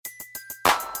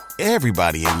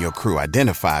Everybody in your crew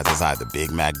identifies as either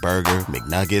Big Mac Burger,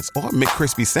 McNuggets, or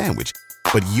McCrispy Sandwich.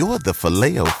 But you're the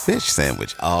Filet-O-Fish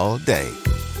Sandwich all day.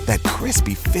 That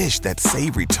crispy fish, that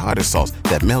savory tartar sauce,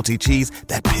 that melty cheese,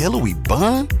 that pillowy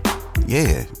bun.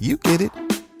 Yeah, you get it.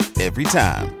 Every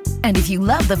time. And if you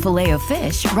love the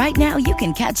Filet-O-Fish, right now you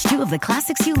can catch two of the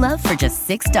classics you love for just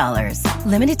 $6.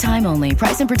 Limited time only.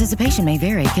 Price and participation may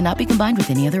vary. Cannot be combined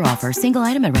with any other offer. Single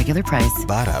item at regular price.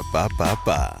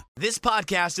 Ba-da-ba-ba-ba. This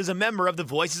podcast is a member of the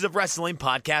Voices of Wrestling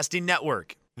Podcasting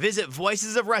Network. Visit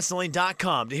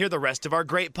voicesofwrestling.com to hear the rest of our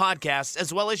great podcasts,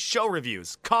 as well as show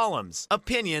reviews, columns,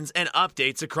 opinions, and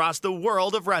updates across the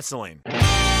world of wrestling.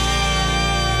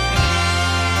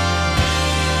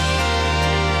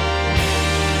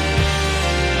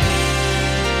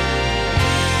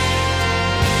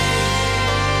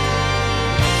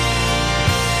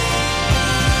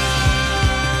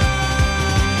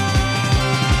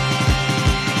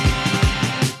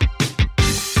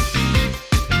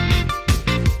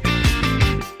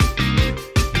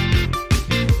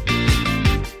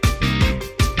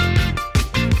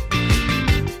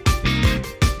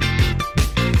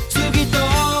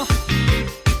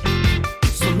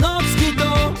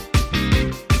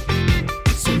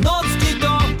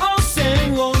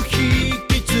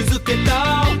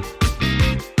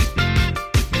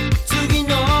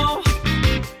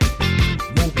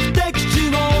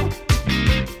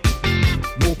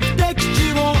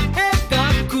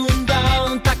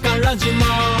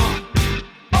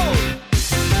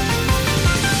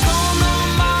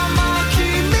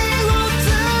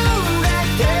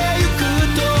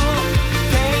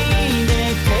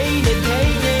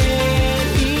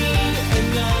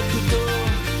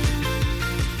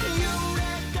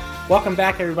 Welcome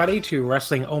back, everybody, to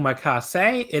Wrestling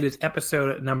Omakase. It is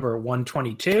episode number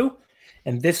 122,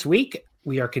 and this week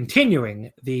we are continuing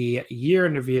the Year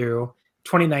in Review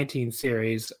 2019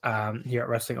 series here at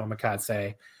Wrestling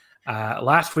Omakase.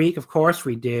 Last week, of course,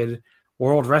 we did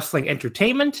World Wrestling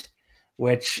Entertainment,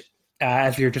 which,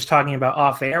 as we were just talking about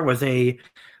off air, was a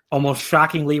almost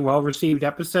shockingly well-received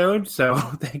episode, so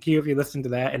thank you if you listened to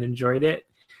that and enjoyed it.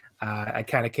 I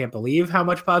kind of can't believe how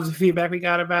much positive feedback we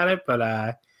got about it, but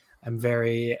I'm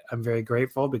very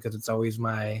grateful because it's always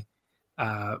the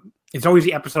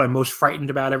episode I'm most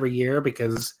frightened about every year,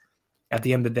 because at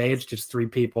the end of the day, it's just three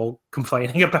people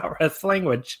complaining about wrestling,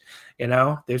 which,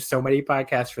 there's so many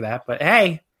podcasts for that, but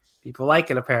hey, people like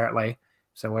it apparently.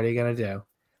 So what are you going to do?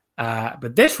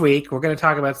 But this week we're going to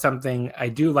talk about something I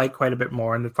do like quite a bit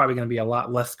more, and there's probably going to be a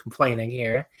lot less complaining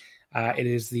here. It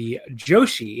is the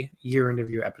Joshi Year in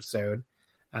Review episode.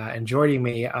 And joining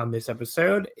me on this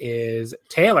episode is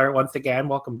Taylor. Once again,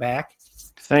 welcome back.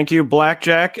 Thank you,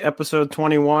 Blackjack, episode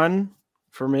 21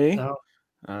 for me. Oh,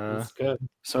 that's good.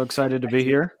 So excited to be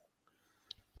here.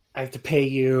 I have to pay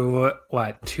you,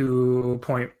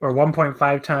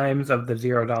 1.5 times of the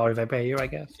 $0 I pay you, I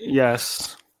guess?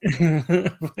 Yes.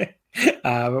 But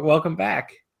welcome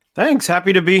back. Thanks.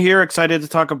 Happy to be here. Excited to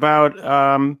talk about,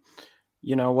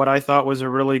 what I thought was a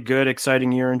really good,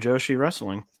 exciting year in Joshi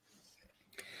wrestling.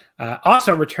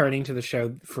 Also returning to the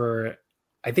show for,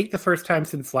 I think, the first time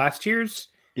since last year's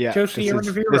Joshi Year in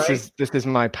Review, right? This is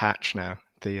my patch now,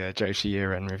 the Joshi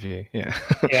Year in Review. Yeah.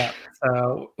 Yeah.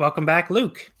 So welcome back,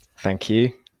 Luke. Thank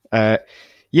you.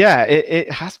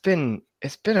 It's been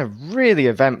a really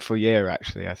eventful year,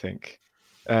 actually, I think.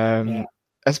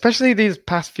 Especially these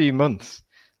past few months.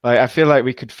 I feel like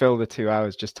we could fill the 2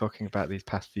 hours just talking about these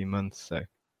past few months. So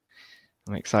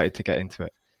I'm excited to get into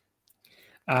it.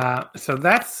 So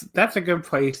that's a good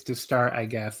place to start, I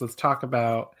guess. Let's talk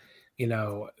about,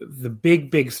 the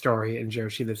big story in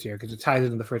Joshi this year, because it ties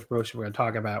into the first promotion we're going to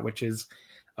talk about, which is,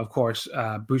 of course,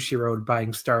 Bushiroad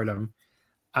buying Stardom.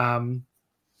 First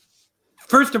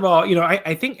of all,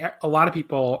 I think a lot of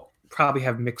people probably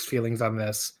have mixed feelings on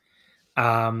this.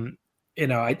 Would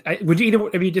you either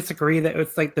of you disagree that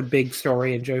it's like the big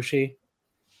story in Joshi?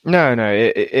 No,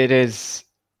 it is.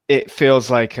 It feels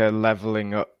like a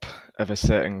leveling up of a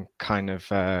certain kind of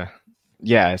so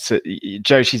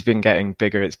Joshi's been getting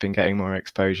bigger, it's been getting more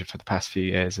exposure for the past few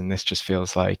years, and this just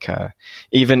feels like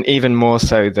even more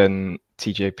so than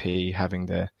TJP having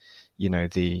the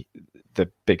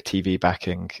big TV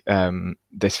backing.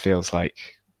 This feels like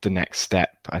the next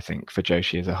step, I think, for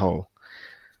Joshi as a whole.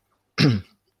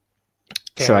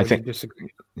 So I think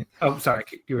disagree. Oh, sorry.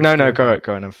 No, go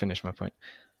on and finish my point.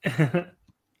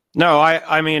 No,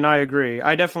 I mean, I agree.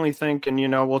 I definitely think, and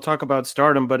we'll talk about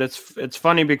Stardom, but it's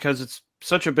funny because it's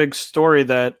such a big story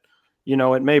that,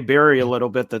 it may bury a little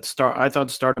bit that I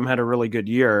thought Stardom had a really good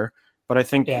year, but I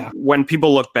think when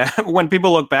people look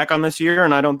back on this year,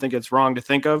 and I don't think it's wrong to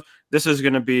think of, this is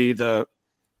going to be the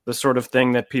the sort of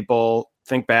thing that people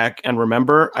think back and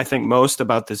remember, I think, most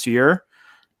about this year,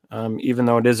 even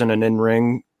though it isn't an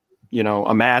in-ring,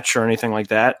 a match or anything like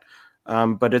that.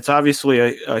 But it's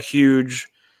obviously a huge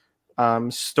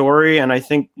story. And I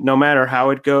think no matter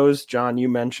how it goes, John, you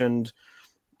mentioned,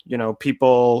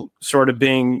 people sort of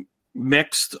being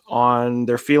mixed on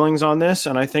their feelings on this.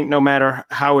 And I think no matter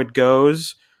how it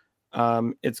goes,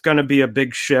 it's going to be a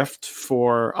big shift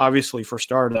for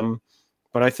Stardom,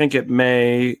 but I think it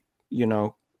may,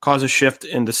 cause a shift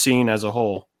in the scene as a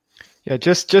whole. Yeah,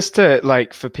 just to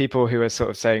for people who are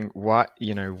sort of saying,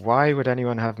 why would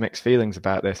anyone have mixed feelings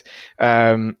about this?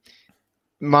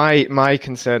 My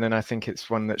concern, and I think it's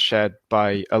one that's shared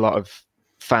by a lot of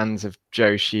fans of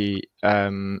Joshi,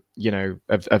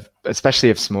 especially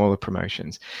of smaller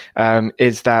promotions,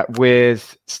 is that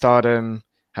with Stardom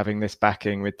having this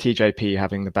backing, with TJP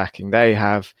having the backing they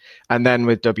have, and then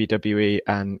with WWE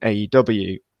and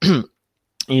AEW,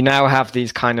 you now have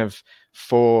these kind of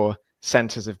 4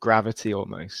 centers of gravity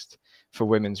almost for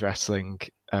women's wrestling,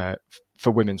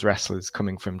 for women's wrestlers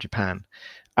coming from Japan.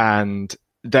 And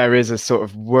there is a sort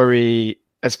of worry,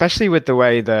 especially with the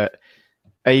way that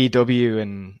AEW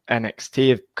and NXT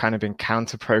have kind of been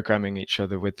counter-programming each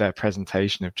other with their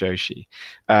presentation of Joshi,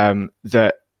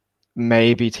 that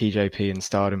maybe TJP and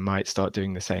Stardom might start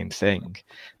doing the same thing.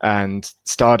 And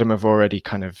Stardom have already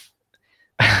kind of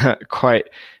quite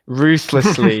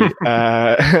ruthlessly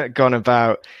gone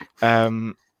about,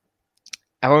 I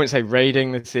won't say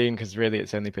raiding the scene, because really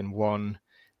it's only been one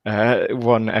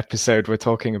episode we're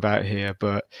talking about here,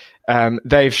 but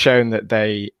they've shown that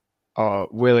they are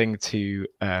willing to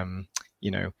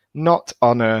not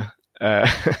honor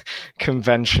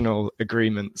conventional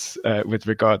agreements with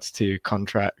regards to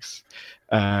contracts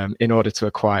in order to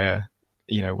acquire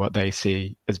what they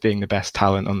see as being the best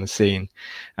talent on the scene.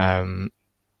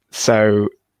 So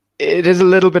it is a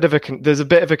little bit of there's a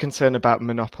bit of a concern about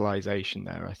monopolization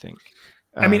there, I think.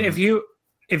 I mean, if you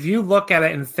look at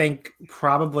it and think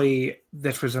probably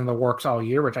this was in the works all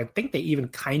year, which I think they even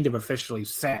kind of officially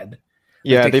said.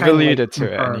 Yeah, they've alluded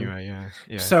to it anyway.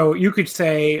 Yeah. So you could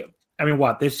say,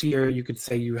 this year you could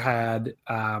say you had,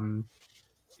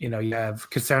 you have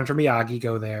Cassandra Miyagi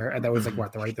go there, and that was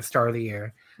the start of the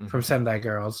year from Sendai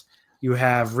Girls. You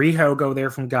have Riho go there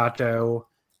from Gato,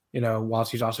 while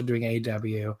she's also doing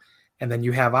AEW, and then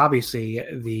you have obviously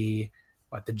the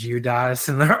Judas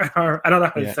and I don't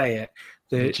know how to say it.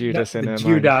 The Judas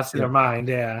in her mind,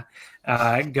 yeah.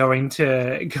 Going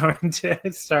to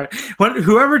start.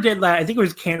 Whoever did that, I think it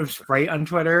was Candace Sprite on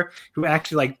Twitter, who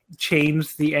actually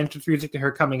changed the entrance music to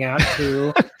her coming out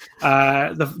to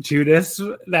the Judas.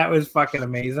 That was fucking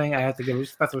amazing. I have to give a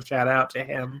special shout out to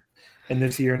him in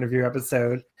this year interview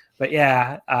episode. But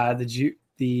yeah, the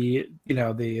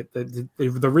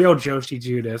real Joshi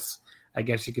Judas, I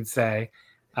guess you could say,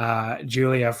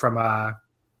 Julia from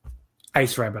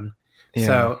Ice Ribbon. Yeah.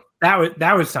 So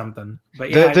that was something.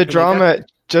 But yeah, the drama,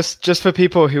 just for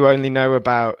people who only know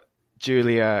about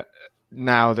Julia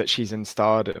now that she's in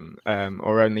Stardom,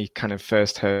 or only kind of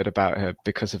first heard about her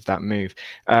because of that move.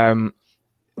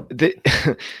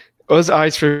 Us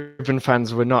Ice Ribbon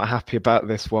fans were not happy about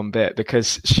this one bit,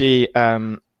 because she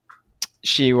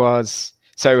was,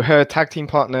 so her tag team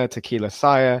partner Tequila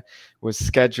Saya was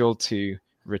scheduled to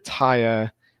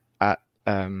retire at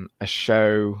a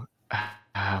show.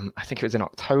 I think it was in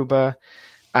October,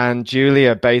 and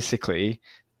Julia basically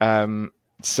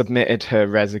submitted her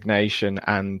resignation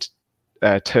and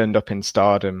turned up in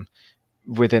Stardom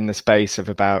within the space of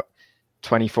about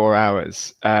 24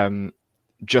 hours,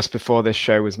 just before this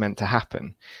show was meant to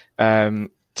happen.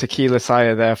 Tequila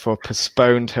Saya therefore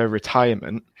postponed her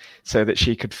retirement so that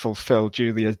she could fulfill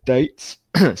Julia's dates.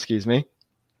 Excuse me.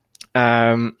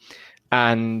 And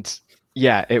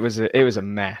yeah, it was a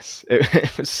mess.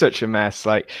 It was such a mess.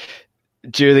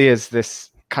 Julia's this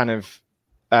kind of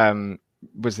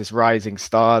was this rising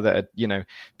star that had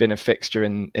been a fixture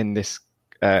in this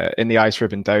in the Ice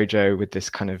Ribbon Dojo with this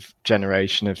kind of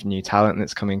generation of new talent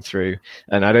that's coming through,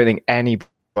 and I don't think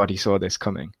anybody saw this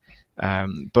coming.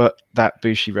 But that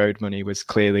Bushi Road money was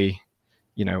clearly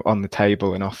on the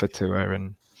table and offered to her,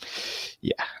 and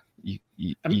yeah, you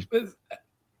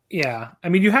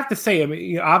have to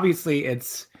say, obviously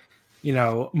it's,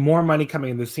 more money coming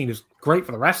in the scene is great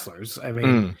for the wrestlers.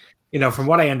 From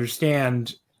what I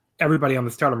understand, everybody on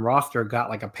the Stardom roster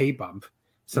got a pay bump.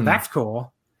 So that's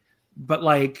cool. But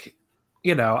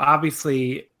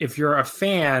obviously if you're a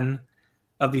fan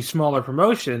of these smaller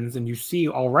promotions and you see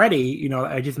already,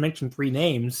 I just mentioned 3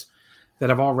 names that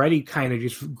have already kind of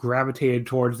just gravitated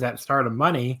towards that Stardom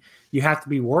money, you have to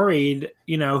be worried,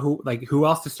 who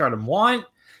else does Stardom want?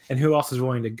 and who else is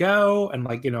willing to go, and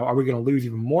like, you know, are we going to lose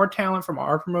even more talent from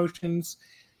our promotions?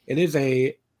 It is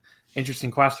a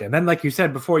interesting question. And then, like you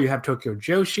said before, you have Tokyo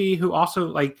Joshi, who also,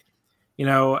 like, you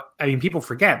know, I mean, people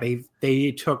forget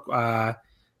they took God,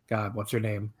 what's her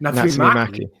name? Natsumi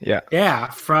Maki. Yeah,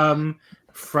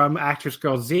 from Actress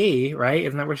Girl Z, right?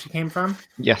 Isn't that where she came from?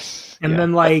 Yes. And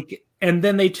then like, and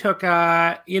then they took,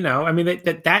 you know, I mean,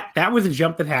 that was a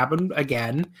jump that happened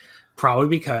again, probably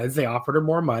because they offered her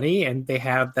more money and they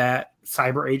have that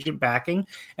cyber agent backing.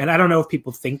 And I don't know if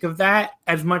people think of that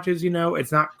as much as, you know,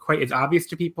 it's not quite as obvious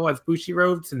to people as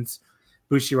Bushiroad, since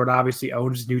Bushiroad obviously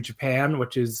owns New Japan,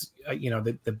 which is, you know,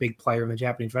 the big player in the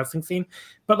Japanese wrestling scene.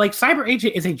 But like, Cyber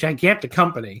Agent is a gigantic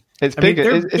company. It's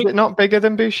bigger. Is it not bigger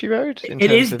than Bushiroad?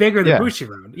 It is bigger than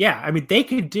Bushiroad. Yeah. I mean, they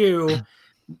could do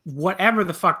whatever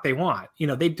the fuck they want. You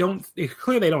know, they don't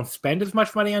spend as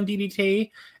much money on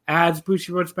DDT as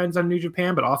Bushiroad spends on New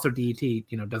Japan, but also DDT,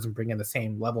 you know, doesn't bring in the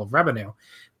same level of revenue.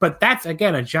 But that's,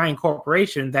 again, a giant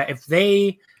corporation that if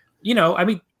they, you know, I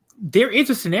mean, there is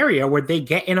a scenario where they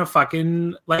get in a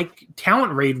fucking like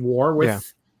talent raid war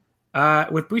with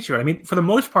Bushiroad. I mean, for the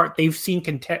most part, they've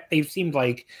seemed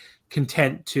like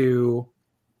content to,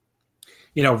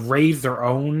 you know, raise their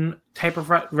own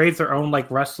like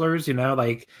wrestlers, you know,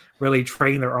 like really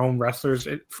train their own wrestlers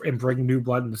and bring new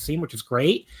blood in the scene, which is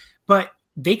great. But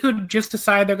they could just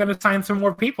decide they're going to sign some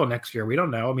more people next year. We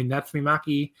don't know. I mean, Natsumi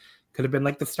Maki could have been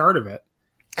like the start of it.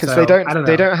 Because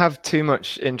they don't have too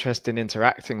much interest in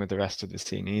interacting with the rest of the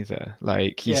scene either.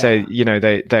 Like you say, you know,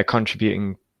 they're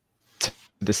contributing to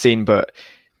the scene, but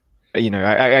you know,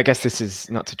 I guess this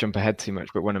is not to jump ahead too much,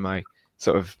 but one of my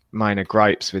sort of minor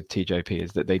gripes with TJP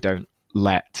is that they don't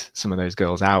let some of those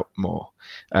girls out more,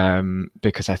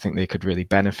 because I think they could really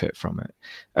benefit from it.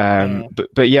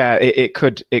 But yeah, it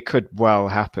could well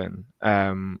happen.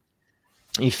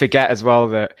 You forget as well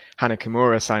that Hana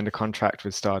Kimura signed a contract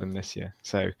with Stardom this year.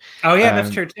 So that's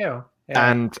true too.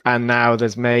 Yeah. And now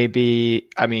there's maybe,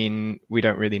 I mean, we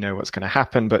don't really know what's going to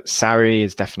happen, but Sari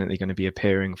is definitely going to be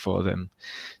appearing for them.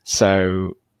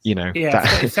 So, you know,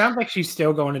 it sounds like she's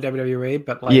still going to WWE,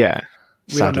 but like,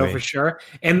 we don't know for sure.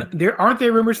 And there aren't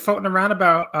rumors floating around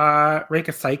about Reika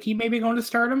Saiki maybe going to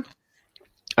Stardom?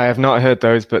 I have not heard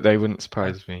those, but they wouldn't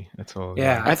surprise me at all.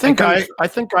 Yeah, I think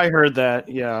I heard that.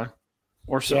 Yeah.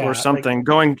 Or something.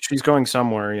 She's going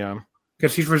somewhere, yeah.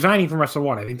 Because she's resigning from Wrestle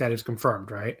One. I think that is confirmed,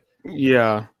 right?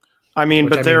 Yeah. I mean,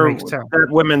 but their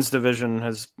women's division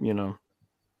has, you know,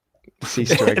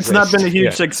 ceased to exist. It's not been a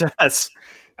huge success.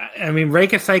 I mean,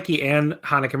 Reika Saiki and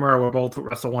Hana Kimura were both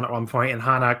Wrestle One at one point, and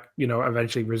Hana, you know,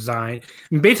 eventually resigned.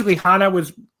 And basically, Hana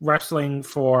was wrestling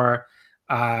for,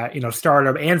 you know,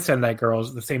 Stardom and Sendai Girls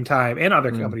at the same time, and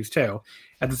other companies too.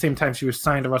 At the same time, she was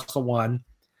signed to Wrestle One.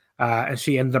 And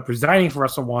she ended up resigning for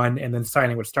Wrestle One and then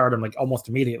signing with Stardom like almost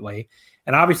immediately.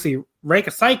 And obviously, Reika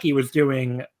Saiki was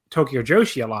doing Tokyo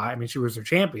Joshi a lot. I mean, she was their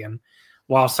champion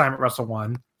while signing at Wrestle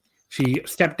One. She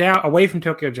stepped down away from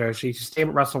Tokyo Joshi. She stayed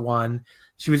at Wrestle One.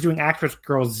 She was doing Actress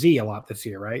Girl Z a lot this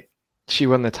year, right? She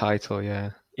won the title, yeah.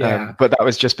 But that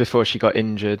was just before she got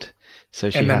injured,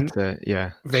 so she had to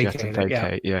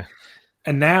vacate. Yeah.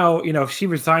 And now, you know, if she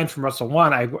resigns from Wrestle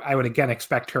One, I would again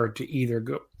expect her to either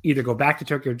go back to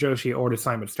Tokyo Joshi or to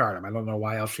sign with Stardom. I don't know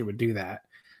why else she would do that.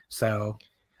 So,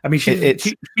 I mean,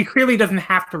 she clearly doesn't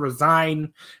have to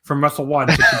resign from Wrestle One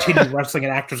to continue wrestling at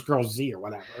Actress Girl Z or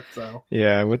whatever. So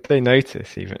yeah, would they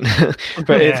notice even?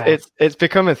 But it's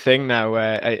become a thing now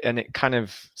where, and it kind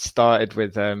of started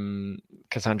with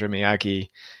Cassandra Miyagi.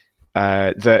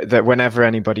 That whenever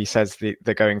anybody says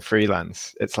they're going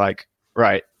freelance, it's like,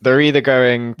 right, they're either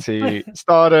going to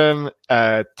Stardom,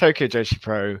 Tokyo Joshi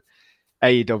Pro,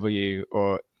 AEW,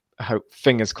 or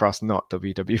fingers crossed not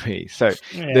WWE. So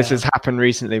this has happened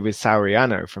recently with Saori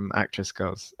Anou from Actress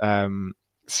Girls.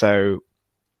 So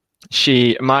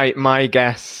my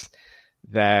guess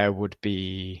there would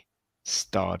be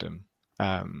Stardom,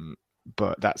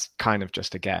 but that's kind of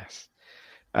just a guess.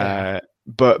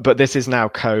 But this is now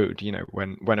code. You know,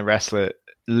 when a wrestler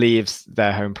leaves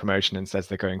their home promotion and says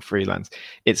they're going freelance,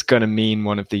 it's going to mean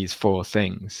one of these four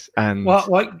things. And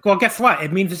well, guess what?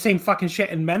 It means the same fucking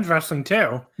shit in men's wrestling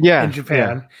too. Yeah, in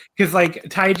Japan, because like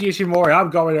Taiji Ishimori,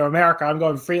 I'm going to America. I'm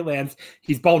going freelance.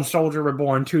 He's Bone Soldier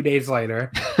Reborn 2 days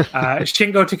later.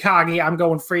 Shingo Takagi, I'm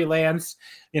going freelance.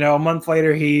 You know, a month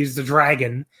later, he's the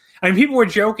Dragon. I mean, people were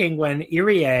joking when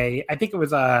Irie, I think it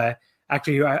was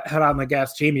actually, I had on the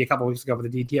guest Jamie a couple weeks ago for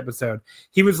the DT episode.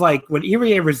 He was like, when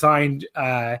Irie resigned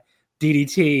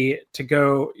DDT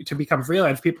to become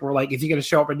freelance, people were like, is he going to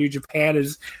show up in New Japan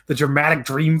as the dramatic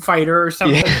dream fighter or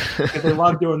something? Yeah. They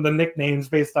love doing the nicknames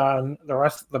based on the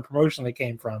rest of the promotion they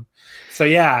came from. So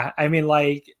yeah, I mean,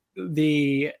 like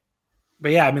it's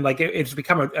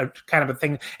become a kind of a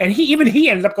thing. And he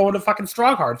ended up going to fucking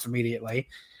Strong Hearts immediately.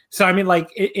 So I mean,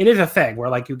 like it is a thing where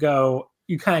like you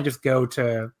kind of just go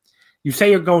to, you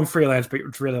say you're going freelance, but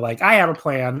it's really like, I have a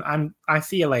plan. I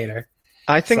see you later.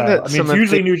 I think that it's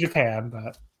usually New Japan,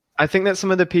 but I think that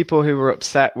some of the people who were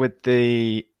upset with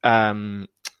the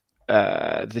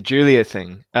Julia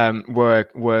thing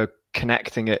were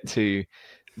connecting it to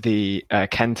the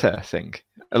Kenta thing.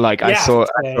 Like I saw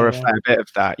a fair bit of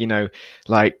that, you know,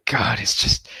 like, God,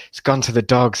 it's gone to the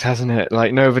dogs, hasn't it?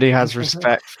 Like nobody has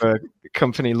respect for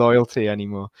company loyalty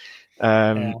anymore.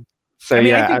 So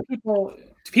I think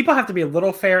people have to be a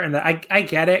little fair, and I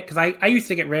get it, because I used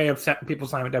to get really upset when people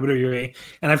sign with WWE,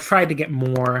 and I've tried to get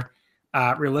more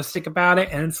realistic about it.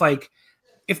 And it's like,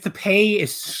 if the pay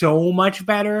is so much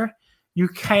better, you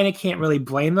kind of can't really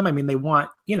blame them. I mean, they want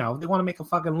to make a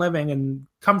fucking living and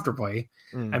comfortably.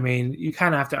 I mean, you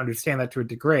kind of have to understand that to a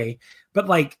degree. But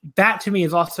like that to me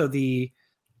is also that's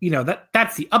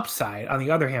the upside. On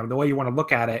the other hand, the way you want to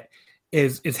look at it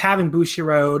is having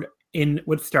Bushiroad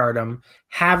with Stardom,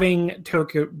 having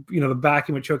Tokyo, the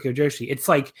backing with Tokyo Joshi. It's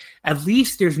like, at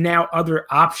least there's now other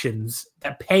options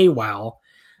that pay well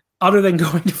other than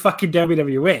going to fucking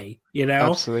WWE,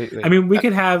 Absolutely. I mean,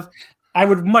 I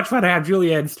would much rather have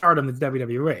Julia in Stardom than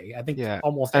WWE. I think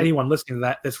almost anyone listening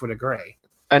to this would agree.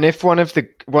 And if one of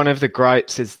the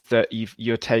gripes is that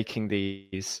you're taking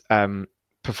these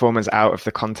performers out of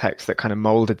the context that kind of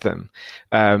molded them,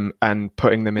 and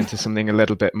putting them into something a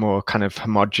little bit more kind of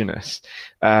homogenous,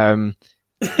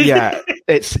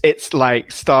 it's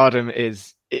like Stardom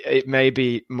it may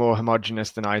be more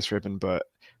homogenous than Ice Ribbon, but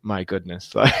my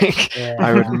goodness, like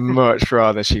I would much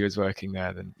rather she was working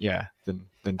there than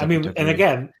I mean, WWE. And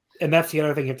again, and that's the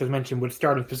other thing you have to mention with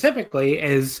Stardom specifically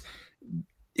is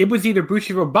it was either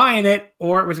Bushiroad buying it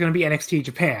or it was going to be NXT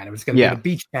Japan. It was going to be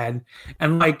the beachhead.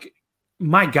 And like,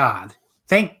 my God,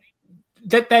 thank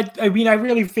that. I mean, I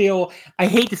really feel, I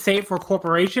hate to say it for a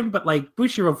corporation, but like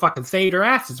Bushiroad fucking saved her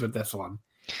asses with this one.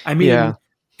 I mean,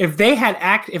 if they had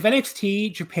if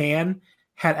NXT Japan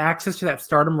had access to that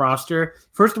Stardom roster,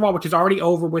 first of all, which is already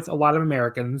over with a lot of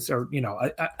Americans, or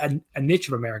a niche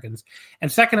of Americans,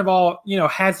 and second of all,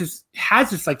 has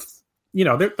this like,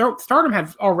 Stardom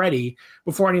has already,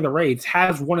 before any of the raids,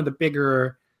 has one of the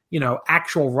bigger,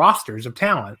 actual rosters of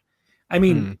talent. I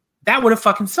mean, that would have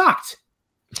fucking sucked.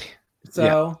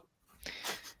 So,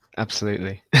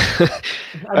 absolutely. I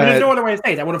mean, there's no other way to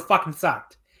say it. That would have fucking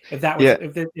sucked if that was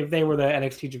if they were the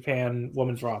NXT Japan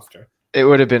women's roster. It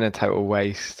would have been a total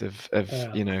waste of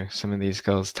some of these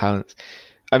girls' talents.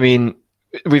 I mean,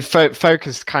 we've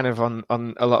focused kind of on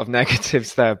a lot of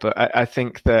negatives there, but I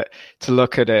think that to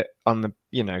look at it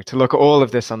to look at all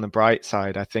of this on the bright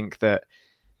side, I think that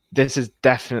this has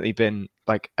definitely been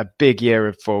like a big year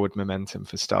of forward momentum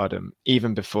for Stardom,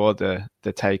 even before the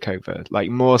takeover, like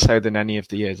more so than any of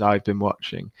the years I've been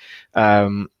watching.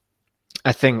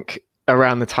 I think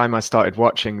around the time I started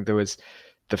watching, there was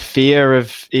the fear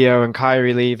of Io and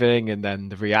Kairi leaving, and then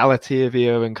the reality of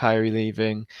Io and Kairi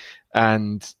leaving,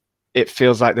 and it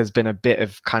feels like there's been a bit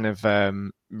of kind of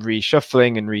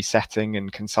reshuffling and resetting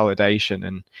and consolidation,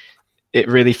 and it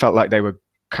really felt like they were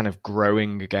kind of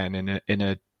growing again in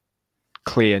a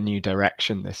clear new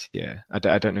direction this year. I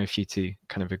don't know if you two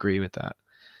kind of agree with that.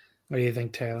 What do you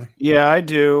think, Taylor? Yeah, I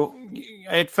do.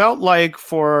 It felt like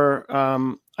for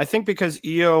I think because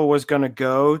Io was going to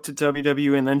go to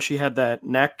WWE, and then she had that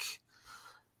neck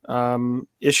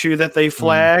issue that they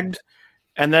flagged.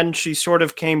 And then she sort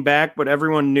of came back, but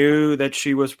everyone knew that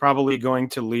she was probably going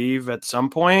to leave at some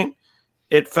point.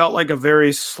 It felt like a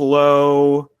very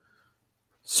slow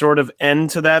sort of end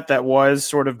to that was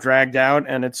sort of dragged out,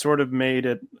 and it sort of made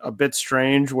it a bit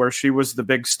strange where she was the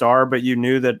big star, but you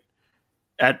knew that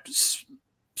at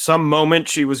some moment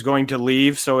she was going to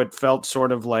leave. So it felt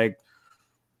sort of like,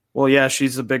 well, yeah,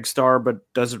 she's a big star, but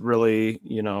does it really,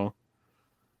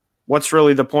 what's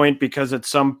really the point? Because at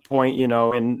some point,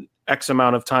 in X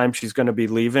amount of time, she's going to be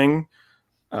leaving,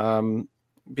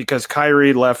 because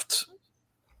Kairi left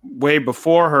way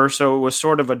before her. So it was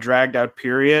sort of a dragged out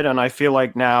period. And I feel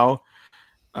like now,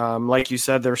 like you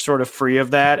said, they're sort of free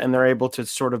of that, and they're able to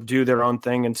sort of do their own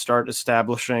thing and start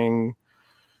establishing,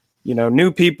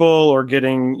 new people, or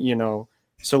getting,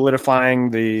 solidifying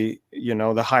the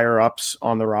higher ups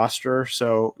on the roster.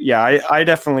 So yeah, I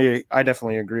definitely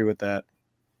agree with that.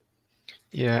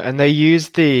 Yeah. And they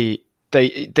used the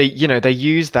they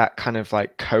use that kind of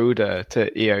like coda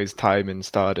to Io's time in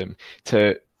Stardom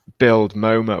to build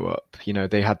Momo up.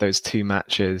 They had those 2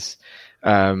 matches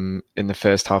in the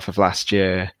first half of last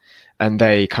year, and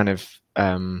they kind of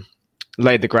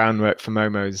laid the groundwork for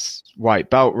Momo's white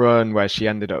belt run, where she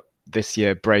ended up this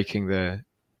year breaking the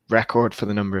record for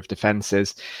the number of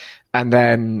defenses. And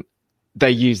then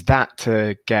they used that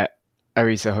to get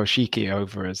Arisa Hoshiki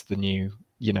over as the new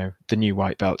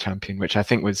white belt champion, which I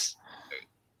think was,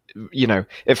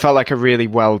 it felt like a really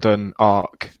well done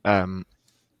arc. That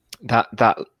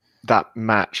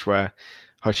match where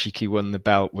Hoshiki won the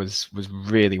belt was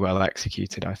really well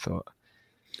executed, I thought.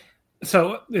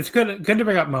 So it's good to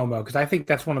bring up Momo, because I think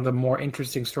that's one of the more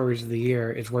interesting stories of the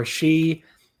year, is where she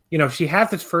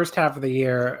has this first half of the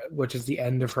year, which is the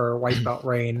end of her white belt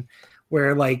reign,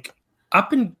 where like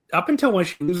up until when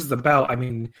she loses the belt, I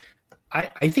mean,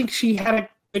 I think she had a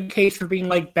good case for being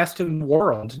like best in the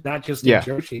world, not just in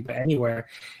Joshi, but anywhere.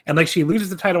 And like she loses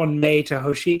the title in May to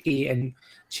Hoshiki, and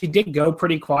she did go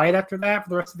pretty quiet after that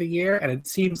for the rest of the year. And it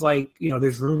seems like,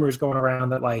 there's rumors going around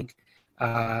that like,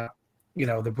 the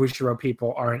Bushiroad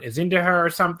people aren't as into her or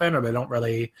something, or they don't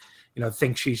really,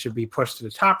 think she should be pushed to the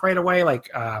top right away. Like,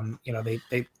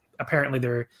 they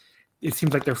apparently it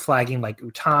seems like they're flagging like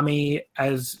Utami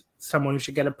as someone who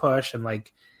should get a push, and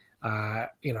like,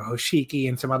 Hoshiki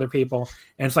and some other people.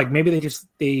 And it's like, maybe they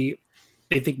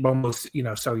think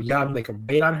Momo's, so young, they can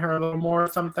wait on her a little more or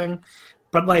something.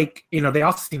 But like, they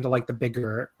also seem to like the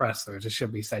bigger wrestlers, it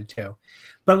should be said too.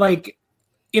 But like,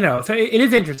 so it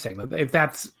is interesting if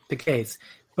that's the case.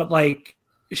 But like,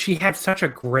 she had such a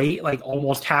great, like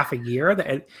almost half a year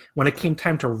that when it came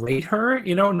time to rate her,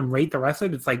 and rate the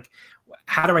wrestler, it's like,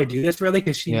 how do I do this really?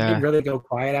 Because she didn't really go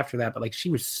quiet after that, but like she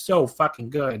was so fucking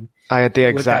good. I had the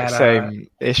exact same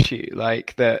issue.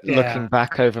 Like that, looking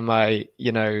back over my,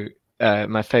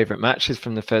 my favorite matches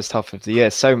from the first half of the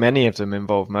year, so many of them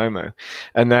involve Momo,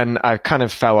 and then I kind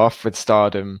of fell off with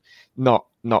Stardom, not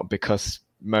because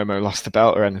Momo lost the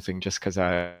belt or anything, just because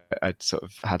I'd sort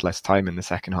of had less time in the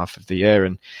second half of the year,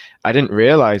 and I didn't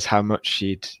realize how much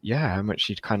she'd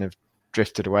kind of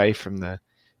drifted away from the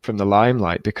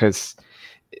limelight, because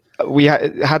we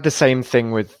had the same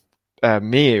thing with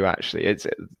Miyu. Actually, it's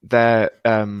their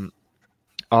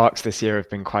arcs this year have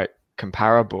been quite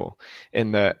comparable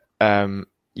in that they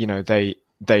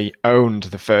owned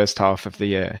the first half of the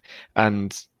year,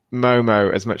 and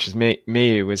Momo, as much as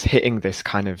Miyu, was hitting this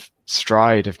kind of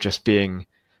stride of just being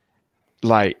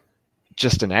like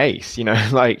just an ace,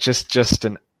 like just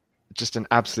an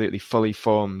absolutely fully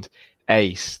formed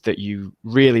ace that you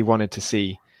really wanted to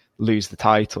see lose the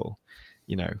title,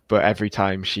 but every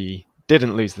time she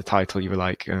didn't lose the title, you were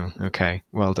like, oh, okay,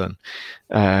 well done.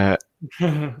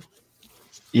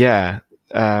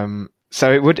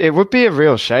 So it would be a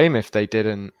real shame if they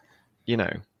didn't,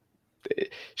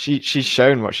 she's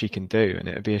shown what she can do, and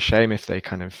it would be a shame if they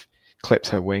kind of clipped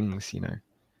her wings,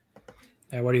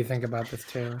 Yeah, what do you think about this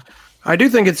too? I do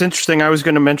think it's interesting. I was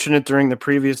going to mention it during the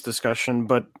previous discussion,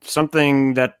 but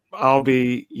something that I'll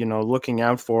be, looking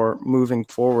out for moving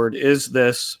forward is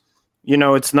this.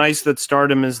 It's nice that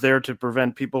Stardom is there to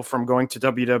prevent people from going to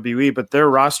WWE, but their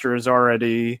roster is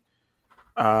already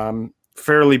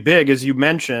fairly big, as you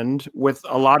mentioned, with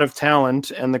a lot of talent.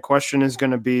 And the question is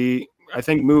going to be, I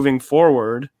think, moving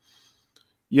forward,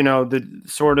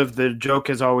 the joke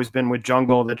has always been with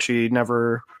Jungle that she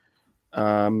never,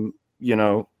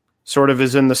 sort of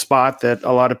is in the spot that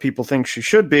a lot of people think she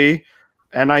should be.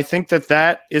 And I think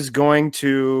that is going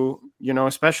to,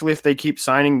 especially if they keep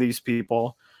signing these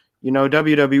people,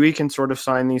 WWE can sort of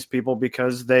sign these people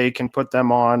because they can put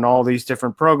them on all these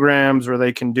different programs, or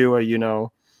they can do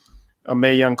a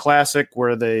Mae Young Classic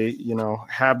where they,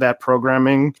 have that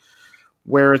programming,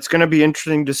 where it's going to be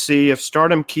interesting to see if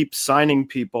Stardom keeps signing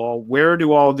people, where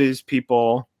do all these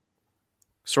people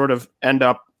sort of end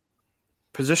up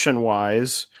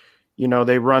position-wise.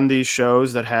 They run these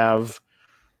shows that have,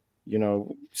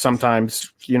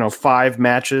 sometimes, 5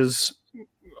 matches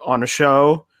on a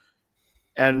show,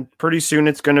 and pretty soon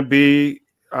it's going to be,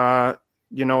 a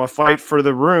fight for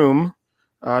the room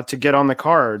to get on the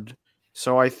card.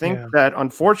 So I think that,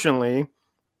 unfortunately,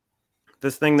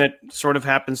 this thing that sort of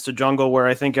happens to Jungle, where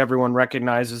I think everyone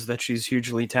recognizes that she's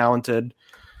hugely talented,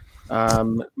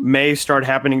 may start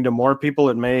happening to more people.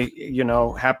 It may,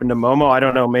 happen to Momo. I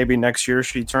don't know. Maybe next year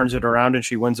she turns it around and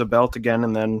she wins a belt again.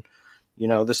 And then,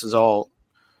 this is all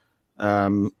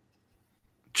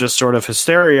just sort of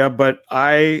hysteria. But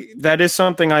that is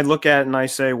something I look at and I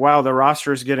say, wow, the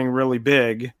roster is getting really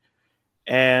big.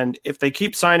 And if they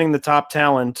keep signing the top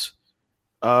talent,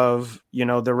 of,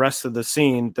 the rest of the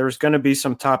scene. There's going to be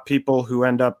some top people who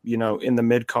end up, in the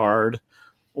mid card,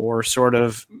 or sort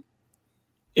of,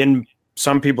 in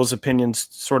some people's opinions,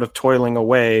 sort of toiling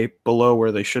away below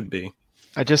where they should be.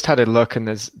 I just had a look, and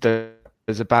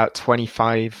there's about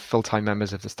 25 full-time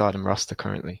members of the Stardom roster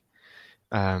currently,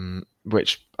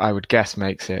 which I would guess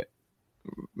makes it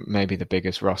maybe the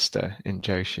biggest roster in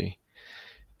Joshi.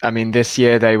 I mean, this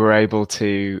year they were able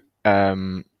to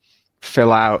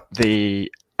fill out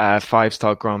the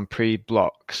 5-star Grand Prix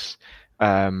blocks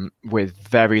with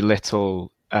very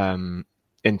little,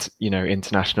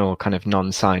 international kind of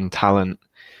non-signed talent,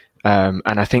 and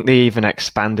I think they even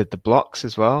expanded the blocks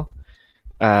as well.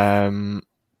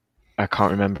 I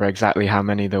can't remember exactly how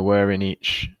many there were in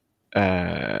each.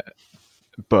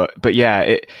 But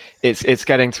yeah, it's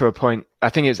getting to a point. I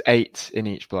think it's 8 in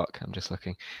each block. I'm just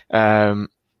looking,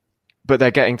 but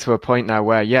they're getting to a point now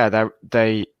where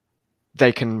they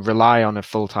can rely on a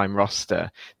full-time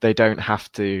roster. They don't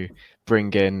have to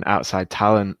bring in outside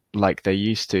talent like they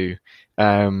used to,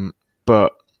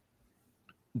 but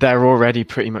they're already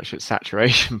pretty much at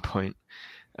saturation point.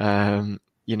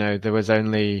 There was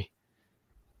only,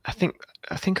 I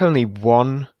think only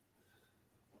one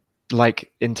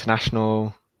like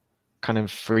international kind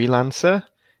of freelancer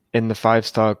in the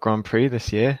 5-star Grand Prix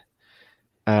this year,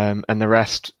 and the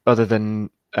rest, other than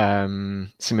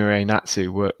Sumire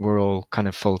Natsu, were all kind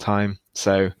of full time.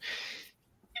 So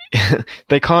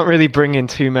they can't really bring in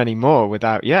too many more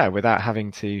without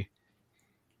having to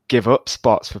give up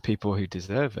spots for people who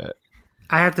deserve it.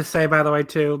 I have to say, by the way,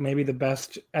 too, maybe the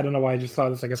best. I don't know why I just thought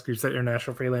this. I guess because you said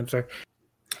international freelancer.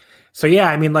 So yeah,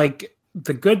 I mean, like,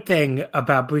 the good thing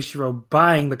about Bushiroad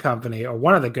buying the company, or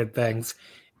one of the good things,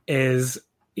 is,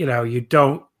 you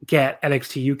don't get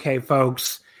NXT UK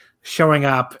folks showing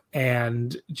up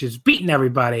and just beating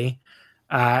everybody,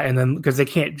 and then because they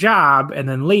can't job and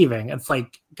then leaving. It's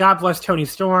like, God bless Toni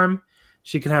Storm.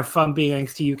 She can have fun being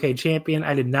NXT UK champion.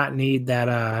 I did not need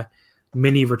that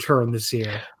mini return this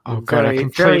year. Oh God, I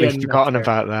completely forgotten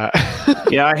about that.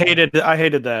 Yeah, I hated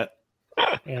that.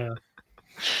 Yeah.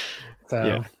 So,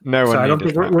 yeah, no one. So I don't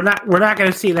think we're not going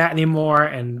to see that anymore,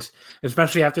 and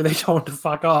especially after they told them to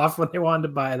fuck off when they wanted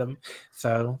to buy them.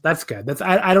 So that's good.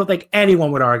 I don't think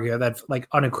anyone would argue that's like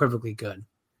unequivocally good.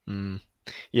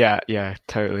 Yeah,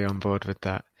 totally on board with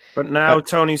that. But now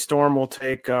Toni Storm will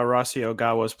take Rossi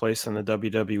Ogawa's place in the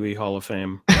WWE Hall of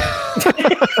Fame.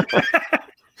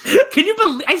 Can you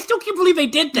believe? I still can't believe they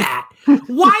did that.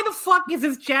 Why the fuck is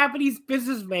this Japanese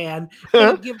businessman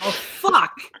don't give a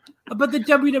fuck about the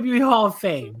WWE Hall of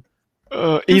Fame?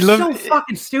 He's so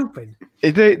fucking stupid.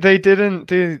 They didn't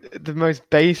do the most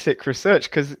basic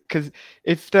research, because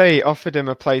if they offered him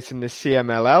a place in the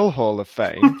CMLL Hall of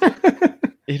Fame,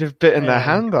 he'd have bitten their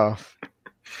hand off.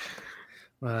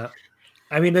 I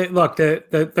mean, look,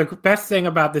 the best thing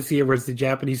about this year was the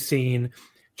Japanese scene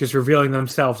just revealing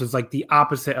themselves as like the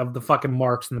opposite of the fucking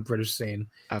marks in the British scene.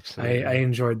 Absolutely. I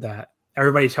enjoyed that.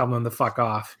 Everybody telling them to fuck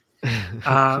off.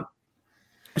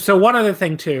 So one other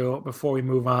thing too, before we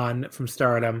move on from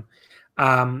Stardom,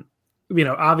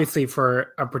 obviously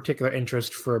for a particular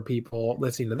interest for people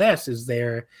listening to this is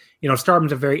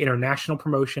Stardom's a very international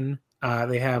promotion.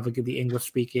 They have the English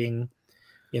speaking,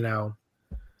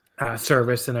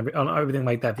 service and everything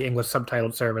like that, the English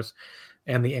subtitled service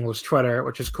and the English Twitter,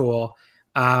 which is cool.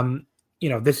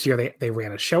 This year they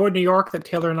ran a show in New York that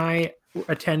Taylor and I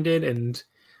attended, and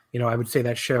I would say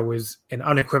that show was an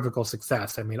unequivocal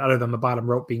success. I mean, other than the bottom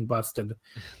rope being busted,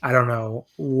 I don't know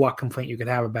what complaint you could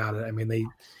have about it. I mean,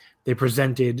 they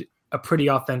presented a pretty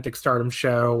authentic Stardom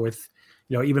show with,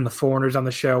 even the foreigners on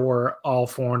the show were all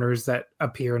foreigners that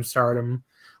appear in Stardom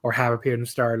or have appeared in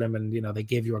Stardom, and they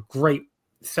gave you a great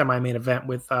semi-main event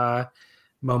with Momo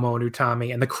and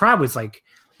Utami, and the crowd was like,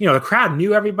 the crowd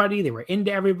knew everybody. They were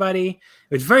into everybody.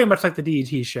 It was very much like the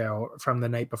DDT show from the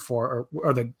night before,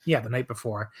 the night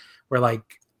before, where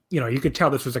you could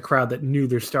tell this was a crowd that knew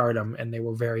their Stardom and they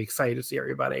were very excited to see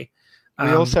everybody.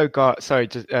 We also got, sorry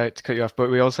to cut you off,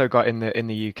 but we also got in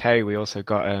the UK, we also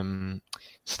got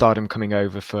Stardom coming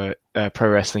over for Pro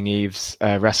Wrestling Eve's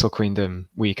Wrestle Queendom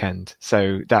weekend.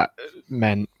 So that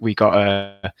meant we got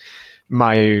a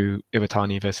Mayu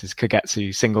Iwatani versus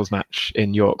Kagetsu singles match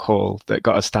in York Hall that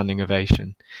got a standing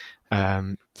ovation.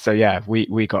 So yeah,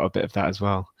 we got a bit of that as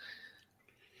well.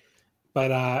 But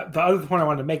the other point I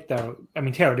wanted to make, though, I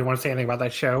mean, Taylor, do you want to say anything about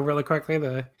that show really quickly,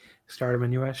 the Stardom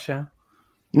in US show?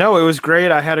 No, it was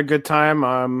great. I had a good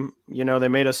time. They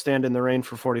made us stand in the rain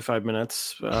for 45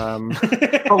 minutes. But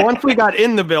once we got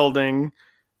in the building,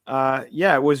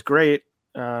 it was great.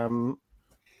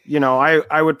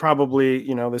 I would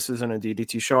probably, this isn't a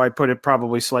DDT show. I put it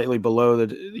probably slightly below the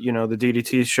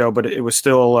DDT show, but it was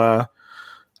still I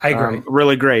agree.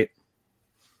 Really great.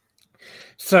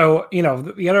 So,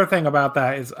 the other thing about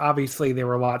that is obviously there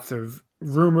were lots of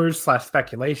rumors /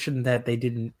 speculation that they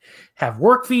didn't have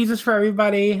work visas for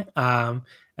everybody. And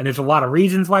there's a lot of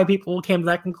reasons why people came to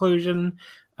that conclusion.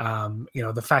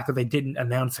 The fact that they didn't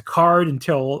announce a card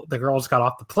until the girls got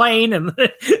off the plane and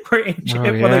were they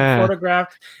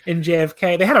photographed in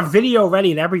JFK. They had a video ready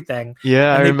and everything.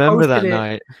 Yeah, I remember that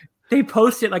night. They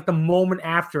posted like the moment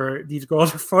after these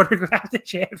girls were photographed at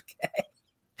JFK.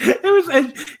 It was,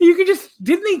 you could just,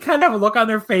 didn't they kind of have a look on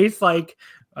their face like,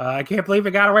 I can't believe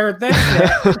I got away with this.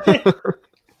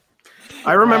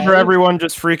 I remember everyone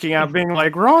just freaking out, being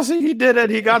like, Rossi, he did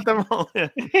it. He got them all in.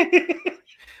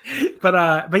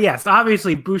 But yes,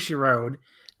 obviously Bushiroad,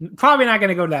 probably not going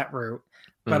to go that route.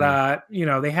 But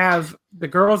they have the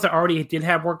girls that already did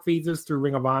have work visas through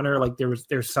Ring of Honor. Like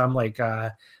there's some like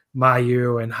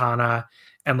Mayu and Hana,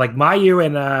 and like Mayu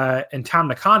and Tam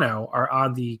Nakano are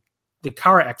on the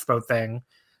Kara Expo thing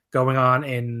going on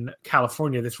in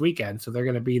California this weekend. So they're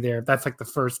going to be there. That's like the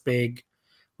first big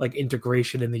like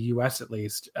integration in the US at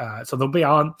least. So they'll be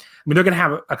on. I mean, they're going to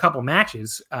have a couple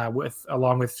matches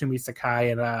along with Sumi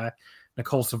Sakai and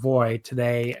Nicole Savoy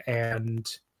today and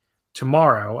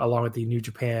tomorrow, along with the New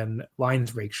Japan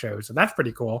Lions Break show. So that's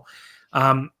pretty cool.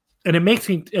 And it makes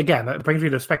me, again, that brings me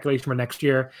to speculation for next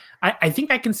year. I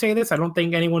think I can say this. I don't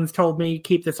think anyone's told me,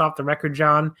 keep this off the record,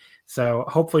 John. So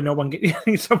hopefully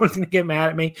someone's going to get mad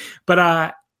at me. But,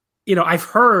 I've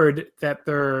heard that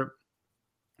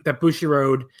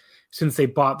Bushiroad, since they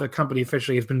bought the company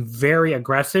officially, has been very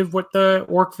aggressive with the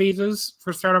work visas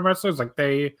for Stardom wrestlers. Like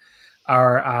they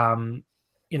are,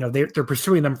 they're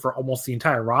pursuing them for almost the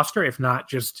entire roster, if not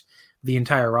just the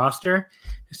entire roster.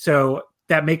 So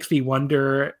that makes me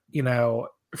wonder,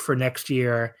 for next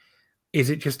year, is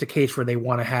it just a case where they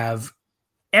want to have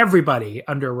everybody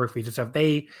under a work visa? So if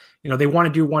they want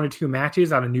to do 1 or 2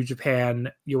 matches on a New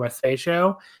Japan USA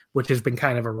show, which has been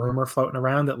kind of a rumor floating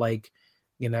around that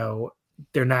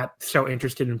they're not so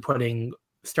interested in putting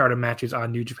Stardom matches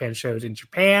on New Japan shows in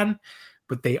Japan,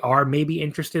 but they are maybe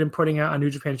interested in putting out on New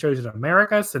Japan shows in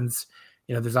America, since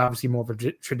there's obviously more of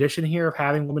a tradition here of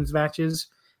having women's matches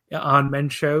on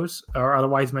men's shows or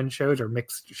otherwise men's shows or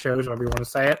mixed shows, however you want to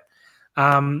say it.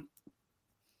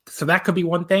 So that could be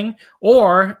one thing.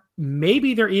 Or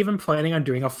maybe they're even planning on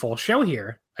doing a full show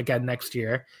here again next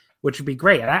year, which would be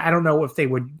great. I don't know if they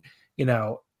would,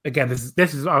 again,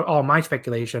 this is all my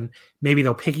speculation. Maybe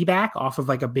they'll piggyback off of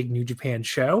like a big New Japan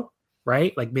show,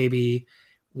 right? Like maybe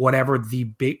whatever the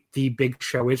big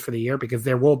show is for the year, because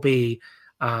there will be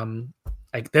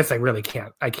like this.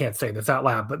 I can't say this out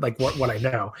loud, but like what I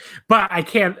know, but I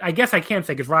guess I can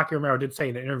say, because Rocky Romero did say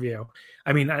in an interview,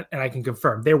 and I can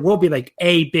confirm there will be like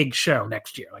a big show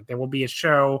next year. Like there will be a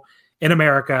show in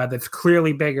America that's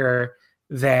clearly bigger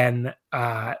than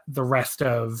the rest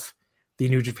of the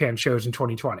New Japan shows in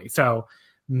 2020. So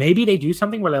maybe they do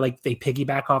something where they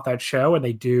piggyback off that show and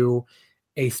they do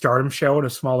a Stardom show in a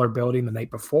smaller building the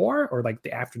night before, or like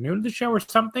the afternoon of the show or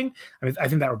something. I mean, I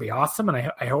think that would be awesome.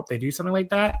 And I hope they do something like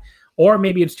that. Or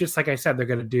maybe it's just, like I said, they're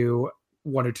going to do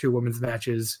 1 or 2 women's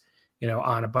matches,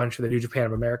 on a bunch of the New Japan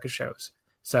of America shows.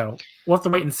 So we'll have to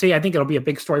wait and see. I think it'll be a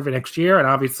big story for next year. And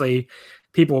obviously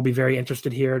people will be very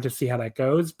interested here to see how that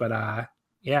goes. But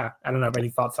yeah, I don't have any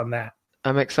thoughts on that.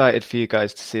 I'm excited for you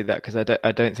guys to see that, because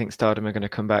I don't think Stardom are going to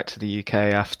come back to the UK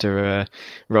after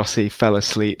Rossi fell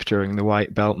asleep during the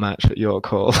white belt match at York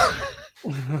Hall.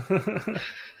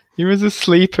 He was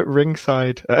asleep at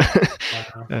ringside.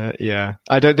 Yeah,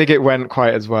 I don't think it went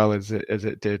quite as well as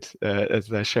it did as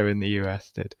their show in the US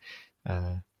did.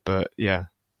 But yeah,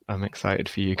 I'm excited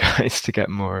for you guys to get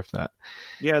more of that.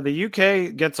 Yeah, the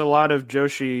UK gets a lot of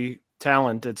Joshi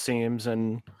talent, it seems,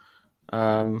 and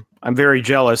I'm very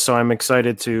jealous, so I'm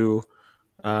excited to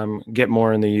get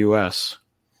more in the US.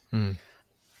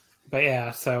 But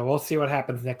yeah, so we'll see what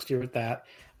happens next year with that.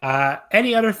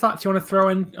 Any other thoughts you want to throw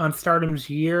in on Stardom's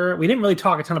year? We didn't really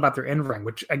talk a ton about their in-ring,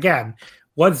 which again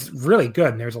was really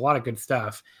good, and there's a lot of good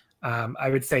stuff. I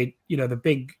would say, the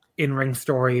big in-ring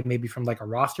story, maybe from like a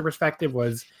roster perspective,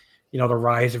 was, the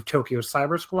rise of Tokyo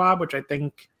Cyber Squad, which I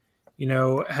think,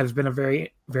 has been a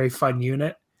very, very fun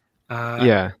unit.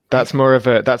 Yeah, that's more of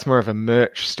a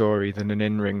merch story than an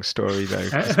in-ring story, though.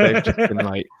 They've just been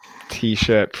like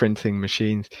t-shirt printing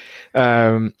machines.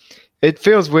 It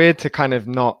feels weird to kind of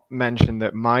not mention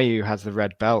that Mayu has the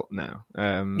red belt now.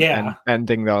 And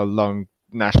ending their long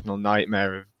national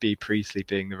nightmare of B. Priestley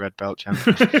being the red belt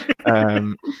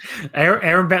champion.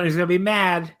 Aaron Bentley's gonna be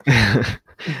mad.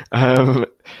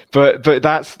 But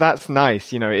that's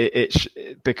nice, you know.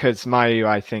 Because Mayu,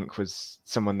 I think, was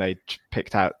someone they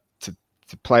picked out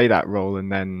to play that role, and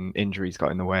then injuries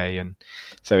got in the way, and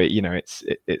so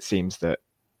it seems that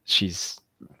she's,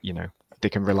 you know, they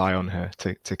can rely on her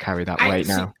to carry that weight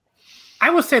now. I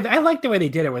will say that I like the way they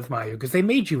did it with Mayu, because they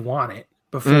made you want it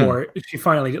before she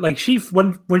finally, like,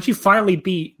 when she finally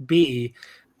beat B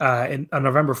on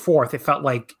November 4th, it felt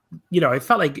like, you know, it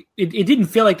didn't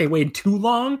feel like they waited too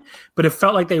long, but it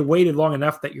felt like they waited long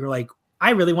enough that you're like,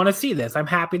 I really want to see this. I'm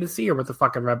happy to see her with the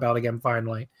fucking red belt again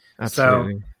finally.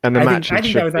 Absolutely. So, and the I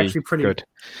think that was actually pretty good.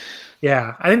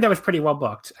 Yeah, I think that was pretty well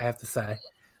booked, I have to say.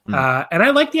 And I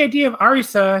like the idea of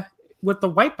Arisa with the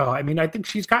white belt. I mean, I think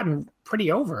she's gotten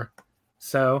pretty over.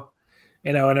 So,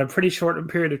 you know, in a pretty short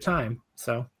period of time.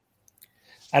 So,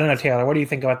 I don't know, Taylor, what do you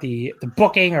think about the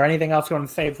booking or anything else you want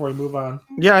to say before we move on?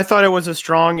 Yeah, I thought it was a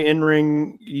strong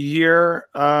in-ring year.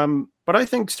 But I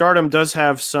think Stardom does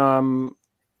have some,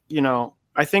 you know,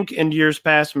 I think in years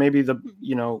past, maybe the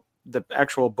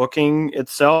actual booking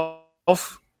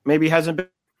itself maybe hasn't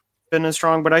been as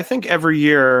strong, but I think every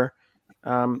year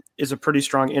is a pretty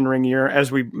strong in-ring year.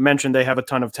 As we mentioned, they have a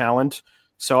ton of talent.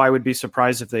 So I would be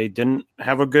surprised if they didn't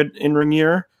have a good in-ring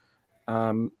year.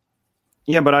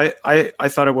 Yeah, but I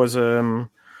thought it was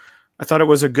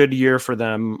a good year for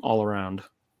them all around.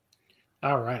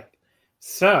 All right.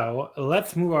 So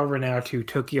let's move over now to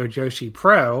Tokyo Joshi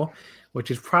Pro, which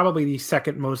is probably the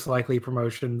second most likely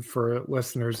promotion for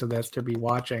listeners of this to be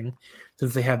watching,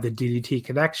 since they have the DDT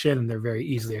connection and they're very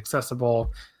easily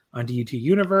accessible on DDT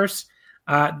Universe.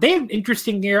 They have an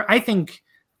interesting year. I think,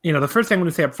 you know, the first thing I'm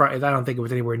going to say up front is I don't think it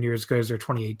was anywhere near as good as their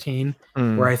 2018,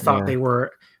 where I thought they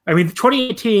were. I mean,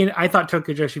 2018, I thought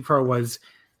Tokyo Joshi Pro was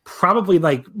probably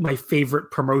like my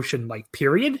favorite promotion, like,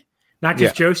 period. Not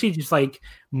just Joshi, just like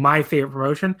my favorite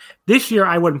promotion. This year,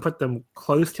 I wouldn't put them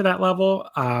close to that level,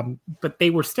 but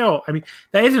they were still, I mean,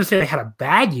 that isn't to say they had a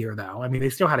bad year, though. I mean, they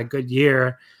still had a good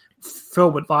year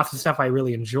filled with lots of stuff I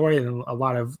really enjoyed and a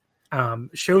lot of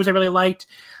shows I really liked.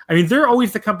 I mean, they're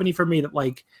always the company for me that,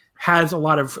 like, has a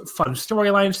lot of fun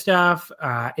storyline stuff.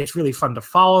 It's really fun to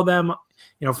follow them,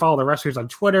 you know, follow the wrestlers on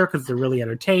Twitter because they're really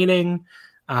entertaining.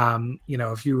 You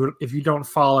know, if you don't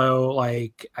follow,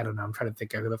 like, I don't know, I'm trying to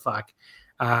think of who the fuck,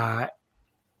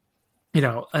 you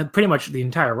know, pretty much the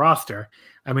entire roster.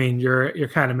 I mean, you're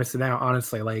kind of missing out,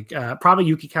 honestly. Like, probably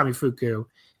Yuki Kamifuku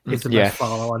is the best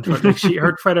follow on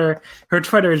Twitter. Her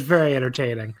Twitter is very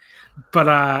entertaining, but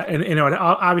and you know, it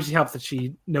obviously helps that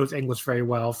she knows English very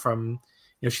well from,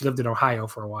 you know, she lived in Ohio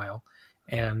for a while,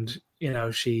 and you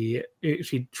know, she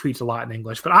tweets a lot in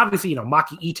English. But obviously, you know,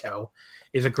 Maki Ito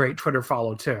is a great Twitter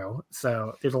follow too.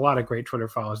 So there's a lot of great Twitter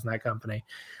follows in that company.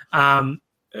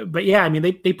 But yeah, I mean,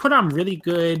 they put on really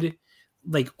good,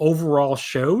 like, overall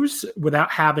shows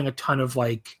without having a ton of,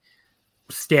 like,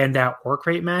 standout work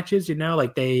rate matches, you know,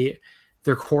 like their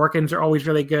Korakuens are always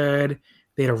really good.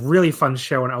 They had a really fun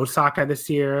show in Osaka this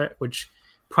year, which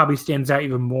probably stands out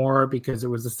even more because it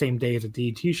was the same day as a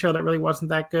DDT show that really wasn't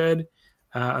that good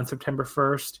on September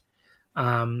 1st.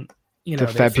 You know,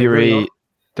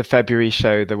 the February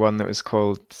show, the one that was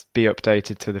called Be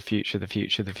Updated to the Future,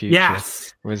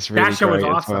 yes, was really that show great was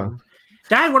awesome. as well.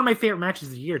 That had one of my favorite matches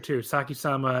of the year too.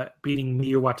 Saki-sama beating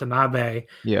Miyu Watanabe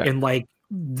in, like,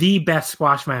 the best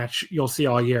squash match you'll see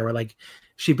all year, where, like,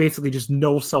 she basically just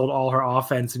no-sold all her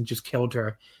offense and just killed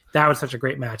her. That was such a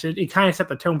great match. It kind of set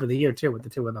the tone for the year too with the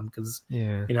two of them, because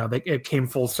you know, it came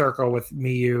full circle with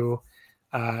Miyu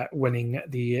winning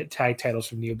the tag titles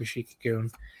from Neo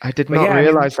Bishiki-gun. I did not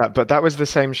realize that, but that was the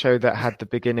same show that had the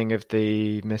beginning of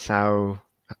the Misao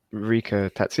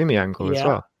Rika Tatsumi angle as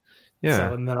well. Yeah,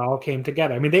 so, and then it all came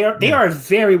together. I mean, they are a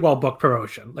very well booked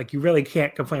promotion. Like, you really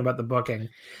can't complain about the booking.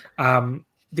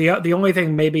 The only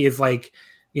thing maybe is, like,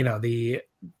 you know,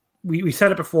 we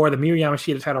said it before, the Miyu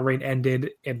Yamashita title reign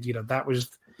ended, and, you know, that was,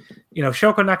 you know,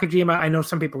 Shoko Nakajima. I know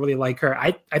some people really like her.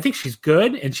 I think she's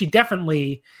good, and she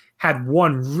definitely had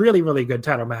one really, really good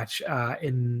title match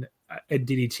in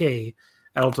DDT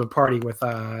at Ultimate Party with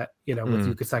with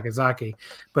Yuka Sakazaki.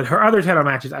 But her other title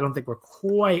matches, I don't think were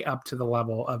quite up to the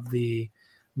level of the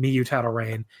Miyu title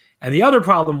reign. And the other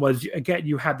problem was, again,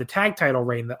 you had the tag title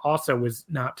reign that also was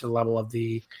not to the level of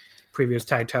the previous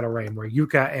tag title reign, where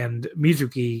Yuka and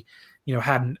Mizuki, you know,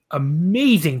 had an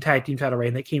amazing tag team title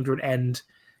reign that came to an end,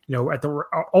 you know, at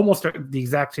almost the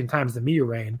exact same time as the Miyu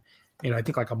reign, you know, I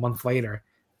think like a month later.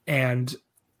 And,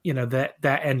 you know, that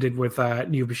ended with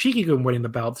Neo Bishiki-gun winning the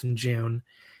belts in June.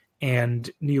 And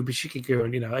Neo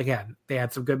Bishiki-gun, you know, again, they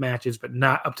had some good matches, but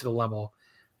not up to the level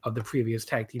of the previous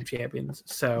tag team champions.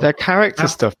 So their character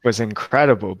stuff was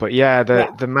incredible, but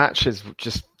the matches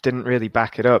just didn't really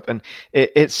back it up, and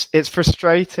it's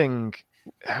frustrating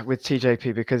with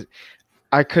TJP because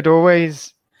I could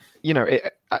always,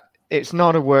 it's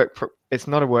not a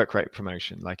work rate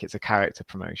promotion, like it's a character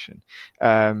promotion,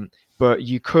 but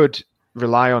you could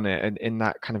rely on it, and in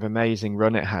that kind of amazing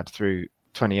run it had through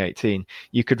 2018,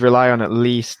 you could rely on at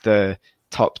least the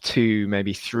top 2,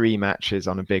 maybe 3 matches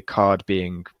on a big card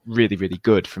being really, really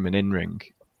good from an in-ring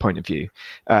point of view,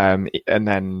 and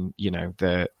then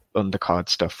the undercard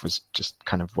stuff was just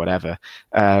kind of whatever,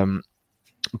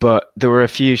 but there were a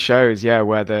few shows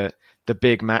where the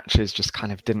big matches just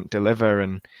kind of didn't deliver,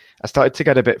 and I started to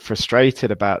get a bit frustrated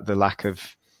about the lack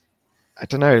of, I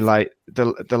don't know, like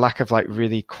the lack of like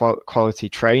really quality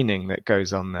training that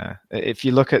goes on there. If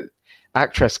you look at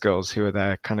Actress Girls, who are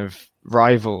their kind of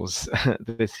rivals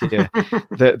this year,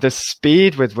 the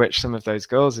speed with which some of those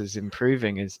girls is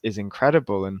improving is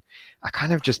incredible, and I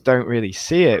kind of just don't really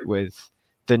see it with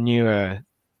the newer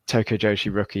Tokyo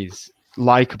Joshi rookies,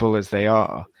 likable as they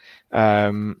are.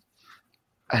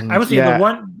 And I would say the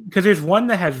one, because there's one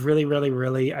that has really, really,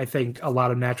 really, I think, a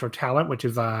lot of natural talent, which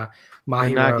is Mahiro.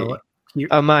 Mahiro.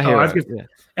 I was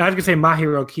gonna say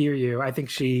Mahiro Kiryu. I think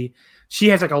she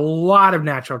has like a lot of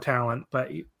natural talent,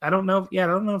 but I don't know. I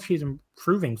don't know if she's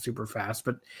improving super fast,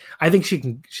 but I think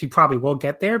she probably will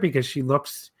get there because she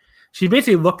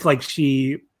basically looked like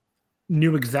she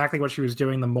knew exactly what she was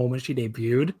doing the moment she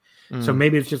debuted. So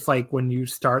maybe it's just like when you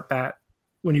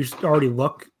already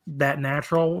look that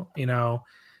natural,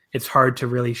 it's hard to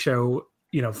really show,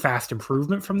 fast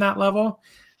improvement from that level.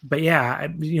 But she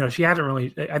hasn't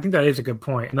really, I think that is a good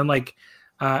point. And then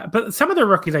but some of the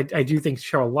rookies I do think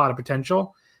show a lot of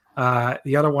potential.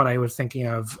 The other one I was thinking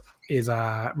of is,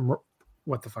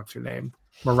 what the fuck's her name?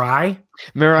 Mirai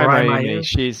Mayumi.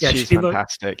 She's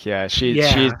fantastic.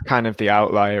 She's kind of the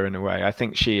outlier in a way. I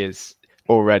think she is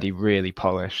already really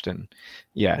polished and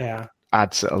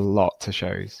adds a lot to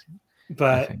shows.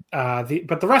 But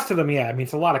the rest of them,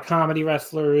 it's a lot of comedy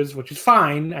wrestlers, which is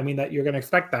fine. I mean, that you're going to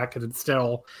expect that because it's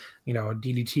still, a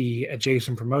DDT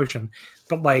adjacent promotion.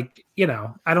 But I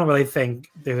don't really think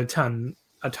there's a ton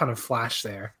of flash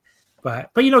there.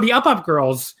 But the Up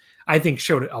girls, I think,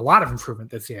 showed a lot of improvement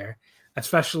this year,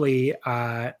 especially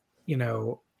Hikari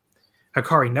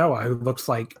Noah, who looks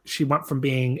like she went from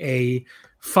being a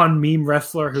fun meme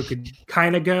wrestler who could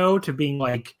kind of go to being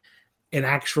like an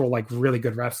actual like really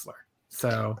good wrestler.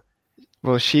 So,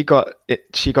 well, she got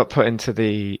put into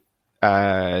the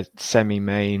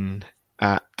semi-main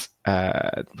at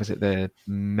was it the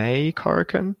May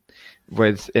Korakuen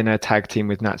in a tag team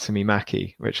with Natsumi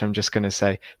Maki, which I'm just going to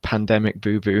say Pandemic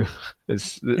Boo Boo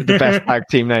is the best tag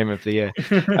team name of the year.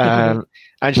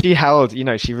 And she held,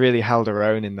 she really held her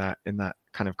own in that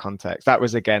kind of context. That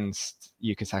was against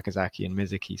Yuka Sakazaki and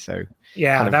Mizuki, so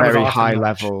kind of very high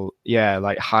level,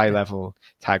 high level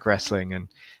tag wrestling,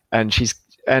 and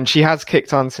she has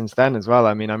kicked on since then as well.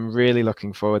 I mean, I'm really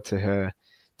looking forward to her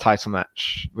title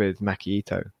match with Maki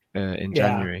Ito in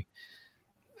January.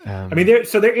 I mean, there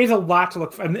is a lot to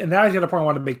look for, and that is the other point I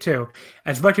wanted to make too.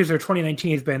 As much as their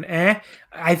 2019 has been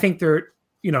I think they're,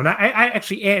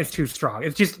 is too strong.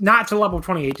 It's just not to the level of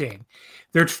 2018.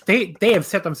 They have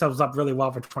set themselves up really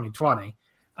well for 2020.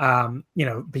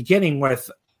 Beginning with,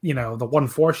 the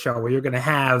 1-4 show where you're going to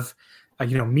have,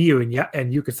 Miyu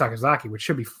and Yuka Sakazaki, which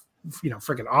should be,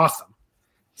 freaking awesome.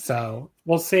 So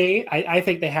we'll see. I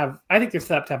think they're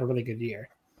set up to have a really good year.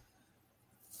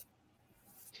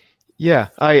 Yeah,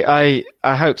 I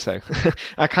hope so.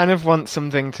 I kind of want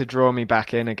something to draw me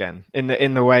back in again,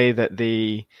 in the way that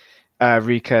the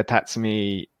Rika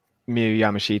Tatsumi Miyu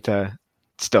Yamashita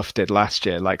stuff did last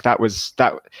year. Like that.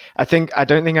 I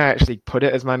don't think I actually put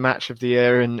it as my match of the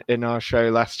year in our show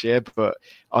last year, but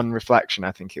on reflection,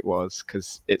 I think it was,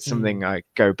 because it's something I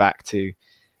go back to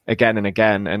again and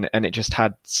again, and it just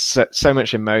had so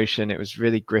much emotion. It was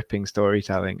really gripping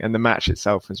storytelling, and the match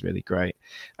itself was really great.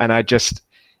 And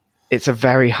it's a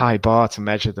very high bar to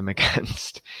measure them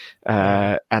against,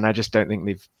 and I just don't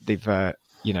think they've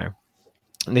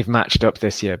matched up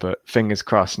this year. But fingers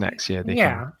crossed next year.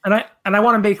 And I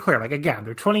want to make clear, like, again,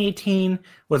 their 2018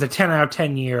 was a 10 out of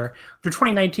 10 year. Their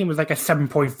 2019 was like a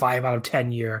 7.5 out of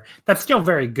 10 year. That's still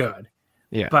very good.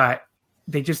 Yeah, but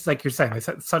they just, like you're saying, they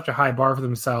set such a high bar for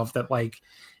themselves that like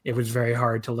it was very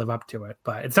hard to live up to it.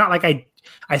 But it's not like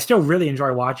I still really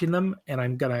enjoy watching them, and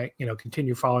I'm gonna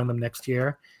continue following them next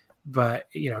year. But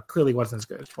clearly wasn't as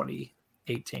good as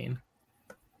 2018.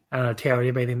 I don't know, Taylor, you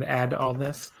have anything to add to all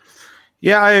this?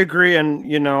 Yeah, I agree.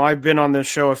 And I've been on this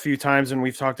show a few times, and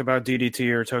we've talked about DDT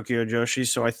or Tokyo Joshi.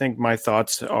 So I think my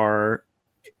thoughts are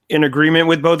in agreement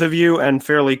with both of you, and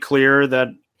fairly clear that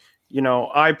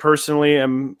I personally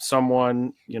am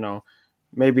someone,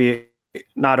 maybe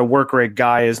not a work rate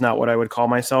guy is not what I would call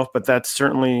myself, but that's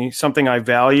certainly something I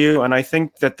value. And I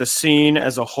think that the scene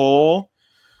as a whole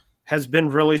has been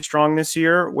really strong this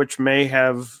year, which may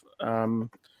have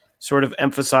sort of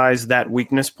emphasized that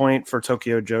weakness point for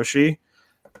Tokyo Joshi.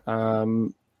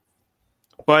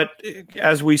 But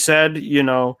as we said,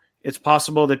 it's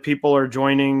possible that people are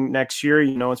joining next year.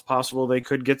 It's possible they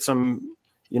could get some,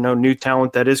 new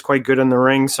talent that is quite good in the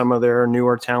ring. Some of their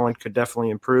newer talent could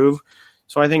definitely improve.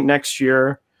 So I think next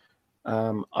year,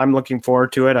 I'm looking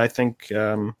forward to it. I think,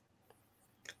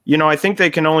 I think they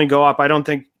can only go up. I don't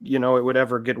think, it would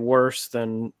ever get worse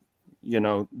than,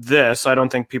 this. I don't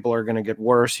think people are going to get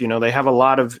worse. They have a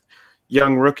lot of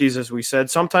young rookies, as we said.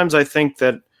 Sometimes I think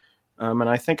that, and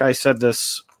I think I said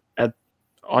this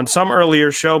on some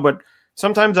earlier show, but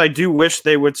sometimes I do wish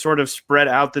they would sort of spread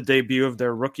out the debut of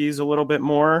their rookies a little bit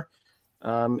more.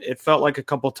 It felt like a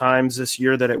couple times this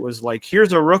year that it was like,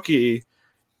 here's a rookie,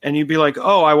 and you'd be like,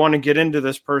 oh, I want to get into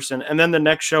this person. And then the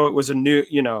next show, it was a new,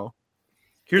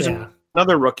 here's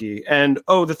another rookie. And,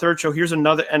 oh, the third show, here's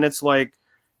another. And it's like,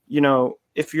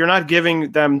 if you're not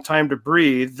giving them time to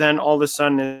breathe, then all of a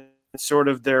sudden it's sort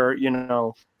of their,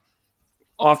 not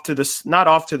off to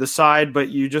the side, but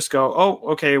you just go,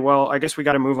 oh, okay, well, I guess we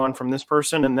got to move on from this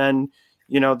person. And then,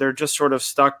 they're just sort of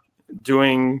stuck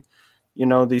doing,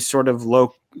 these sort of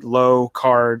low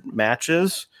card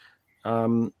matches.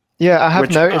 Yeah, I have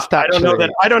noticed that.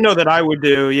 I don't know that I would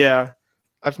do. Yeah,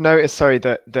 I've noticed. Sorry,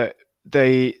 that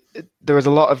there was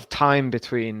a lot of time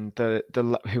between the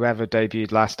whoever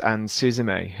debuted last and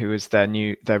Suzume, who was their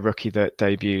rookie that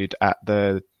debuted at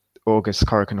the August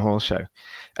Korakuen Hall show,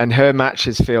 and her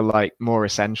matches feel like more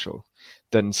essential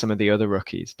than some of the other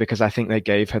rookies because I think they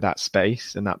gave her that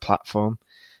space and that platform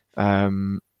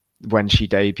when she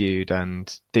debuted,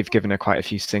 and they've given her quite a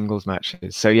few singles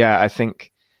matches. So yeah, I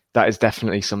think that is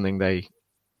definitely something they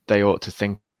ought to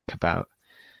think about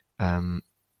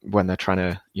when they're trying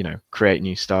to, create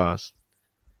new stars.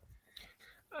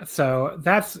 So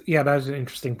that's an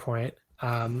interesting point.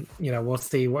 We'll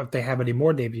see if they have any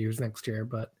more debuts next year.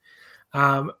 But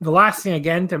the last thing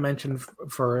again to mention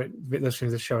for listeners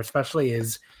of the show, especially,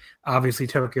 is obviously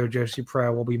Tokyo Joshi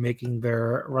Pro will be making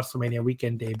their WrestleMania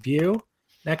weekend debut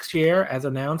next year, as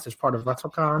announced as part of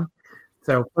WrestleCon.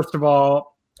 So first of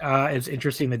all, it's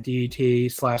interesting that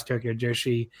DDT/Tokyo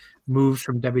Joshi moves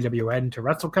from WWN to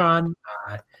WrestleCon.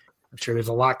 I'm sure there's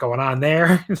a lot going on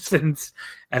there since,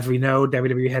 as we know,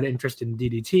 WWE had interest in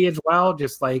DDT as well,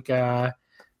 just like, they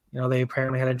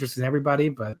apparently had interest in everybody,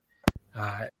 but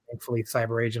thankfully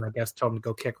Cyber Agent, I guess, told them to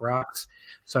go kick rocks.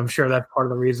 So I'm sure that's part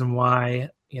of the reason why,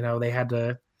 they had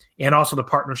to, and also the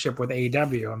partnership with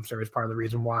AEW, I'm sure is part of the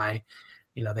reason why,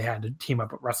 they had to team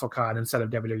up with WrestleCon instead of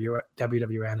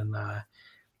WWN and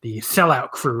the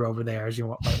sellout crew over there, as you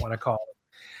might want to call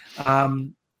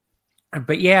it.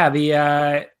 But yeah,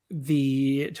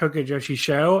 the Tokyo Joshi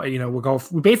show,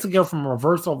 we basically go from a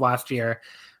reversal of last year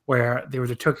where there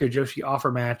was a Tokyo Joshi offer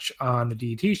match on the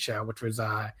DDT show, which was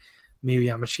Miyu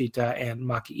Yamashita and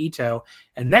Maki Ito.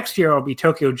 And next year will be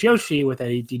Tokyo Joshi with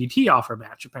a DDT offer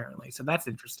match, apparently. So that's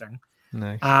interesting.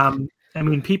 Nice.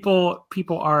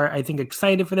 People are, I think,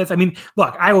 excited for this.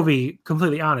 Look, I will be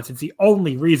completely honest. It's the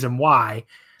only reason why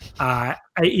I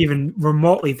even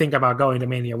remotely think about going to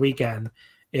Mania weekend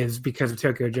is because of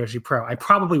Tokyo Joshi Pro. I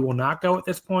probably will not go at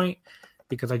this point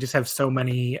because I just have so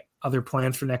many other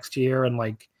plans for next year, and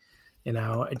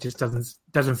it just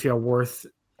doesn't feel worth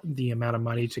the amount of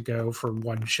money to go for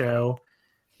one show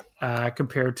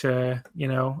compared to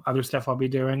other stuff I'll be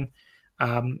doing.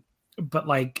 But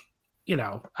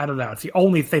I don't know. It's the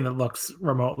only thing that looks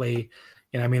remotely.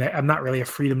 I'm not really a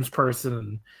freedoms person,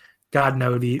 and God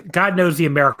knows the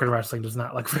American wrestling does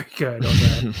not look very good.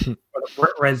 Or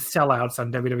the red sellouts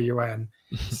on WWN.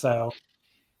 So,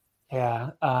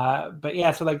 yeah. But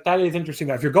yeah, so that is interesting.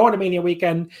 If you're going to Mania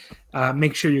weekend,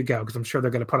 make sure you go because I'm sure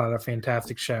they're going to put on a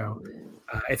fantastic show.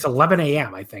 It's 11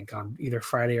 a.m. I think on either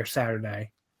Friday or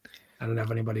Saturday. I don't know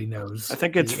if anybody knows. I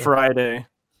think it's Friday.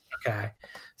 Okay.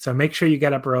 So make sure you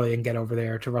get up early and get over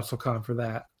there to WrestleCon for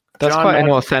that. That's quite an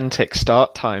authentic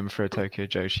start time for a Tokyo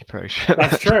Joshi Pro show.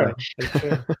 That's true. That's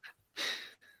true.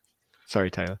 Sorry,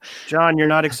 Taylor. John, you're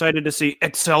not excited to see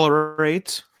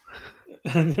Accelerate?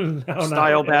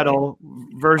 Style Battle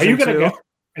version 2?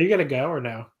 Are you going to go or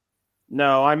no?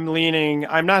 No, I'm leaning.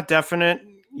 I'm not definite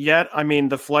yet.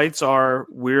 The flights are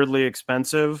weirdly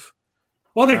expensive.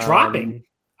 Well, they're dropping.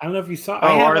 I don't know if you saw.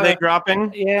 Oh, are they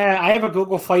dropping? Yeah, I have a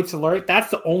Google Flights alert. That's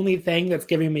the only thing that's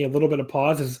giving me a little bit of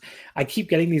pause is I keep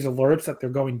getting these alerts that they're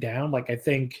going down. I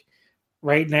think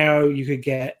right now you could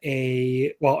get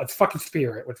it's fucking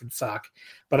Spirit, which would suck,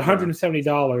 but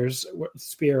 $170 with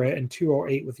Spirit and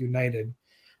 $208 with United.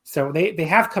 So they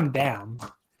have come down,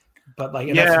 but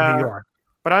like that's in New York.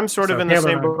 But I'm sort of in the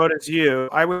same boat as you.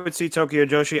 I would see Tokyo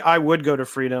Joshi. I would go to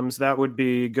Freedoms. That would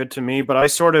be good to me. But I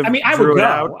sort of drew it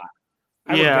out.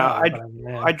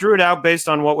 I drew it out based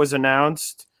on what was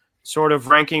announced, sort of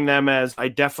ranking them as I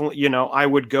definitely, I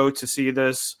would go to see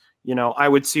this. I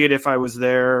would see it if I was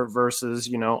there versus,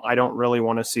 I don't really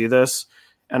want to see this.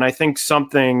 And I think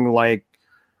something like,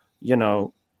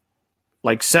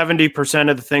 like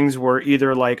 70% of the things were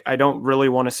either like, I don't really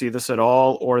want to see this at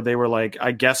all, or they were like,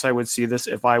 I guess I would see this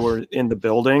if I were in the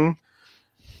building,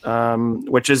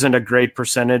 which isn't a great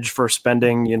percentage for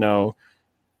spending, probably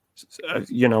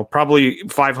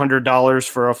 $500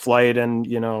 for a flight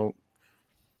and,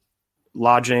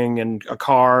 lodging and a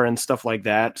car and stuff like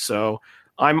that. So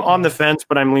I'm on the fence,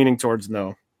 but I'm leaning towards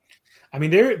no. I mean,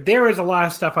 there is a lot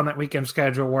of stuff on that weekend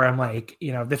schedule where I'm like,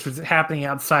 if this was happening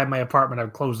outside my apartment, I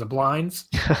would close the blinds.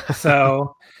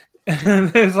 So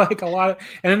there's like a lot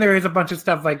and then there is a bunch of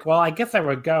stuff like, well, I guess I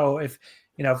would go if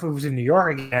it was in New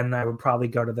York again, I would probably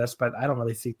go to this, but I don't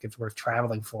really think it's worth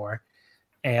traveling for.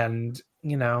 And,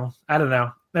 I don't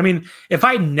know. I mean, if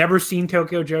I'd never seen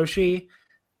Tokyo Joshi,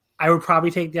 I would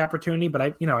probably take the opportunity, but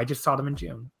I just saw them in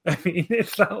June. I mean,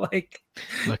 it's not like,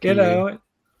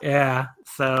 yeah.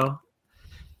 So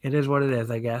it is what it is,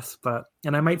 I guess.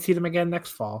 And I might see them again next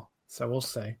fall. So we'll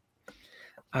see.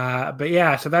 But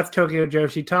yeah, so that's Tokyo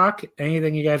Joshi talk.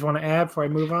 Anything you guys want to add before I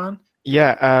move on?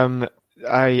 Yeah.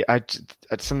 I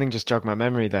something just jogged my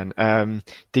memory then.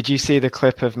 Did you see the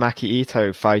clip of Maki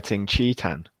Ito fighting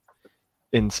Cheetan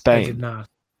in Spain? I did not.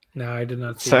 No, I did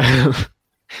not see that.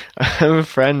 I have a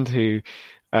friend who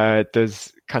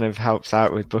does kind of helps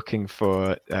out with booking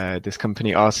for this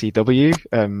company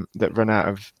RCW that run out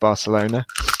of Barcelona,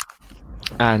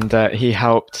 and he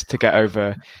helped to get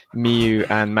over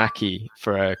Miyu and Maki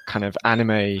for a kind of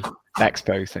anime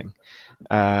expo thing,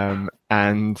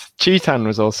 and Cheetan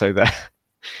was also there,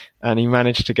 and he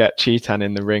managed to get Cheetan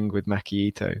in the ring with Maki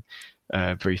Ito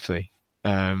briefly,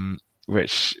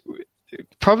 which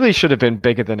probably should have been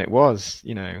bigger than it was.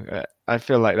 I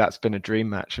feel like that's been a dream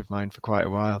match of mine for quite a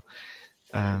while.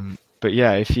 But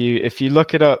yeah, if you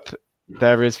look it up,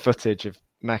 there is footage of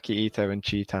Maki Ito and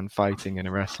Cheetan fighting in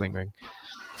a wrestling ring.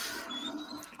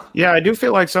 Yeah, I do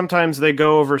feel like sometimes they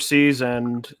go overseas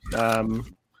and,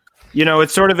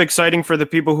 it's sort of exciting for the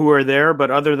people who are there.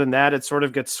 But other than that, it sort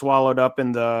of gets swallowed up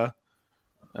in the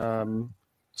the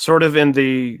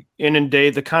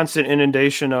constant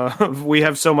inundation of we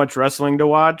have so much wrestling to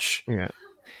watch. Yeah.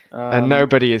 And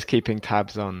nobody is keeping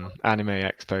tabs on anime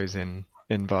expos in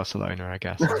Barcelona, I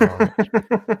guess. As well, which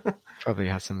probably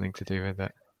has something to do with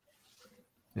it.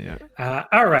 Yeah.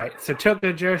 All right. So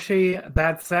Tokyo Joshi,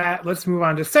 that's that. Let's move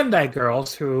on to Sendai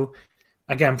Girls, who,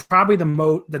 again, probably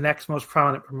the next most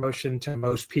prominent promotion to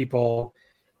most people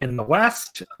in the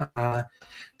West. They're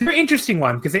an interesting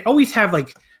one because they always have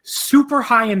like super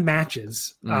high-end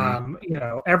matches,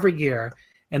 every year,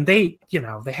 and they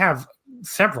have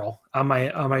several on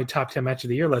my top 10 match of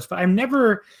the year list, but I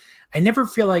never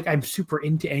feel like I'm super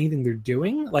into anything they're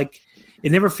doing. Like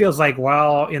it never feels like,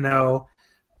 well,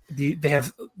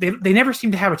 they never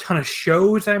seem to have a ton of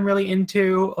shows that I'm really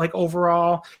into. Like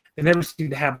overall, they never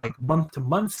seem to have like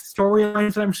month-to-month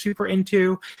storylines that I'm super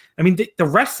into. I mean, the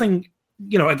wrestling,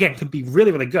 again, could be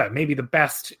really, really good. Maybe the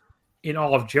best in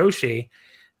all of Joshi,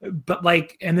 but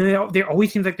like, and then there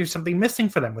always seems like there's something missing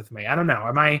for them with me. I don't know.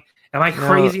 Am I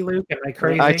crazy, Luke? Am I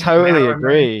crazy? I totally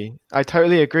agree. I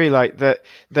totally agree. Like that,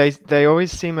 they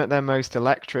always seem at their most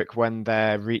electric when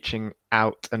they're reaching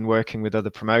out and working with other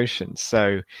promotions.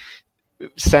 So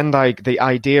the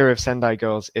idea of Sendai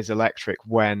Girls is electric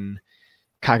when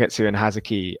Kagetsu and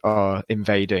Hazuki are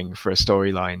invading for a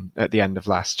storyline at the end of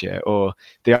last year, or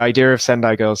the idea of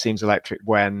Sendai Girls seems electric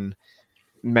when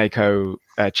Meiko,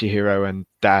 Chihiro, and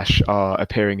Dash are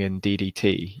appearing in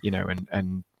DDT,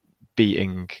 and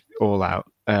beating All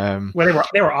Out. Well,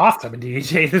 they were awesome in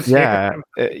DDT this year.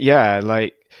 Yeah,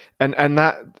 like, and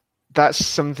that's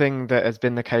something that has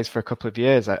been the case for a couple of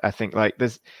years. I think like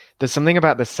there's something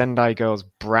about the Sendai Girls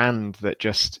brand that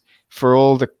just, for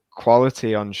all the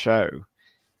quality on show,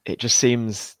 it just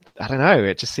seems, I don't know,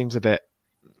 it just seems a bit.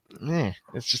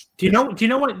 It's just. Do you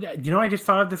know what? I just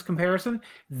thought of this comparison.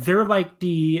 They're like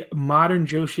the modern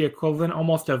Joshi equivalent,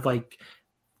 almost of like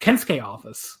Kensuke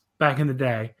Office back in the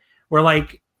day, where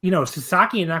like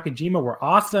Sasaki and Nakajima were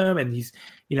awesome, and these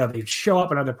they'd show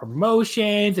up in other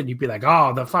promotions, and you'd be like,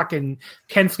 oh, the fucking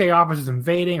Kensuke Office is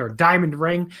invading, or Diamond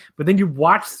Ring, but then you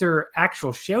watch their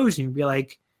actual shows, and you'd be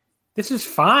like, this is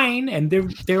fine, and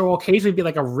there will occasionally be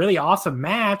like a really awesome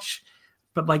match,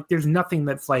 but like there's nothing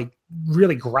that's like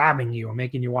really grabbing you and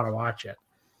making you want to watch it.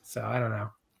 So I don't know.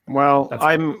 Well,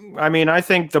 I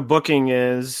think the booking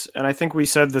is, and I think we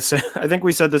said the same. I think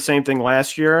we said the same thing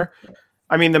last year.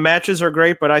 I mean, the matches are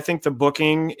great, but I think the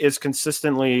booking is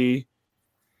consistently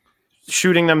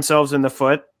shooting themselves in the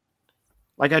foot.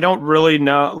 Like, I don't really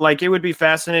know. Like, it would be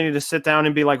fascinating to sit down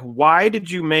and be like, why did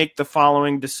you make the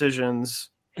following decisions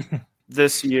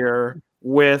this year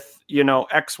with,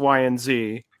 X, Y, and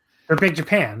Z? Or Big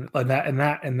Japan in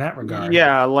that regard.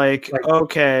 Yeah, like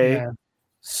okay. Yeah.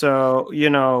 So,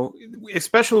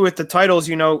 especially with the titles,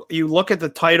 you look at the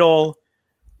title,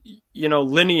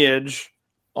 lineage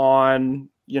on,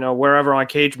 wherever on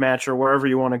Cage Match or wherever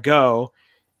you want to go.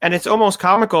 And it's almost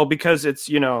comical because it's,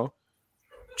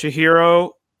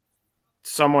 Chihiro,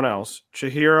 someone else.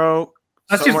 Chihiro,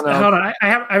 someone else. Hold on. I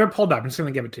have it pulled up. I'm just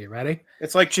going to give it to you. Ready?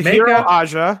 It's like Chihiro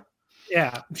Aja.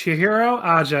 Yeah. Chihiro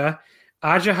Aja.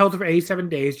 Aja held it for 87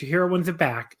 days. Chihiro wins it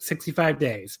back, 65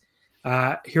 days.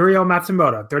 Hiroyo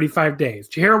Matsumoto, 35 days.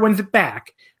 Chihiro wins it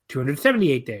back,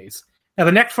 278 days. Now,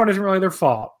 the next one isn't really their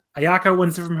fault. Ayako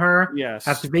wins it from her. Yes.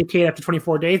 Has to vacate after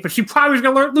 24 days, but she probably was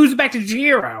going to lose it back to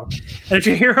Chihiro. And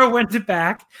Chihiro wins it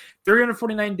back,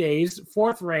 349 days,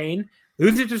 fourth reign,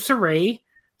 loses it to Sarai.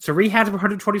 Sarai has it for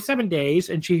 127 days,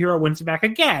 and Chihiro wins it back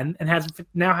again and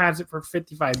now has it for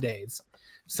 55 days.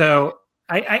 So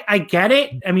I get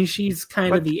it. I mean, she's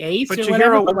kind of the ace. But or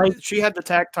Chihiro, whatever, she had the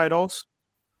tag titles.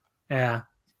 Yeah.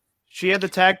 She had the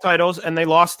tag titles, and they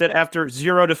lost it after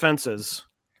 0 defenses.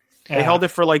 Yeah. They held it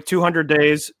for like 200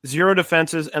 days, 0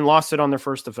 defenses, and lost it on their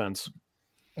first defense.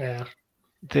 Yeah.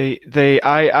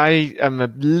 I am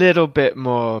a little bit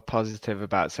more positive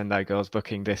about Sendai Girls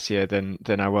booking this year than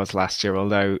I was last year,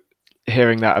 although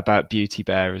hearing that about Beauty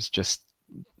Bear has just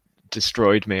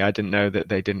destroyed me. I didn't know that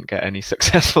they didn't get any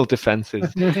successful defenses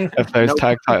of those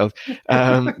tag titles.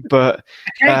 But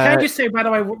can I just say, by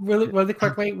the way, really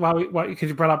quickly, because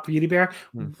you brought up Beauty Bear,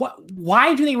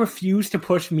 why do they refuse to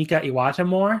push Mika Iwata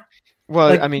more?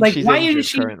 Well, I mean, she's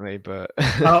injured currently, but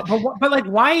but like,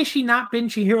 why has she not been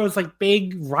Chihiro's like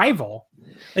big rival?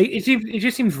 Like, it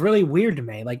just seems really weird to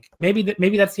me. Like, maybe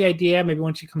that's the idea. Maybe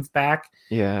when she comes back,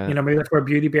 yeah, maybe that's where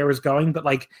Beauty Bear was going. But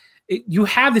like, you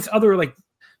have this other like.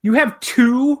 You have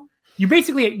two.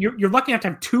 You're lucky enough to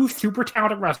have two super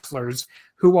talented wrestlers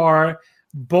who are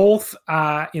both,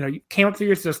 came up through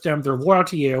your system. They're loyal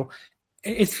to you.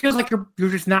 It feels like you're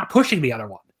just not pushing the other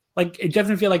one. Like, it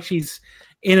doesn't feel like she's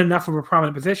in enough of a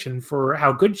prominent position for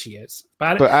how good she is.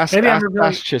 But ask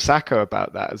Chisako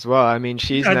about that as well. I mean,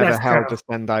 she's never held the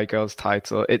Sendai Girls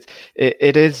title. It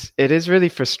is really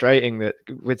frustrating that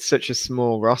with such a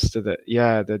small roster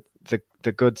that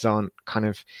the goods aren't kind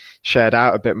of shared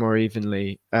out a bit more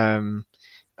evenly. I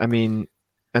mean,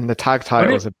 and the tag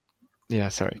titles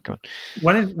sorry, go on.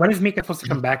 When is Mika supposed to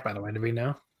come back, by the way? Do we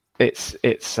know? It's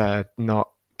not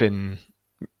been.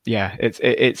 Yeah,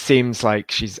 it seems like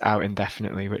she's out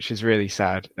indefinitely, which is really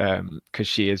sad because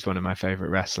she is one of my favorite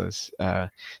wrestlers.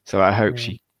 So I hope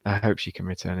she can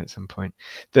return at some point.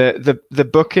 The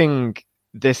booking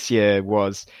this year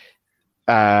was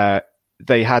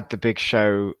they had the big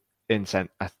show in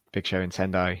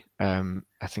Sendai.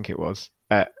 I think it was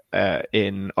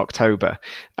in October,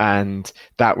 and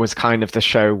that was kind of the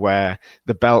show where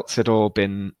the belts had all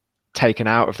been taken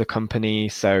out of the company.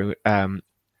 So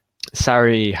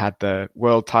Sari had the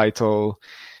world title,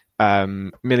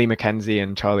 Millie McKenzie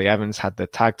and Charlie Evans had the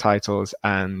tag titles,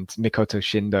 and Mikoto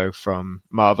Shindo from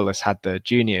Marvelous had the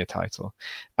junior title.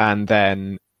 And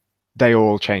then they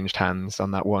all changed hands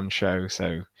on that one show.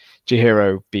 So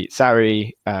Chihiro beat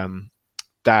Sari,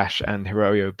 Dash and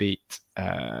Hiroyo beat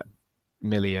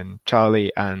Millie and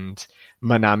Charlie, and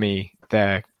Manami,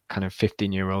 their kind of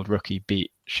 15-year-old rookie,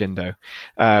 beat Shindo.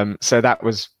 So that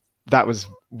was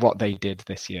what they did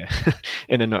this year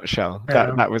in a nutshell.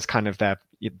 That was kind of their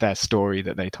story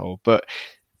that they told. But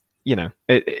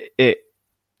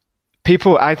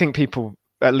I think people,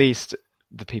 at least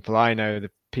the people I know, the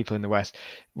people in the West,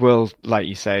 will, like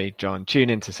you say, John, tune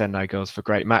into Sendai Girls for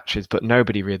great matches, but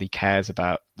nobody really cares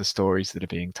about the stories that are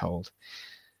being told.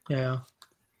 Yeah.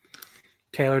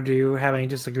 Taylor, do you have any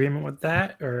disagreement with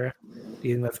that, or do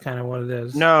you think that's kind of what it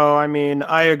is? No, I mean,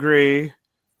 I agree.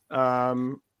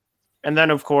 And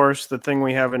then, of course, the thing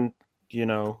we haven't,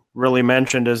 really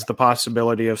mentioned is the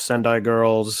possibility of Sendai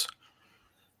Girls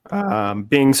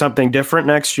being something different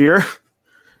next year,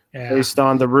 based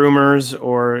on the rumors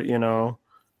or,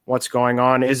 what's going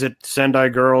on. Is it Sendai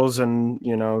Girls and,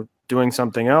 doing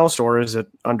something else, or is it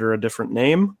under a different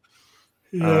name?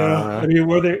 I mean,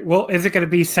 is it going to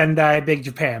be Sendai Big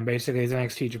Japan? Basically, is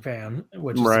NXT Japan,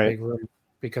 which is a big room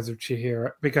because of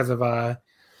Chihiro, because of the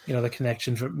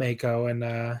connections with Mako and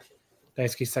Daisuke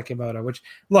Sekimoto. Which,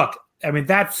 look, I mean,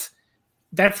 that's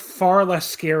far less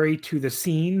scary to the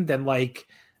scene than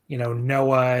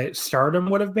Noah Stardom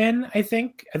would have been. I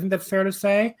think that's fair to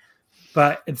say,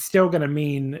 but it's still going to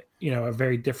mean a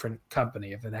very different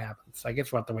company if it happens. I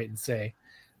guess we'll have to wait and see.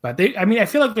 But I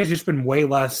feel like there's just been way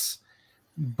less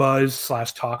buzz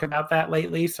 / talk about that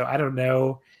lately. So I don't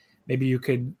know. Maybe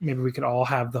we could all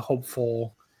have the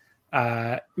hopeful.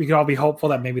 We could all be hopeful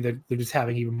that maybe they're just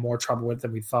having even more trouble with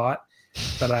than we thought.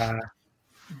 But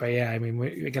yeah, I mean,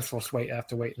 I guess we'll have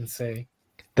to wait and see.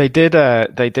 They did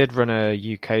run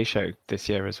a UK show this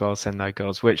year as well, Sendai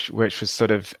Girls, which was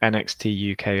sort of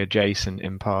NXT UK adjacent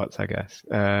in parts, I guess.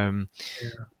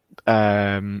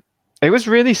 It was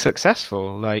really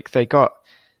successful. Like they got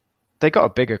a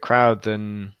bigger crowd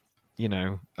than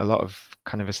a lot of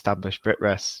kind of established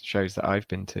BritWres shows that I've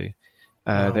been to.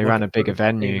 They ran a bigger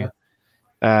venue,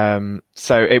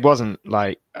 so it wasn't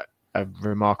like a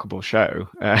remarkable show,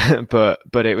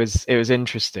 but it was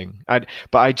interesting. But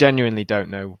I genuinely don't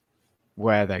know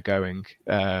where they're going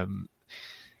in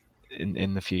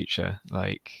the future.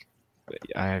 Like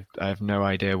I have no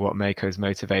idea what Mako's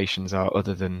motivations are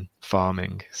other than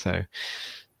farming. So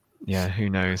yeah, who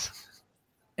knows?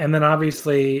 And then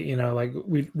obviously,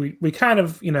 we kind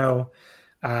of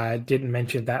didn't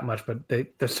mention that much, but the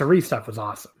Sareee stuff was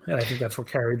awesome, and I think that's what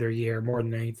carried their year more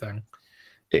than anything.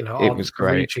 It was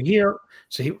great. Sareee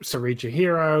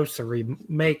Chihiro, Sareee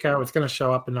Mako. It's going to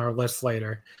show up in our list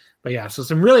later. But yeah, so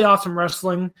some really awesome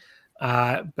wrestling.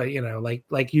 But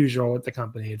like usual with the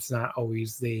company, it's not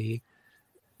always the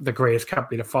greatest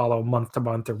company to follow month to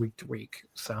month or week to week.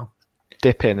 So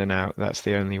dip in and out. That's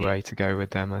the only way to go with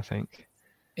them, I think.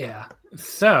 Yeah.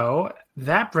 So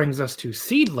that brings us to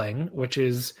Seedling, which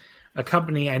is a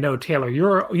company I know, Taylor,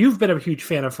 you've been a huge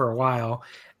fan of for a while,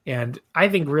 and I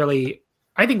think really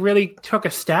took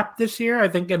a step this year. I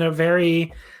think in a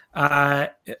very, noticeable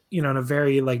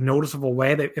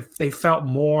way. That if they felt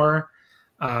more,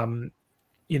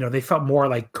 they felt more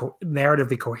like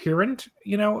narratively coherent,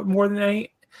 more than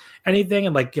anything.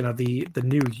 And the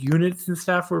new units and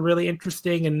stuff were really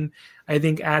interesting, and I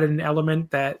think added an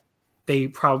element that they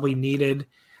probably needed.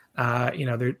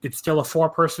 It's still a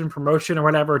 4-person promotion or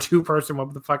whatever, 2-person,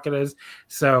 what the fuck it is.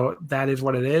 So that is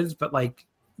what it is. But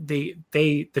the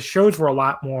shows were a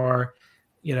lot more,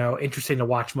 interesting to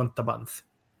watch month to month.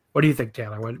 What do you think,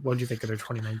 Taylor? What did you think of their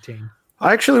 2019?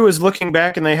 I actually was looking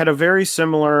back, and they had a very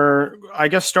similar, I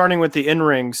guess, starting with the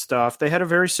in-ring stuff. They had a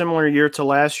very similar year to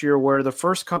last year, where the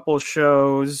first couple of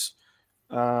shows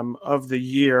of the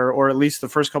year, or at least the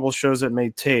first couple of shows that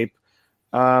made tape,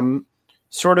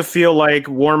 sort of feel like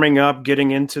warming up,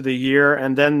 getting into the year,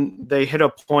 and then they hit a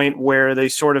point where they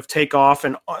sort of take off,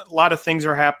 and a lot of things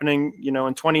are happening. In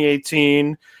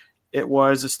 2018, it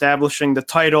was establishing the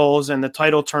titles and the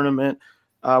title tournament,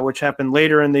 which happened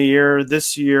later in the year.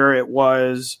 This year, it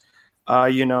was,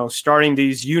 starting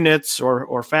these units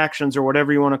or factions or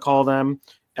whatever you want to call them,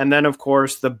 and then, of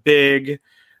course, the big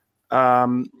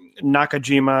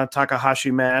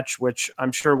Nakajima-Takahashi match, which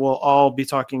I'm sure we'll all be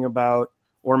talking about,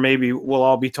 or maybe we'll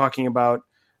all be talking about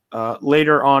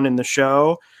later on in the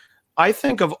show. I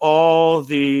think of all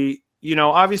the,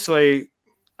 obviously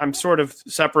I'm sort of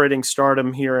separating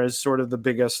Stardom here as sort of the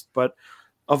biggest, but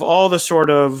of all the sort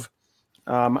of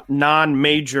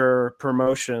non-major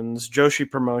promotions, Joshi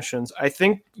promotions, I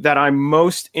think that I'm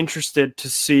most interested to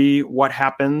see what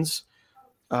happens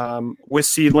with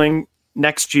Seedling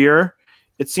next year.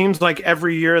 It seems like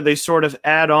every year they sort of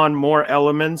add on more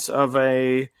elements of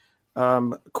a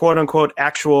quote unquote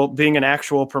being an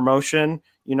actual promotion.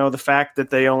 The fact that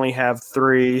they only have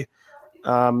 3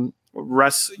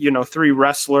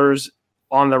 wrestlers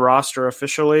on the roster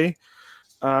officially.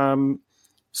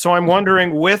 So I'm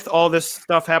wondering, with all this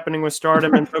stuff happening with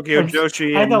Stardom and Tokyo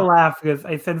Joshi, I had to laugh because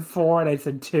I said 4 and I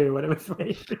said 2, and it was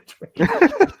way between.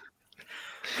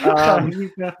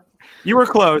 You were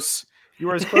close. You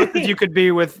were as close as you could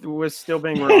be with still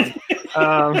being wrong.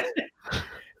 I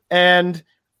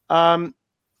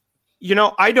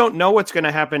don't know what's going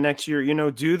to happen next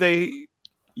year. Do they,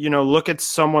 look at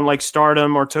someone like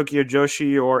Stardom or Tokyo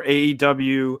Joshi or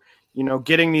AEW,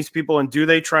 getting these people, and do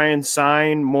they try and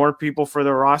sign more people for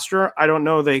the roster? I don't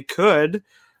know. They could.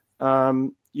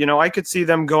 I could see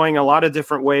them going a lot of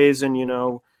different ways, and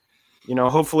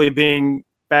hopefully being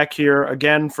back here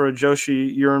again for a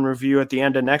Joshi year in review at the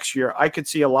end of next year. I could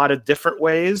see a lot of different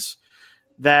ways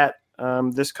that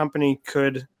this company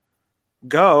could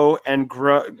go and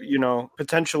grow,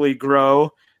 potentially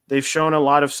grow they've shown a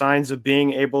lot of signs of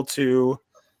being able to,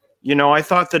 I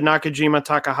thought the Nakajima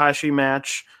Takahashi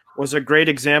match was a great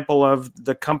example of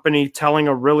the company telling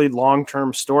a really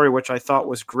long-term story, which I thought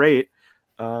was great.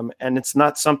 And it's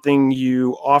not something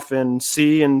you often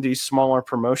see in these smaller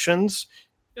promotions.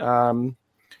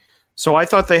 So I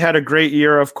thought they had a great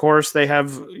year. Of course, they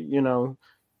have,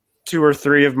 2 or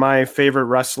 3 of my favorite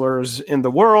wrestlers in the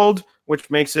world,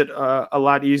 which makes it a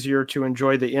lot easier to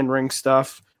enjoy the in-ring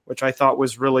stuff, which I thought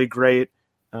was really great.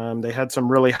 They had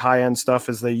some really high-end stuff,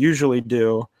 as they usually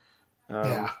do.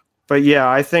 But yeah,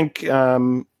 I think,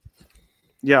 I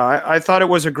thought it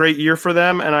was a great year for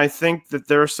them, and I think that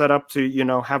they're set up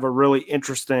to, have a really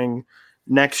interesting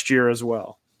next year as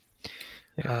well.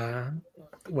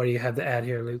 What do you have to add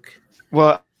here, Luke?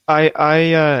 Well,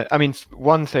 I mean,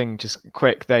 one thing, just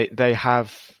quick, they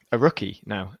have a rookie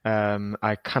now.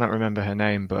 I cannot remember her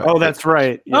name, but that's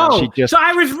right. Yeah. So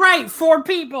I was right. 4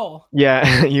 people.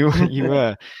 Yeah, you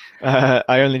were.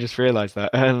 I only just realized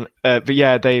that. But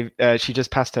yeah, she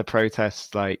just passed her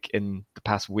protest like in the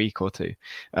past week or 2.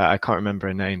 I can't remember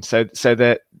her name. So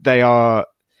that they are.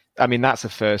 I mean, that's a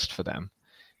first for them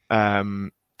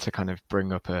to kind of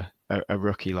bring up a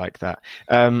rookie like that.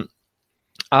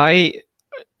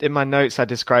 In my notes, I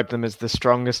described them as the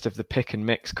strongest of the pick and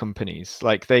mix companies.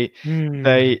 Like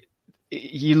you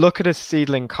look at a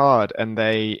seedling card and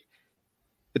they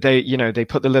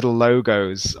put the little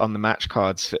logos on the match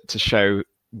cards to show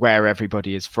where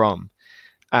everybody is from.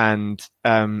 And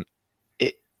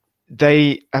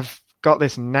they have got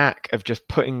this knack of just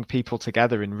putting people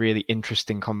together in really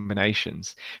interesting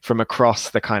combinations from across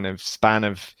the kind of span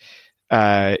of,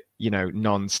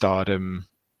 non-stardom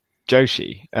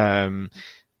Joshi.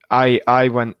 I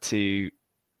went to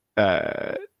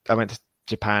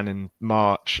Japan in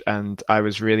March, and I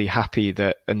was really happy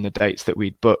that in the dates that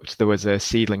we'd booked, there was a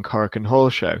Seedling Korakuen Hall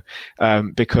show,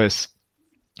 because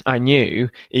I knew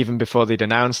even before they'd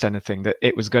announced anything that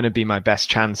it was going to be my best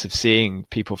chance of seeing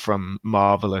people from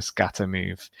Marvelous, Gata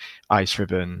Move, Ice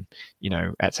Ribbon,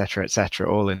 et cetera,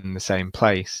 all in the same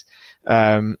place.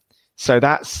 So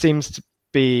that seems to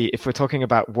be, if we're talking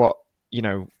about what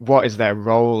is their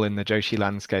role in the Joshi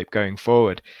landscape going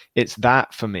forward, it's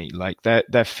that for me. Like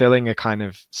they're filling a kind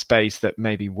of space that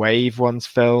maybe Wave once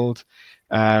filled,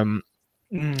 in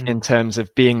terms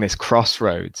of being this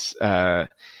crossroads, where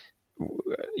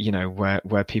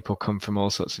people come from all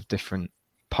sorts of different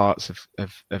parts of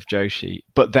Joshi,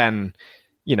 but then,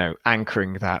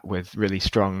 anchoring that with really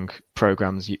strong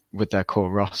programs with their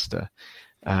core roster.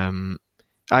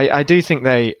 I do think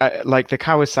they like the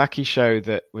Kawasaki show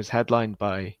that was headlined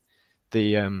by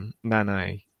the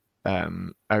Nanae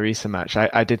Arisa match.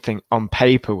 I did think on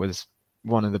paper was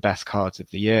one of the best cards of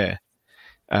the year.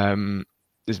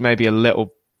 There's maybe a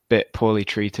little bit poorly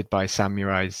treated by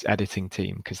Samurai's editing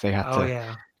team because they had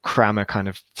to cram a kind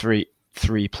of 3+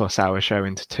 hour show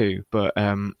into 2. But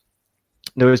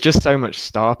there was just so much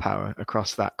star power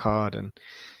across that card, and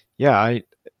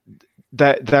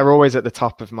they're always at the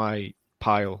top of my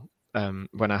pile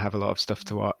when I have a lot of stuff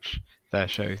to watch their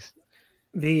shows.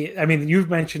 You've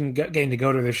mentioned getting to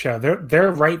go to the show.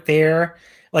 They're right there.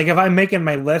 Like if I'm making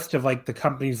my list of like the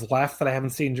companies left that I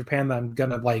haven't seen in Japan that I'm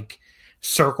gonna like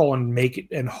circle and make it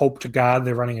and hope to God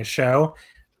they're running a show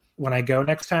when I go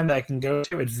next time that I can go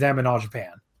to, it's them and All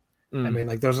Japan.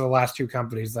 Those are the last 2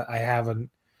 companies that I haven't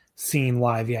seen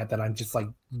live yet that I'm just like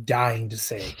dying to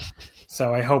see.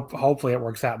 So I hopefully it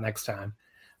works out next time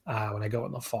when I go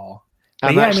in the fall.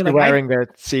 I'm actually wearing the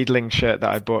Seedling shirt that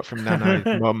I bought from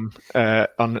Nanai's mum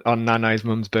on Nanai's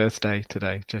mum's birthday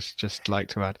today. Just like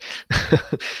to add.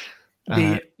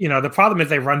 The problem is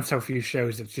they run so few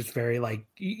shows. It's just very like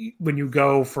when you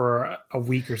go for a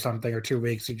week or something or 2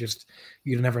 weeks,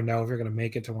 you never know if you're going to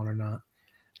make it to one or not.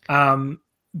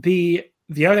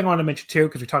 The other thing I want to mention too,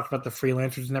 because we talked about the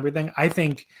freelancers and everything, I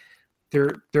think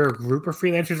their group of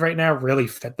freelancers right now really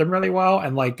fit them really well,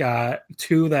 and like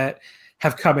 2 that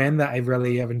have come in that I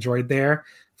really have enjoyed there.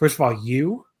 First of all,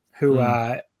 who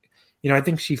I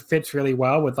think she fits really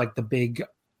well with like the big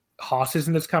hosses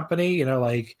in this company.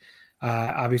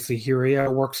 Obviously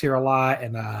Hirio works here a lot,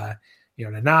 and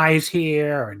Nanai's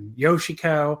here, and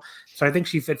Yoshiko. So I think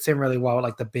she fits in really well with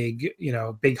like the big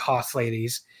hoss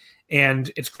ladies.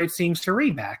 And it's great seeing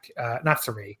Sayuri back. Not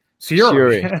Sayuri.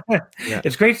 Sayuri. Yeah.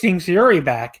 It's great seeing Sayuri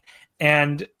back.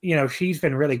 And, she's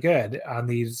been really good on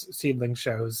these Seedling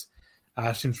shows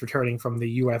since returning from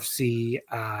the UFC,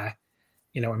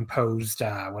 imposed,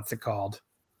 what's it called?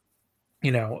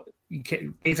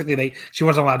 Basically she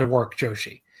wasn't allowed to work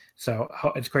Joshi. So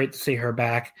it's great to see her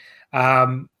back.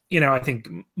 I think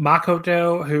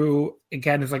Makoto, who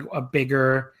again is like a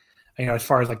bigger as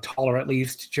far as like taller at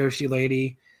least, Joshi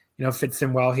lady, fits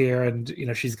in well here, and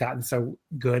she's gotten so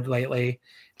good lately.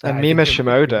 And Mima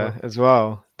Shimoda as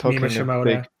well. Talking Mima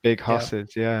Shimoda, big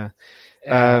hosses, yeah.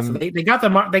 So they got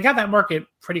that market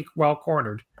pretty well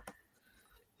cornered.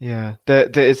 Yeah,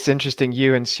 it's interesting.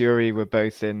 You and Suri were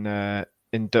both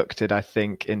inducted, I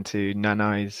think, into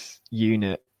Nanai's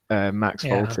unit, Max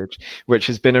Voltage, which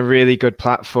has been a really good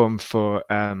platform for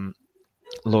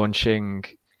launching.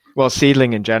 Well,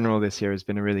 Seedling in general this year has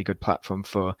been a really good platform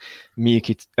for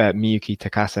Miyuki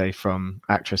Takase from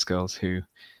Actress Girls, who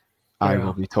I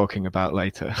will be talking about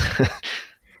later.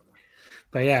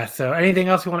 But yeah, so anything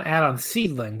else you want to add on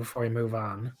Seedling before we move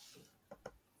on?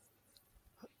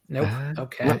 Nope.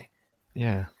 Okay. Well,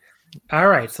 yeah. All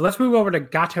right, so let's move over to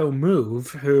Gato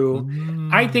Move, who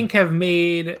I think have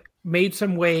made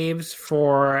some waves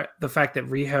for the fact that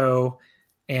Riho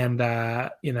and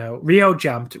Riho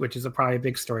jumped, which is probably a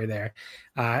big story there.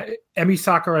 Emi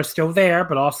Sakura is still there,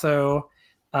 but also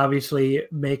obviously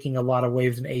making a lot of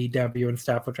waves in AEW and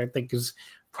stuff, which I think is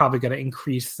probably going to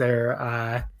increase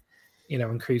their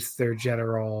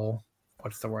general,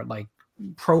 what's the word, like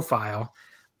profile.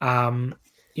 And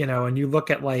you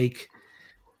look at like,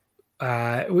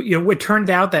 it turned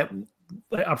out that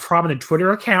a prominent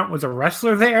Twitter account was a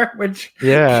wrestler there, which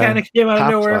kind of came out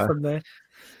of nowhere from the,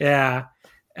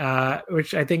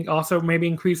 which I think also maybe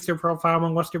increased their profile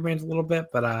among Western fans a little bit.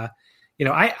 But,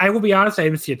 I will be honest, I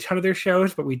didn't see a ton of their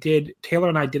shows, but Taylor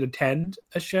and I did attend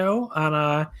a show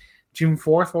on June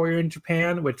 4th while we were in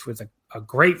Japan, which was a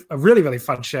really, really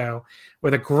fun show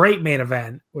with a great main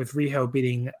event with Riho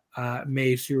beating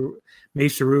Mei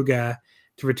Suruga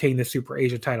to retain the Super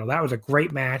Asia title. That was a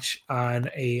great match on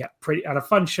a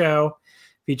fun show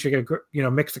featuring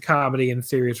a mix of comedy and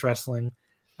serious wrestling.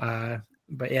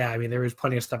 But yeah, I mean, there was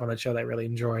plenty of stuff on that show that I really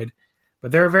enjoyed.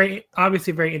 But they're very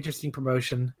interesting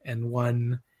promotion, and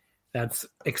one that's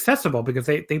accessible because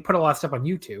they put a lot of stuff on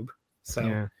YouTube.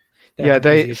 So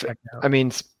I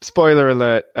mean, spoiler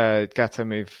alert, Gato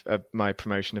Move, my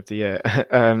promotion of the year.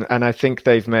 And I think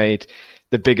they've made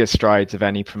the biggest strides of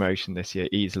any promotion this year,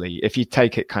 easily, if you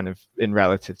take it kind of in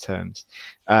relative terms.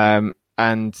 And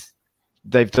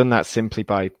they've done that simply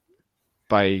by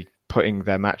putting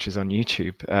their matches on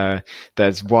YouTube.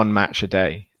 There's one match a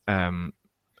day,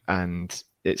 and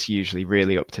it's usually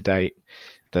really up to date.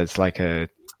 There's like a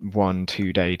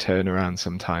 1-2 day turnaround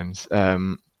sometimes.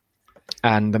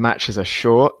 And the matches are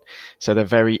short, so they're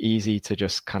very easy to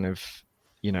just kind of,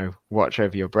 watch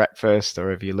over your breakfast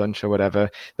or over your lunch or whatever.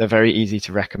 They're very easy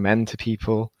to recommend to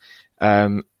people.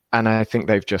 And I think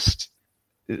they've just,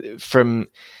 from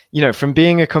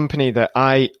being a company that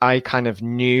I kind of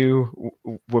knew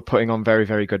were putting on very,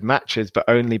 very good matches, but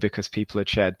only because people had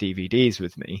shared DVDs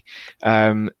with me.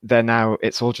 They're now,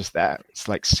 it's all just there. It's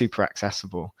like super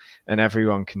accessible, and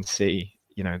everyone can see,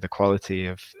 the quality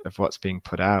of what's being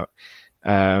put out.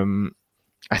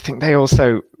 I think they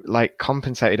also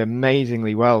compensated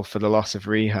amazingly well for the loss of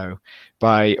Riho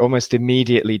by almost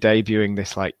immediately debuting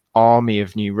this army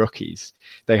of new rookies.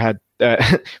 They had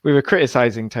we were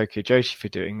criticizing Tokyo Joshi for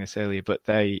doing this earlier, but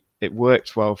it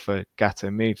worked well for Gato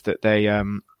Move that they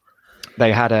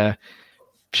had a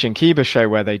Shinkiba show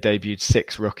where they debuted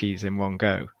 6 rookies in one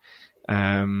go.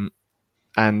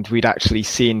 And we'd actually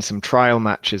seen some trial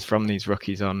matches from these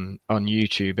rookies on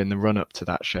YouTube in the run up to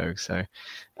that show. So,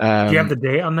 do you have the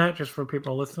date on that, just for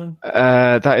people listening?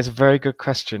 That is a very good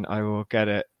question. I will get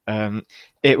it.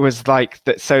 It was like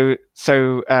that. So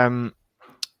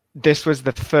this was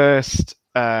the first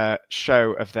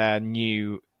show of their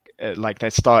new, they're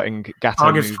starting Gato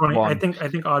August Move 20. 1. I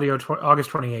think August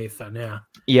 28th. Then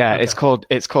yeah. Okay.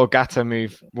 It's called Gato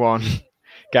Move 1.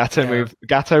 Gato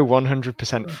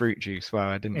 100% fruit juice. Wow,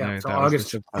 I didn't know so that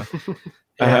August, was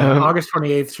August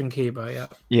 28th, Shinkiba.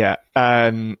 Yeah.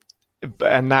 And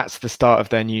that's the start of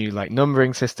their new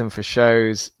numbering system for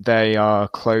shows. They are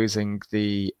closing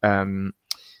the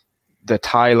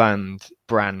Thailand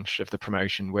branch of the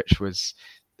promotion, which was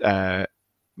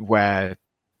where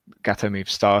Gato Move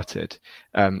started.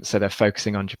 So they're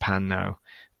focusing on Japan now,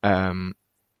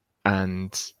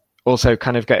 and also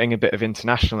kind of getting a bit of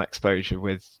international exposure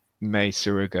with Mei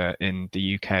Suruga in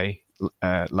the UK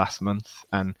last month,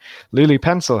 and Lulu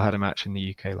Pencil had a match in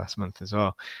the UK last month as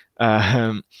well.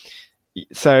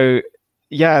 So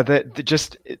yeah,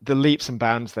 just the leaps and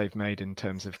bounds they've made in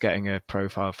terms of getting a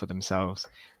profile for themselves,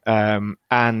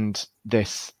 and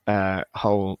this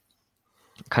whole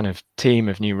kind of team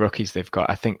of new rookies they've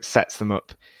got, I think sets them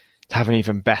up to have an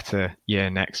even better year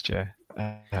next year.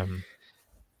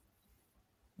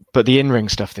 But the in-ring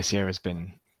stuff this year has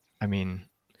been, I mean,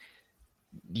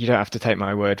 you don't have to take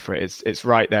my word for it. It's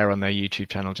right there on their YouTube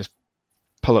channel. Just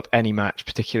pull up any match,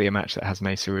 particularly a match that has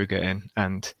Mei Suruga in,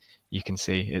 and you can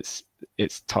see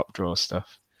it's top draw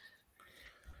stuff.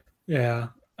 Yeah.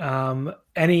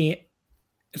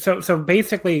 So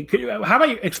basically, how about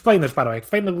you explain this, by the way?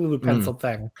 Explain the Lulu Pencil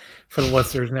thing for the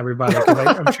listeners and everybody, because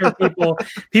I'm sure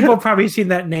people probably seen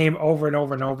that name over and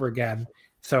over and over again.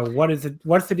 So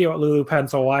what's the deal with Lulu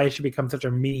Pencil? Why has she become such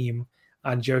a meme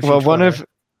on Joshi Well, Twitter? one of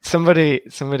somebody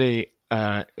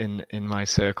in my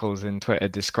circles in Twitter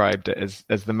described it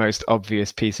as the most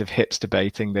obvious piece of hipster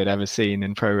baiting they'd ever seen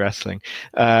in pro wrestling.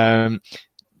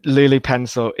 Lulu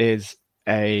Pencil is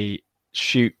a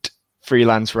shoot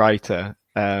freelance writer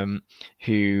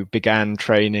who began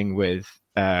training with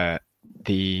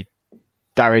the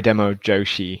Daridemo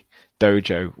Joshi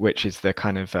dojo, which is the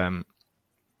kind of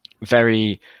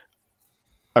very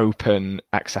open,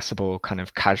 accessible, kind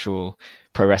of casual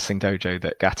pro wrestling dojo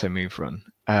that Gato Move run,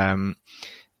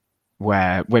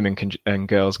 where women and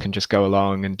girls can just go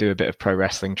along and do a bit of pro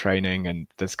wrestling training, and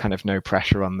there's kind of no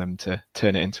pressure on them to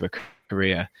turn it into a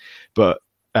career. But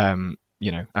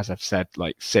as I've said,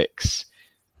 like 6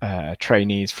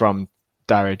 trainees from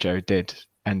Darajo did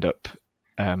end up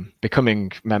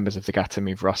becoming members of the Gato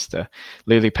Move roster,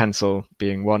 Lulu Pencil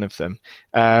being one of them.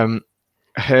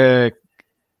 Her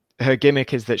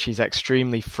gimmick is that she's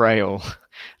extremely frail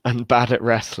and bad at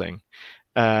wrestling,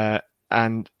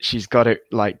 and she's got it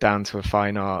like down to a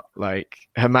fine art. Like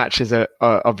her matches are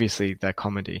obviously they're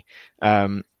comedy,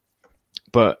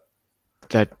 but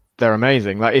they're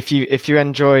amazing. Like if you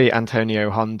enjoy Antonio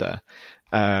Honda,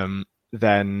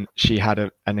 then she had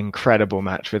an incredible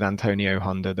match with Antonio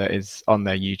Honda that is on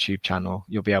their YouTube channel.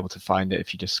 You'll be able to find it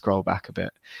if you just scroll back a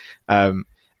bit.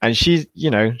 And she's,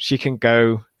 she can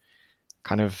go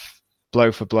kind of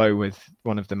blow for blow with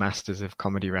one of the masters of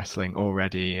comedy wrestling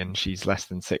already, and she's less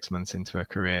than 6 months into her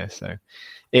career. So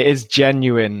it is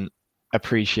genuine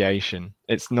appreciation.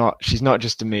 She's not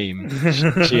just a meme.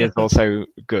 She is also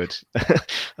good.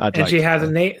 She has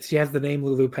the name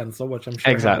Lulu Pencil, which I'm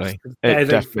sure exactly. That is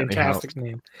a fantastic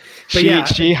name. But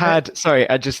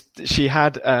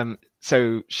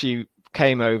she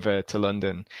came over to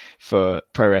London for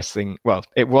Pro Wrestling. Well,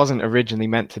 it wasn't originally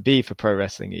meant to be for Pro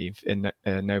Wrestling Eve in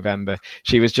November.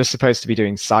 She was just supposed to be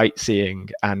doing sightseeing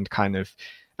and kind of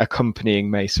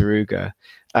accompanying Mei Suruga.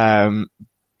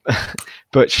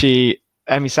 But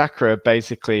Emi Sakura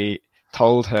basically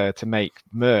told her to make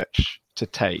merch to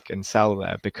take and sell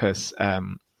there, because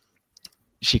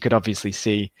she could obviously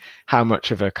see how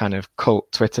much of a kind of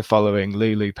cult Twitter following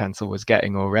Lulu Pencil was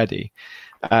getting already.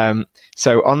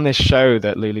 So on this show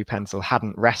that Lulu Pencil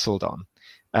hadn't wrestled on,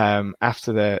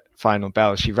 after the final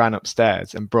bell, she ran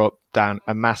upstairs and brought down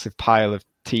a massive pile of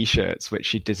T-shirts, which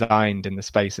she designed in the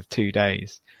space of 2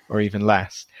 days or even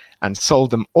less, and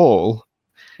sold them all.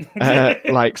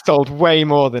 Sold way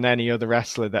more than any other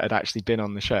wrestler that had actually been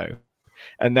on the show,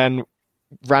 and then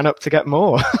ran up to get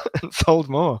more and sold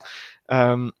more.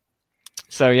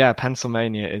 So yeah,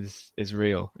 Pennsylvania is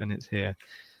real, and it's here.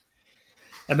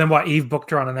 And then Eve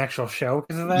booked her on an actual show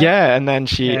because of that? Yeah, and then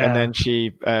she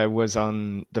was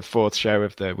on the 4th show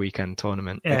of the weekend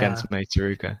tournament against Mei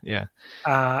Suruga. Yeah.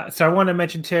 So I want to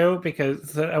mention too,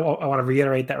 because I want to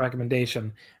reiterate that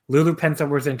recommendation. Lulu Pencil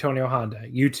vs. Antonio Honda,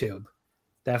 YouTube.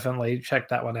 Definitely check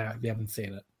that one out if you haven't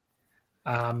seen it.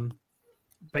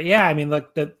 But yeah, I mean,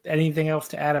 look, anything else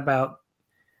to add about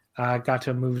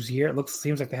Gato Move's year?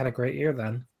 Seems like they had a great year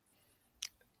then.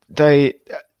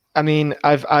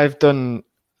 I've done.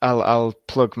 I'll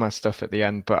plug my stuff at the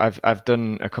end, but I've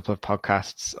done a couple of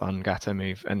podcasts on Gato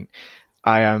Move, and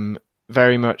I am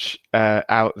very much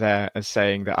out there as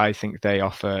saying that I think they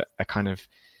offer a kind of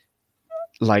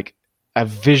like a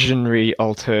visionary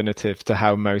alternative to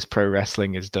how most pro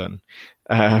wrestling is done.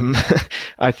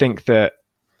 I think that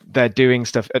they're doing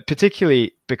stuff,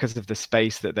 particularly because of the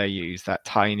space that they use, that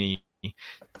tiny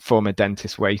former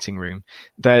dentist waiting room.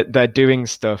 They're doing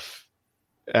stuff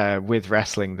with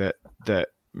wrestling that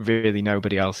really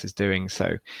nobody else is doing.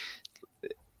 So,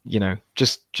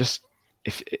 just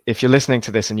if you're listening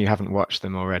to this and you haven't watched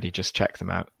them already, just check them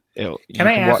out. Can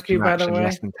I ask you, by the way,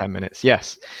 less than 10 minutes?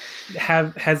 Yes.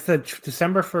 Has the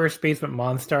December 1st Basement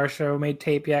Monstar show made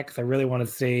tape yet? Because I really want to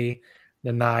see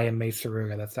Nanai and Mei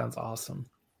Suruga. That sounds awesome.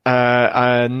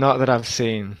 Not that I've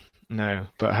seen, no,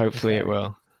 but hopefully it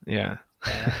will. Yeah.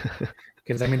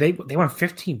 Because they went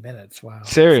 15 minutes. Wow.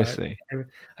 Seriously. So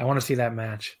I want to see that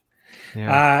match.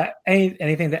 Yeah.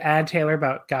 Anything to add, Taylor,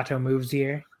 about Gato Move's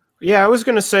year? Yeah, I was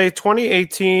going to say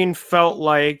 2018 felt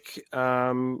like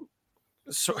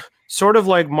sort of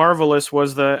like Marvelous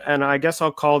was and I guess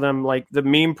I'll call them like the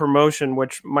meme promotion,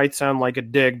 which might sound like a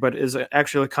dig, but is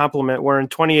actually a compliment, where in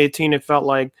 2018 it felt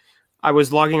like I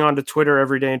was logging onto Twitter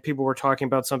every day and people were talking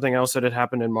about something else that had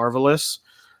happened in Marvelous.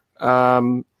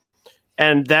 And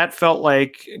that felt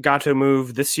like Gato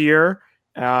Move this year.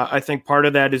 I think part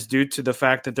of that is due to the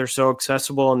fact that they're so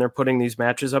accessible and they're putting these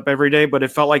matches up every day. But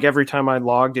it felt like every time I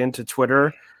logged into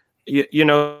Twitter,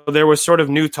 there was sort of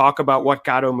new talk about what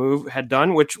Gato Move had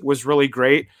done, which was really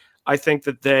great. I think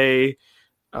that they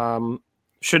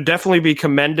should definitely be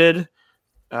commended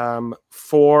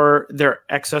for their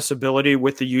accessibility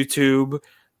with the YouTube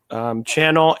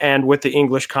channel and with the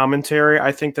English commentary.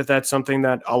 I think that that's something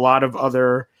that a lot of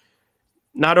other,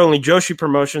 not only Joshi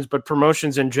promotions, but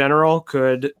promotions in general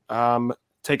could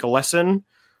take a lesson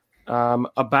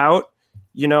about,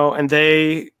 and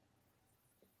they,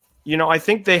 I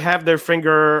think they have their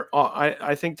finger,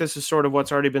 I think this is sort of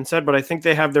what's already been said, but I think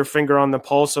they have their finger on the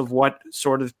pulse of what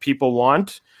sort of people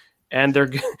want, and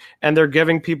they're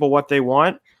giving people what they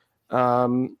want.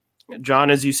 John,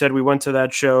 as you said, we went to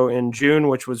that show in June,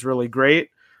 which was really great.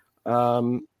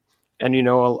 And,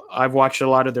 I've watched a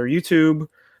lot of their YouTube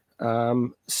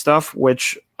stuff,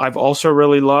 which I've also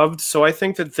really loved. So I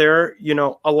think that they're,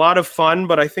 a lot of fun,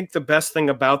 but I think the best thing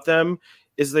about them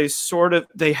is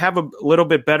they have a little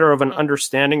bit better of an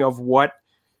understanding of what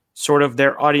sort of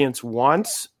their audience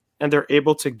wants, and they're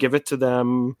able to give it to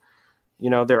them.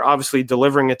 They're obviously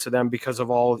delivering it to them because of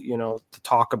all, the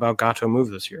talk about Gato Move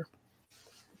this year.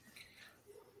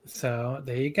 So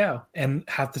there you go. And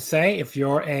have to say, if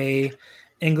you're a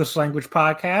English language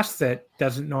podcast that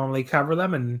doesn't normally cover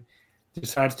them and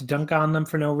decides to dunk on them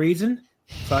for no reason,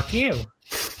 fuck you.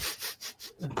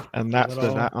 And that's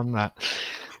that on that.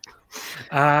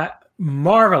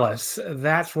 Marvelous.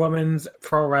 That's women's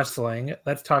pro wrestling.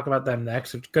 Let's talk about them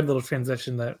next. It's a good little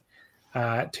transition that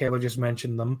Taylor just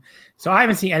mentioned them. So I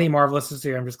haven't seen any Marvelous this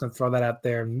year. I'm just going to throw that out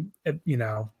there and,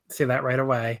 say that right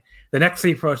away. The next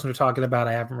three promotions we're talking about,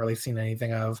 I haven't really seen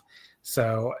anything of.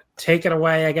 So take it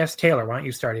away, I guess. Taylor, why don't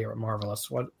you start here with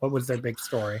Marvelous? What was their big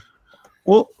story?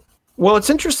 Well, it's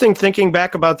interesting thinking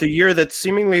back about the year that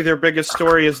seemingly their biggest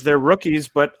story is their rookies,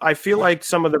 but I feel like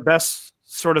some of the best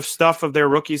sort of stuff of their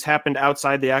rookies happened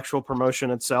outside the actual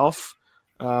promotion itself.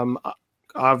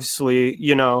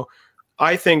 Obviously,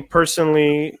 I think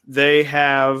personally they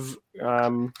have,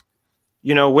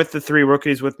 with the three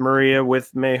rookies, with Maria,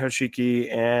 with Mei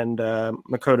Hoshiki, and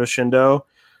Makoto Shindo,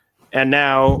 and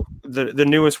now the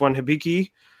newest one, Hibiki.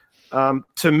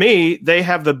 To me, they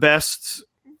have the best,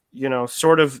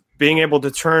 sort of being able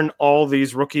to turn all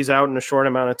these rookies out in a short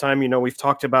amount of time. We've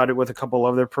talked about it with a couple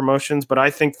other promotions, but I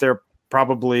think they're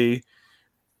probably,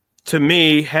 to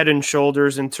me, head and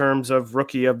shoulders in terms of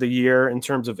rookie of the year, in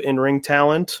terms of in-ring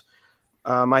talent.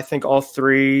 I think all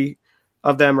three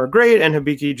of them are great, and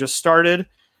Hibiki just started.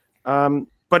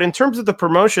 But in terms of the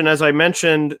promotion, as I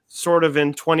mentioned, sort of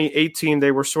in 2018,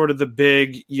 they were sort of the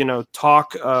big,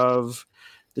 talk of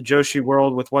the Joshi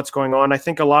world with what's going on. I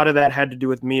think a lot of that had to do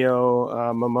with Mio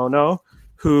Momono,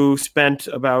 who spent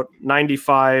about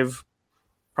 95%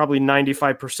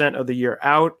 of the year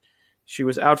out. She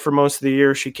was out for most of the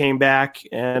year. She came back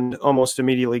and almost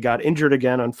immediately got injured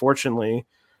again, unfortunately.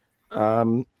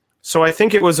 So I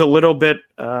think it was a little bit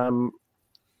of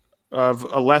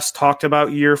a less talked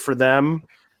about year for them.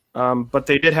 But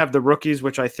they did have the rookies,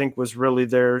 which I think was really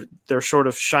their sort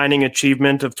of shining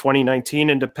achievement of 2019.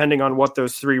 And depending on what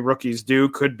those three rookies do,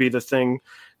 could be the thing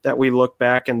that we look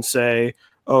back and say,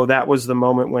 oh, that was the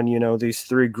moment when, these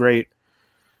three great,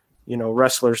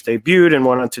 wrestlers debuted and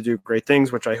went on to do great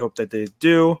things, which I hope that they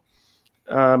do.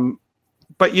 But,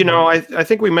 I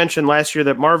think we mentioned last year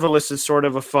that Marvelous is sort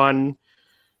of a fun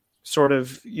sort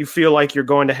of, you feel like you're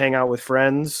going to hang out with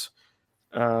friends.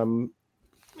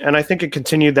 And I think it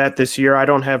continued that this year. I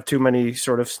don't have too many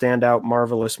sort of standout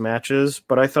Marvelous matches,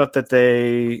 but I thought that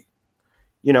they,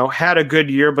 had a good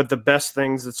year, but the best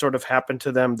things that sort of happened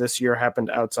to them this year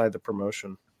happened outside the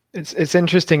promotion. It's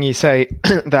interesting you say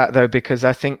that, though, because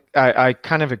I think I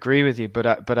kind of agree with you,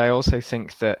 but I also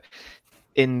think that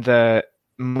in the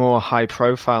more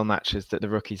high-profile matches that the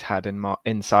rookies had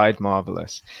inside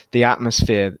Marvelous, the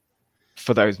atmosphere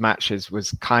for those matches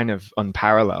was kind of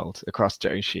unparalleled across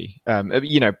Joshi.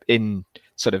 In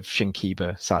sort of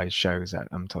Shinkiba-sized shows that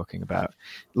I'm talking about,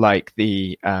 like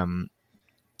the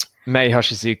Mei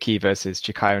Hoshizuki versus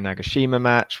Chikayo Nagashima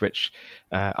match, which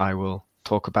I will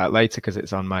talk about later because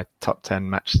it's on my top 10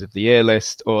 matches of the year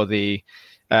list, or the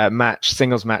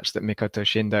singles match that Mikoto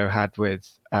Shindo had with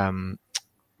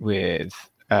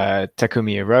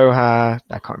Takumi Iroha.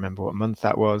 I can't remember what month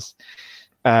that was.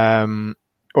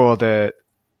 Or the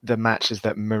matches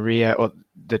that Maria, or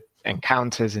the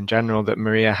encounters in general that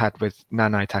Maria had with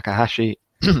Nanai Takahashi.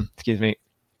 Excuse me.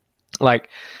 Like,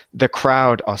 the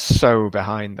crowd are so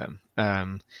behind them.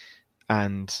 and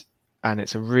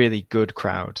it's a really good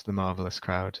crowd, the Marvelous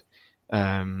crowd,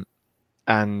 and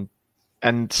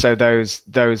so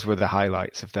those were the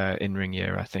highlights of their in-ring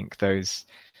year. I think those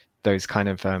kind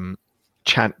of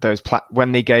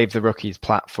when they gave the rookies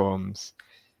platforms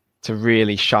to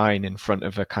really shine in front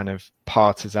of a kind of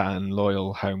partisan,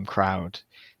 loyal home crowd,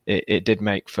 it did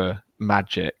make for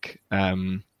magic,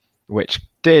 which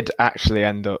did actually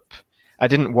end up. I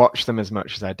didn't watch them as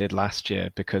much as I did last year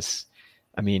because,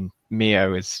 I mean,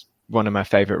 Mio is one of my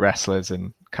favorite wrestlers,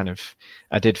 and kind of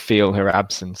I did feel her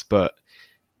absence. But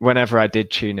whenever I did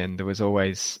tune in, there was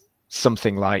always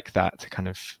something like that to kind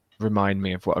of remind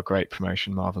me of what a great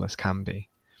promotion Marvelous can be.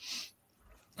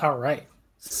 All right,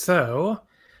 so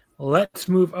let's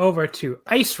move over to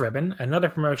Ice Ribbon, another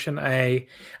promotion. And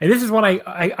this is one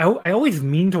I always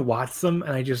mean to watch them,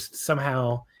 and I just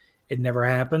somehow it never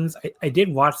happens. I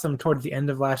did watch them towards the end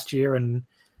of last year and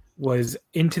was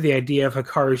into the idea of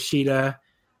Hikaru Shida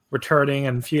returning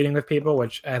and feuding with people,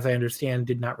 which, as I understand,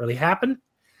 did not really happen.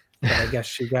 But I guess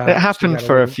she got. It happened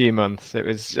for a few months. It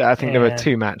was. I think there were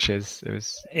 2 matches. It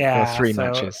was. Yeah, or 3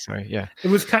 matches. Sorry. Yeah. It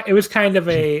was kind of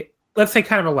a, let's say,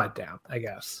 kind of a letdown, I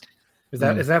guess. Is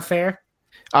that fair?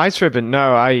 Ice Ribbon,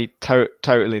 no, I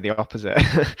totally the opposite.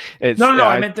 I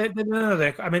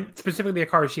meant specifically the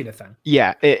Hikaru Shida thing.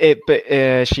 Yeah,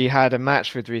 but she had a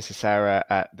match with Risa Sera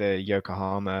at the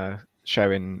Yokohama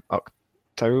show in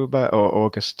October or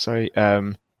August, sorry.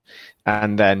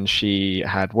 And then she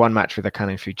had one match with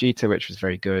Akane Fujita, which was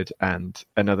very good, and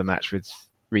another match with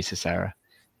Risa Sera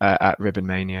at Ribbon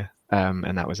Mania,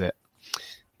 and that was it.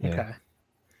 Yeah. Okay.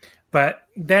 But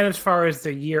then, as far as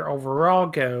the year overall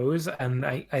goes, and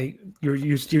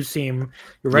you seem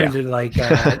you're ready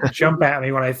to jump at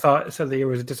me when I said the year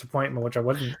was a disappointment, which I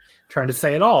wasn't trying to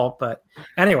say at all. But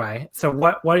anyway, so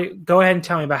what? Go ahead and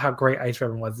tell me about how great Ice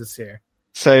Ribbon was this year.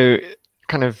 So,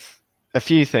 kind of a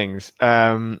few things.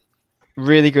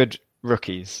 Really good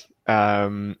rookies.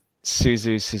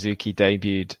 Suzu Suzuki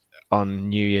debuted on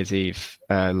New Year's Eve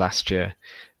last year,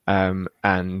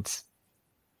 and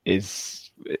is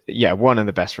one of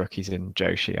the best rookies in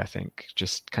Joshi, I think.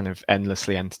 Just kind of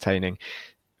endlessly entertaining.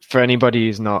 For anybody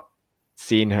who's not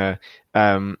seen her,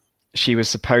 she was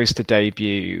supposed to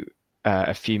debut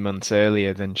a few months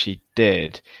earlier than she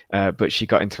did, but she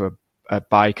got into a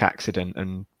bike accident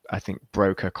and I think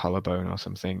broke her collarbone or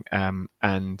something,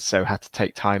 and so had to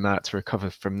take time out to recover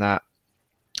from that.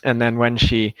 And then when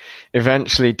she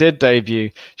eventually did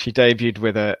debut, she debuted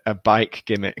with a bike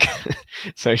gimmick.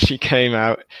 So she came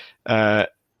out to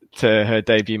her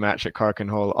debut match at Korakuen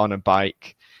Hall on a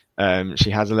bike. She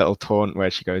has a little taunt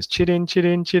where she goes "chirin,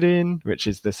 chirin, chirin," which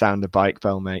is the sound a bike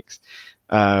bell makes.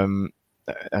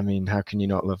 I mean, how can you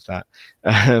not love that?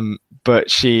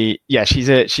 But she's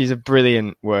a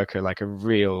brilliant worker, like a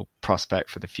real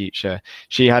prospect for the future.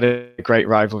 She had a great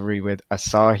rivalry with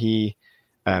Asahi,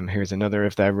 who is another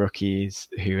of their rookies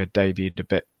who had debuted a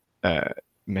bit,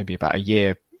 maybe about a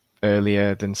year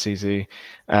earlier than Suzu.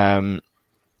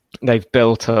 They've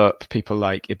built up people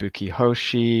like Ibuki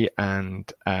Hoshi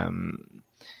and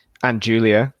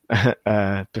Julia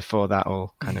before that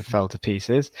all kind of fell to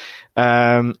pieces.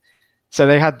 So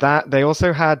they had that. They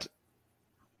also had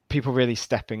people really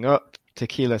stepping up.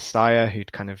 Tequila Saya,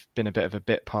 who'd kind of been a bit of a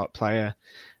bit part player,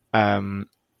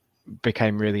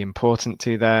 became really important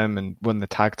to them and won the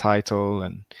tag title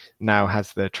and now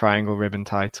has the triangle ribbon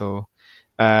title.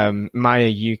 Maya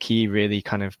Yuki really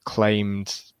kind of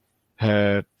claimed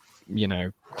her,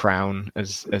 crown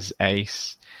as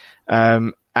ace.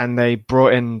 And they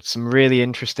brought in some really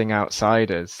interesting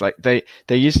outsiders. Like they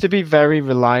used to be very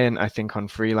reliant, I think, on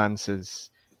freelancers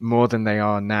more than they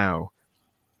are now.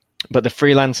 But the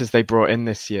freelancers they brought in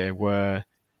this year were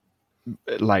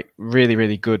like really,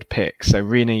 really good picks. So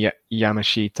Rina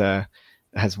Yamashita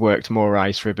has worked more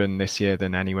Ice Ribbon this year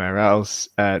than anywhere else.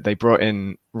 They brought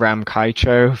in Ram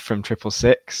Kaicho from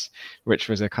 666, which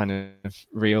was a kind of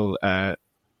real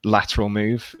lateral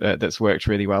move that's worked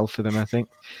really well for them, I think.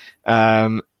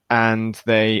 And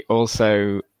they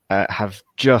also have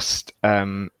just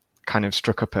kind of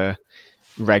struck up a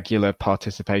regular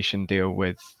participation deal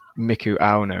with Miku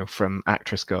Aono from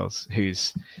Actress Girls,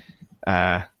 who's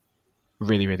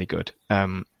really, really good.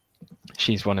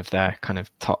 She's one of their kind of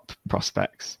top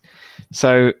prospects.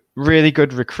 So really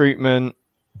good recruitment.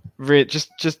 They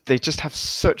just have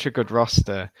such a good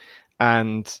roster,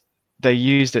 and they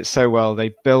used it so well.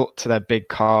 They built to their big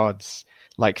cards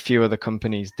like few other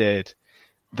companies did.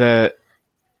 The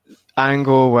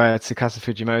angle where Tsukasa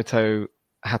Fujimoto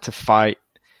had to fight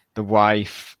the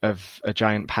wife of a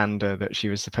giant panda that she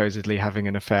was supposedly having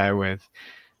an affair with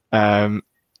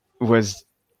was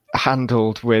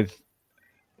handled with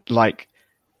like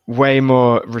way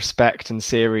more respect and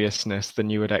seriousness than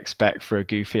you would expect for a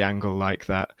goofy angle like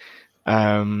that.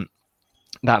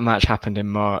 That match happened in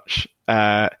March.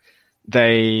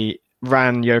 They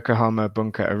ran Yokohama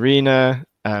Bunker Arena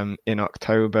in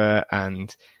October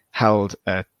and held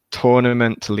a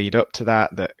tournament to lead up to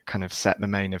that kind of set the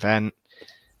main event,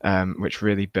 which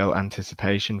really built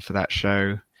anticipation for that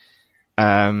show.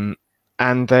 And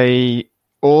they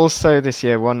also this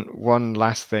year, one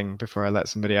last thing before I let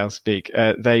somebody else speak,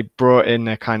 they brought in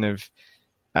a kind of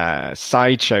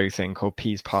sideshow thing called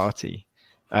Peas Party,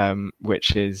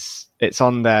 which it's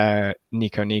on their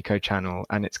Nico Nico channel,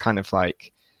 and it's kind of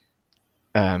like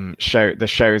the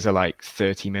shows are like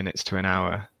 30 minutes to an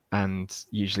hour and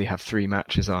usually have 3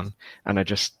 matches on, and are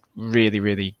just really,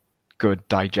 really good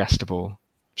digestible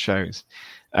shows.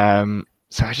 So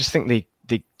I just think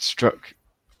they struck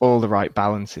all the right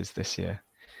balances this year.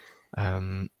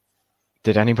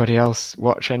 Did anybody else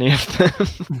watch any of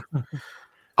them?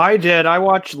 I did. I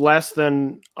watched less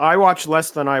than I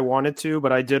wanted to,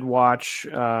 but I did watch.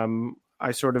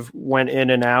 I sort of went in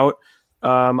and out.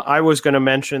 I was going to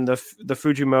mention the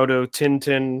Fujimoto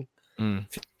Tintin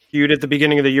feud at the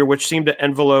beginning of the year, which seemed to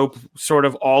envelope sort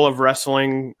of all of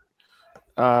wrestling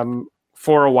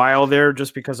for a while there,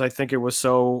 just because I think it was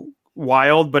so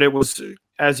wild. But it was,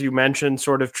 as you mentioned,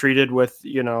 sort of treated with,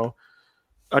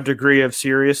 a degree of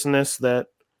seriousness that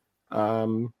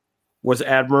was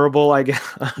admirable, I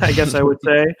guess I would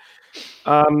say.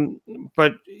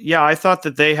 But yeah, I thought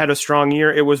that they had a strong year.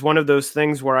 It was one of those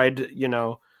things where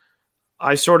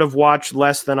I sort of watched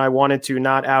less than I wanted to,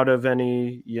 not out of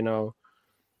any,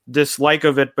 dislike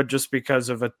of it, but just because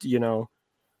of it,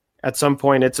 at some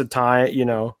point it's a time,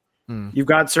 you've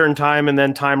got certain time and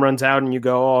then time runs out and you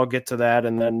go, oh, I'll get to that.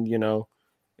 And then,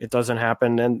 it doesn't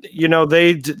happen. And,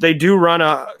 they do run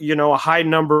a high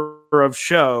number of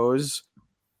shows.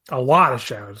 A lot of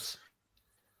shows.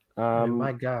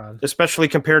 My God. Especially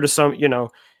compared to some,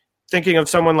 thinking of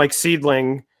someone like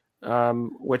Seedling,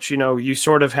 which, you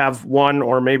sort of have 1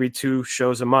 or maybe 2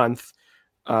 shows a month.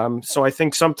 So I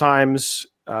think sometimes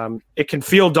it can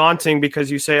feel daunting because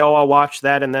you say, oh, I'll watch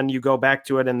that. And then you go back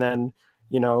to it. And then,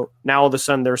 now all of a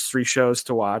sudden there's 3 shows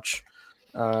to watch.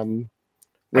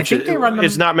 Which I think they run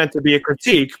is not meant to be a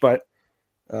critique, but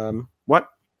what?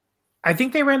 I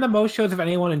think they ran the most shows of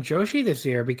anyone in Joshi this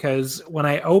year, because when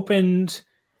I opened,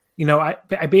 I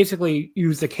basically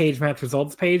used the Cage Match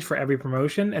results page for every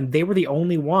promotion, and they were the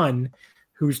only one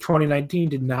whose 2019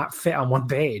 did not fit on one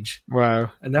page. Wow.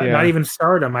 And not even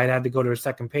Stardom. I had to go to a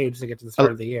second page to get to the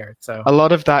start of the year. So a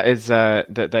lot of that is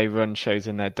that they run shows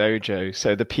in their dojo.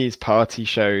 So the Peas Party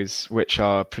shows, which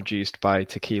are produced by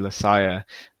Tequila Sire,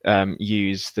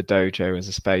 use the dojo as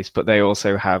a space, but they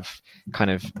also have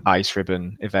kind of ice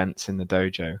ribbon events in the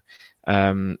dojo.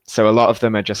 So a lot of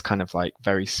them are just kind of like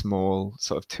very small,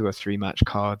 sort of 2 or 3 match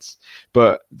cards,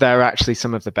 but they're actually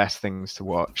some of the best things to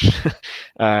watch.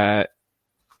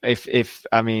 If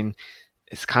I mean,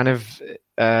 it's kind of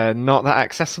not that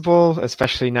accessible,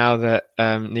 especially now that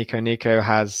Nico Nico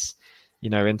has,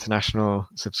 international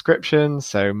subscription,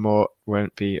 so Mort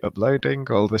won't be uploading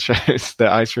all the shows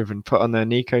that Ice Ribbon put on their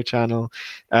Nico channel.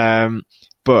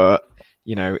 But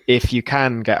if you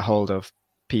can get hold of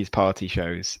Peas Party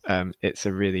shows, it's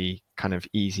a really kind of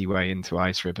easy way into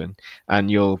Ice Ribbon, and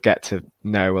you'll get to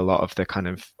know a lot of the kind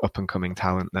of up and coming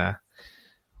talent there.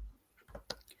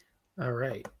 All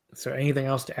right. So anything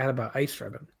else to add about Ice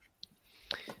Ribbon?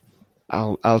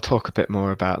 I'll talk a bit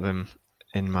more about them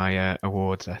in my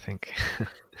awards, I think.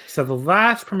 So the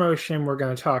last promotion we're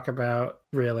going to talk about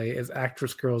really is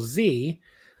Actress Girl Z.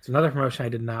 It's another promotion I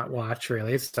did not watch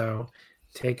really. So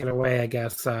take it away, I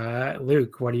guess.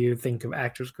 Luke, what do you think of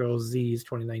Actress Girl Z's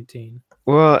 2019?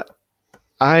 Well,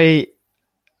 I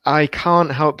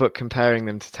can't help but comparing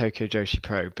them to Tokyo Joshi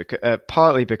Pro,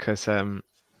 partly because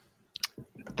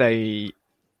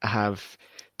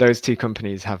those 2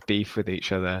 companies have beef with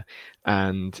each other,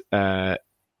 and I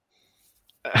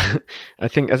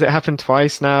think, has it happened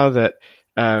twice now that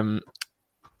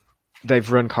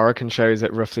they've run Korakuen shows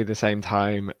at roughly the same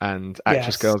time, and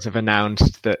Actress Girls have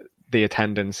announced that the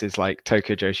attendance is like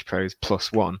Tokyo Joshi Pro's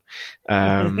 +1.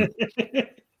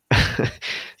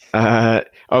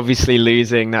 Obviously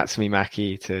losing Natsumi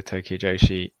Maki to Tokyo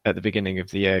Joshi at the beginning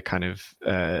of the year kind of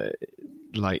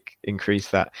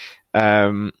increased that.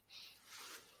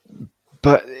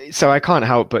 But so I can't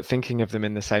help but thinking of them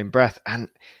in the same breath, and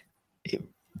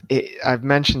I've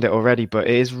mentioned it already, but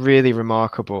it is really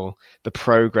remarkable the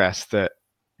progress that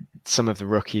some of the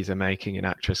rookies are making in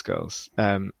Actress Girls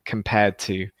compared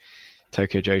to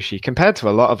Tokyo Joshi, compared to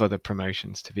a lot of other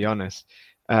promotions, to be honest.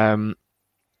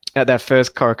 at their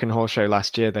first Korakuen Hall show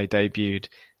last year, they debuted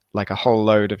like a whole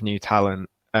load of new talent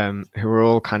who are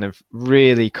all kind of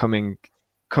really coming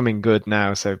good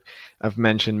now. So I've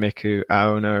mentioned Miku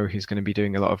Aono, who's going to be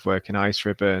doing a lot of work in Ice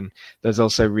Ribbon. There's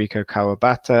also Riko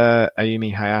Kawabata,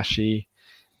 Ayumi Hayashi,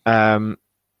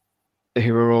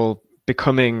 who are all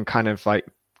becoming kind of like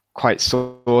quite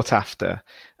sought after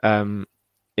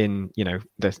in, you know,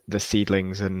 the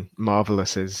Seedlings and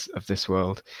Marvelouses of this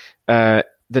world. The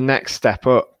next step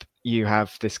up, you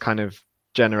have this kind of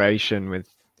generation with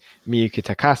Miyuki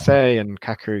Takase and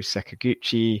Kakeru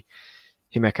Sekaguchi,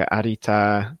 Himeka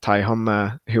Arita, Tai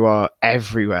Honma, who are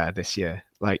everywhere this year,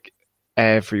 like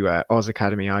everywhere. Oz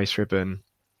Academy, Ice Ribbon,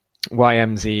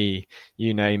 YMZ,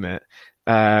 you name it.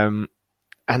 And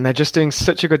they're just doing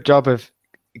such a good job of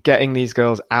getting these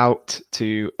girls out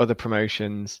to other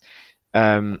promotions.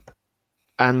 And,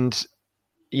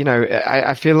 you know,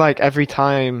 I feel like every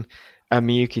time a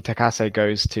Miyuki Takase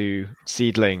goes to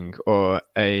Seedling or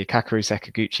a Kakeru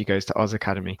Sekaguchi goes to Oz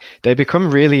Academy, they become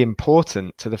really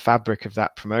important to the fabric of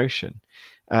that promotion.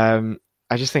 I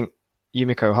just think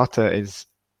Yumiko Hotta is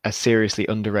a seriously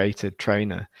underrated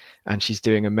trainer, and she's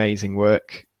doing amazing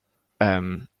work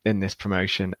in this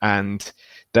promotion. And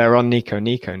they're on Nico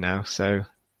Nico now, so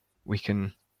we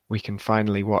can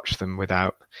finally watch them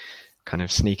without kind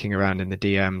of sneaking around in the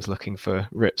DMs looking for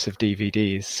rips of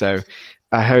DVDs. So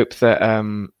I hope that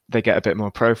they get a bit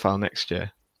more profile next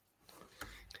year.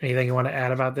 Anything you want to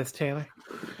add about this, Taylor?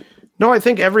 No, I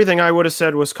think everything I would have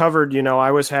said was covered. You know,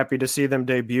 I was happy to see them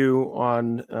debut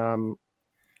on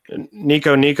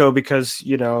Nico Nico because,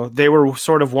 you know, they were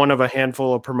sort of one of a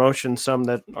handful of promotions, some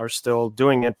that are still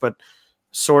doing it, but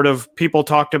sort of people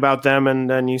talked about them and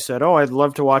then you said, oh, I'd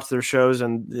love to watch their shows.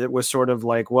 And it was sort of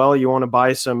like, well, you want to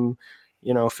buy some,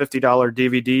 you know, $50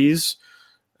 DVDs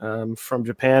from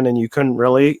Japan, and you couldn't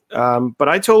really. But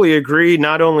I totally agree,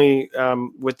 not only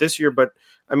with this year, but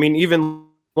I mean, even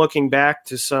looking back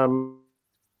to some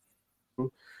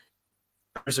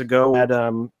years ago, had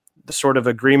the sort of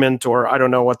agreement, or I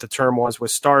don't know what the term was,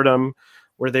 with Stardom,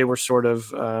 where they were sort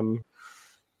of,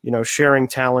 you know, sharing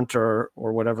talent or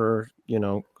whatever, you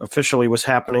know, officially was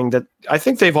happening. That I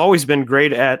think they've always been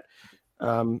great at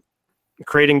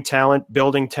creating talent,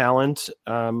 building talent.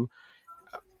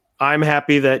 I'm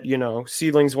happy that, you know,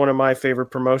 Seedling's one of my favorite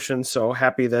promotions, so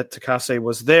happy that Takase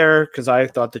was there because I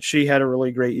thought that she had a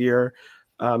really great year.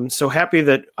 So happy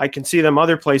that I can see them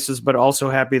other places, but also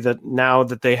happy that now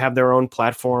that they have their own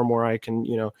platform where I can,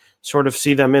 you know, sort of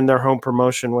see them in their home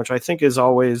promotion, which I think is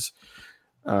always,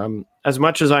 as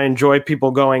much as I enjoy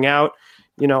people going out,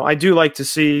 you know, I do like to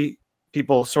see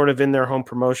people sort of in their home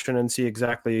promotion and see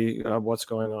exactly what's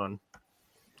going on.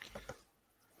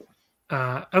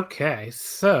 Okay,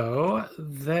 so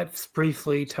let's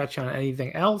briefly touch on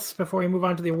anything else before we move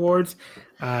on to the awards.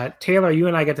 Taylor, you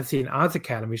and I got to see an Oz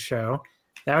Academy show.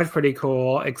 That was pretty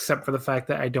cool, except for the fact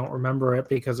that I don't remember it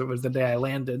because it was the day I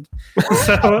landed.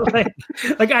 So,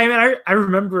 I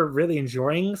remember really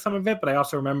enjoying some of it, but I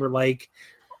also remember like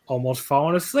almost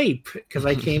falling asleep because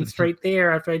I came straight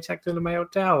there after I checked into my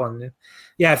hotel. And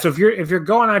yeah, so if you're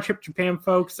going on a trip to Japan,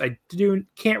 folks, I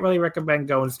can't really recommend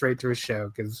going straight to a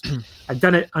show because I've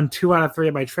done it on 2 out of 3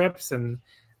 of my trips, and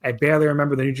I barely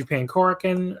remember the New Japan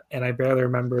Korakuen, and I barely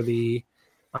remember the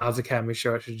Oz Academy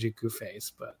show at Shinjuku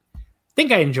Face, but I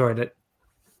think I enjoyed it.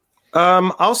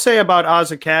 I'll say about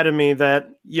Oz Academy that,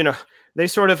 you know, they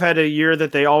sort of had a year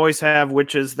that they always have,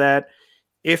 which is that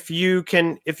if you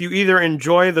either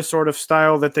enjoy the sort of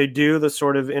style that they do, the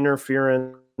sort of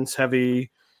interference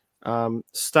heavy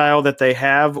style that they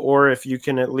have, or if you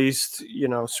can at least, you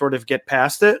know, sort of get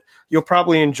past it, you'll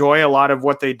probably enjoy a lot of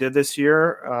what they did this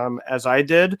year, as I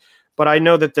did. But I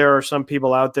know that there are some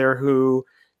people out there who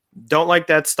don't like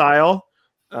that style,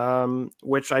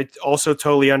 which I also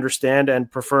totally understand and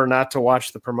prefer not to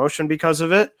watch the promotion because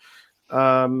of it.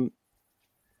 But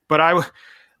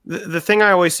the thing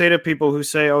I always say to people who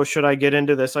say, oh, should I get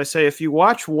into this? I say, if you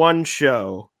watch one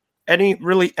show,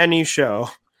 any show,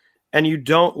 and you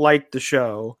don't like the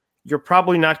show, you're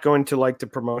probably not going to like the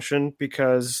promotion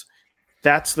because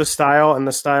that's the style. And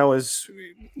the style is,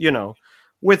 you know,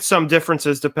 with some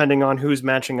differences depending on who's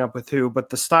matching up with who, but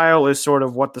the style is sort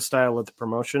of what the style of the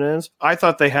promotion is. I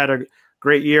thought they had a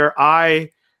great year. I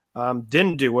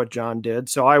didn't do what John did,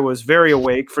 so I was very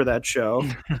awake for that show.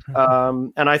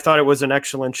 And I thought it was an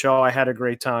excellent show. I had a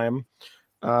great time.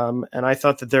 And I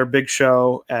thought that their big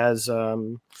show, as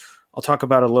I'll talk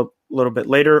about a little bit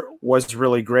later, was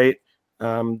really great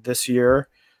this year.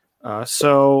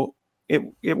 So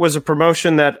it was a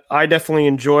promotion that I definitely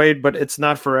enjoyed, but it's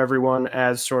not for everyone,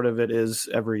 as sort of it is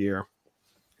every year.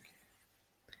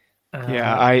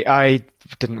 Yeah, I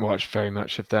didn't watch very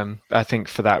much of them. I think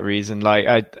for that reason,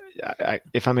 like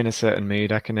if I'm in a certain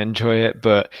mood, I can enjoy it,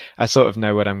 but I sort of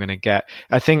know what I'm going to get.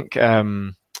 I think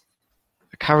Kari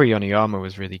Oniyama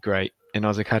was really great in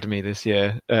Oz Academy this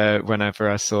year. Whenever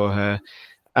I saw her,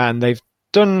 and they've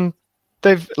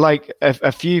like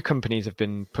a few companies have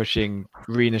been pushing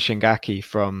Rina Shingaki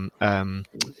from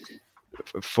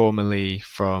formerly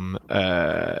from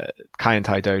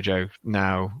Kaientai Dojo,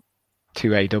 now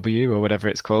to AW or whatever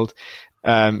it's called.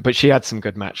 But she had some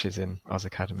good matches in Oz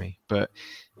Academy. But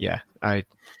yeah, I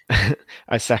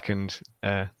I second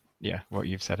what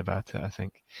you've said about it, I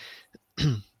think.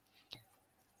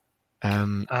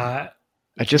 I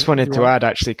just wanted to add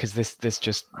actually, because this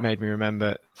just made me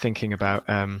remember thinking about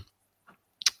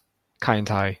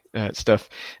Kaientai stuff.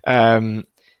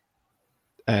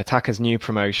 Taka's new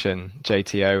promotion,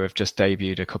 JTO, have just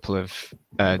debuted a couple of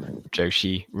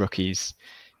Joshi rookies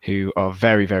who are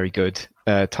very, very good.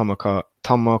 Tomoka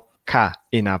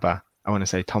Inaba. I want to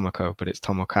say Tomoko, but it's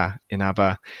Tomoka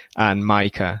Inaba, and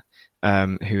Maika,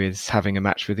 who is having a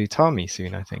match with Utami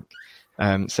soon, I think.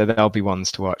 So there'll be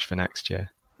ones to watch for next year.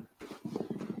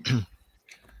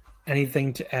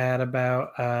 Anything to add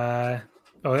about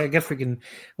I guess we can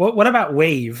what about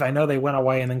Wave? I know they went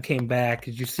away and then came back.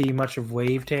 Did you see much of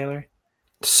Wave, Taylor?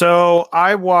 So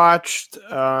I watched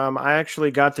I actually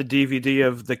got the DVD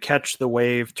of the Catch the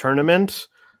Wave tournament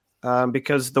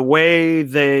because the way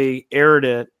they aired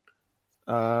it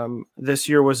this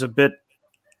year was a bit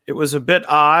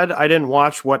odd. I didn't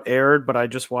watch what aired, but I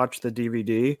just watched the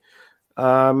DVD.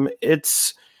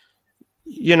 It's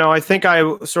I think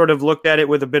I sort of looked at it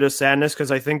with a bit of sadness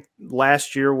because I think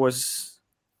last year was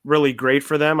really great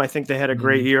for them. I think they had a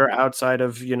great year outside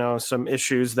of, some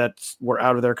issues that were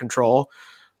out of their control.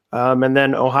 And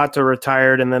then Ohata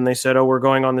retired, and then they said, we're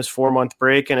going on this 4-month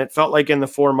break. And it felt like in the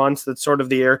 4 months that sort of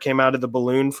the air came out of the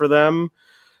balloon for them.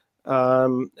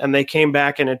 And they came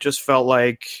back, and it just felt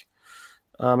like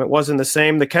it wasn't the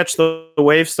same. The Catch the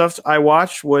Wave stuff I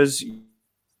watched was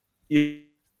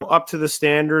up to the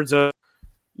standards of,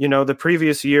 the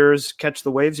previous years. Catch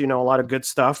the Waves, a lot of good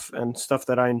stuff and stuff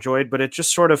that I enjoyed, but it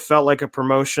just sort of felt like a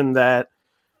promotion that,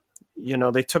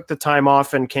 they took the time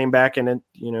off and came back, and it,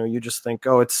 you just think,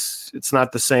 it's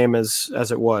not the same as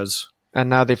it was. And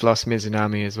now they've lost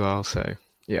Mizunami as well. So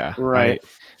yeah, right.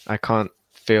 I can't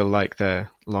feel like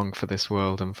they're long for this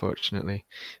world, unfortunately,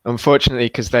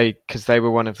 because they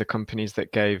were one of the companies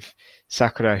that gave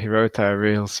Sakura Hirota a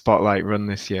real spotlight run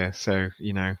this year. So,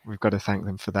 we've got to thank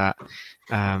them for that.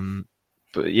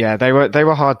 But yeah, they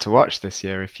were hard to watch this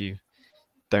year if you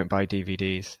don't buy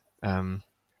DVDs.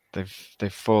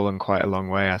 They've fallen quite a long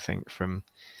way, I think, from.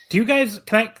 Do you guys?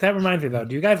 That reminds me though.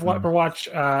 Do you guys ever watch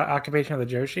Occupation of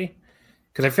the Joshi?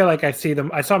 Because I feel like I saw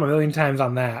them a million times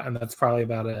on that, and that's probably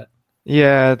about it.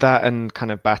 Yeah, that and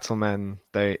kind of Battlemen,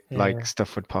 like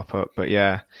stuff would pop up, but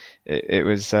yeah, it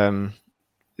was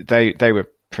they were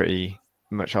pretty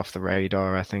much off the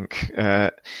radar, I think,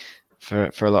 for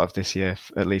a lot of this year,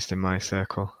 at least in my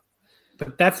circle.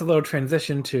 But that's a little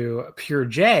transition to Pure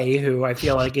J, who I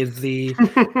feel like is the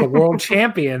world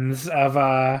champions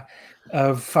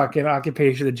of fucking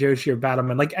Occupation of the Joshi or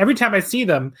Battlemen. Like every time I see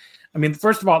them, I mean,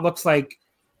 first of all, it looks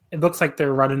like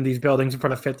they're running these buildings in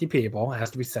front of 50 people, it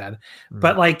has to be said.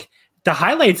 But like the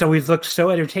highlights always look so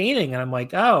entertaining, and I'm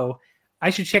like, oh, I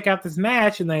should check out this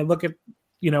match. And then I look at,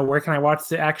 where can I watch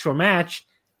the actual match?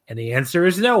 And the answer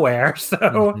is nowhere.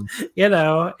 So,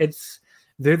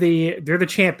 they're the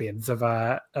champions of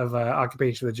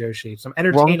Occupation of the Joshi. Some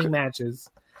entertaining matches.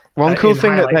 One cool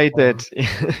thing that they did.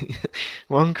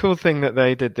 One cool thing that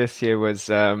they did this year was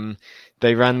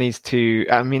they ran these two.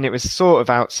 I mean, it was sort of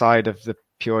outside of the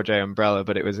Pure J umbrella,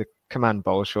 but it was a Command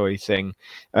Bolshoi thing.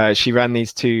 She ran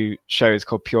these two shows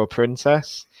called Pure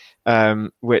Princess,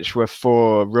 which were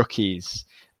for rookies,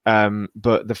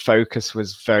 but the focus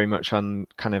was very much on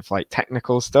kind of like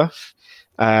technical stuff.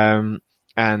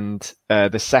 And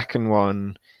the second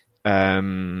one,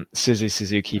 Suzu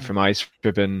Suzuki from Ice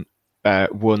Ribbon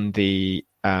won the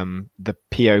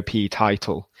POP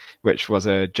title, which was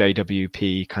a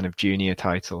JWP kind of junior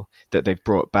title that they've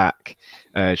brought back.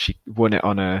 She won it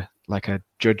on a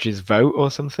judge's vote or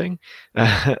something.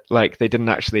 Like they didn't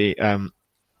actually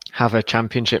have a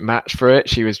championship match for it.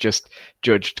 She was just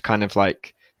judged kind of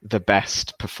like the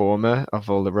best performer of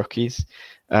all the rookies.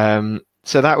 So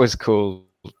that was cool,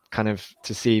 kind of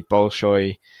to see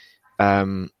Bolshoi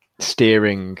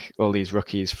steering all these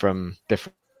rookies from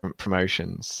different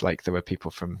promotions. Like there were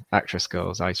people from Actress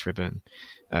Girls, Ice Ribbon,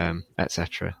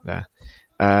 etc. there.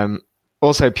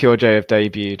 Also, Pure J have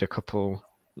debuted a couple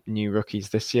new rookies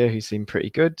this year who seem pretty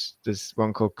good. There's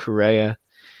one called Kureya,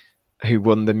 who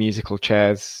won the musical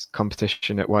chairs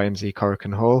competition at YMZ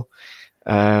Korakuen Hall,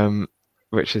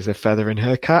 which is a feather in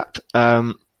her cap.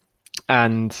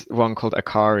 And one called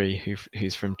Akari,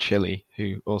 who's from Chile,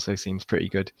 who also seems pretty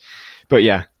good. But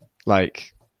yeah,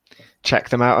 like, check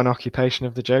them out on Occupation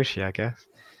of the Joshi, I guess.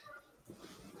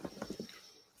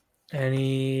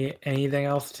 Anything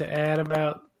else to add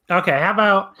about? Okay, how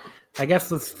about, I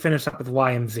guess let's finish up with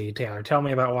YMZ. Taylor, tell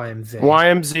me about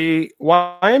YMZ.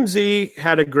 YMZ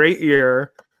had a great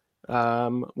year.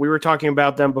 We were talking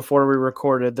about them before we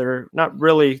recorded. They're not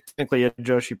really technically a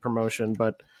Joshi promotion,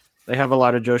 but they have a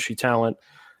lot of Joshi talent.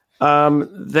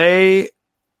 The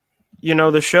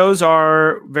shows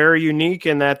are very unique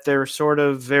in that they're sort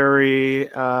of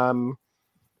very, I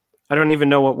don't even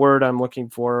know what word I'm looking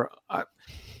for.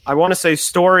 I want to say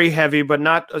story heavy, but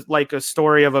not like a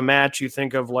story of a match. You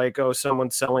think of like, oh,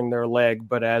 someone's selling their leg,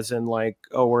 but as in like,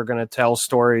 oh, we're going to tell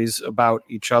stories about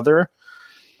each other.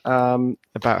 About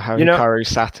how Hikaru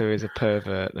Sato is a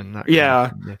pervert and that. Yeah.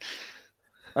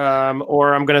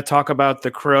 Or I'm going to talk about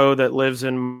the crow that lives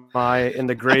in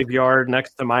the graveyard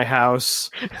next to my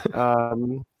house.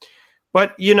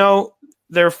 But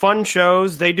they're fun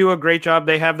shows. They do a great job.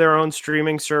 They have their own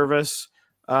streaming service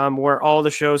where all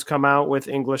the shows come out with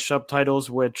English subtitles,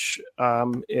 which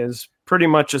is pretty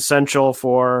much essential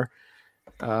for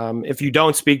if you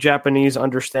don't speak Japanese,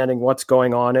 understanding what's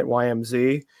going on at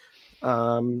YMZ.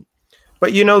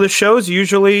 But the shows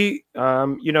usually,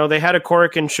 they had a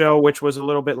Korakuen show, which was a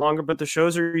little bit longer, but the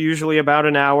shows are usually about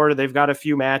an hour. They've got a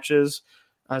few matches.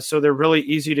 So they're really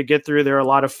easy to get through. They're a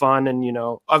lot of fun. And,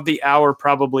 of the hour,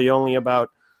 probably only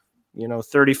about,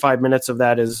 35 minutes of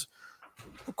that is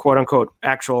quote unquote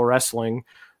actual wrestling.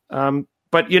 But,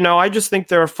 I just think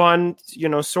they're fun,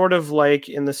 sort of like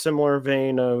in the similar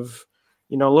vein of,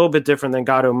 a little bit different than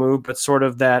Gado Move, but sort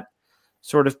of that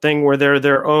sort of thing where they're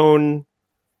their own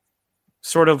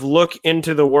sort of look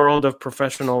into the world of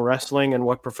professional wrestling and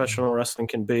what professional wrestling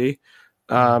can be.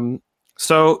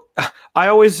 So I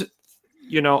always,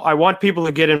 I want people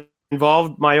to get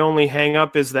involved. My only hang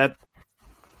up is that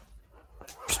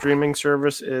streaming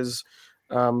service is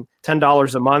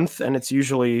 $10 a month, and it's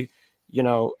usually,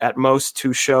 at most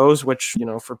 2 shows, which,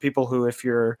 for people who, if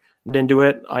you're into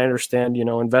it, I understand,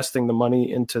 investing the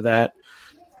money into that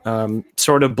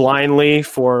sort of blindly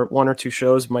for 1 or 2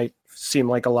 shows might seem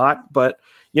like a lot, but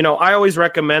I always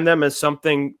recommend them as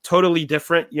something totally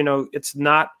different. It's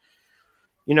not,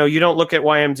 you don't look at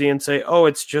YMZ and say, oh,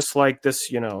 it's just like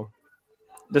this,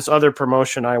 this other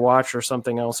promotion I watch or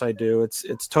something else I do.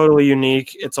 It's totally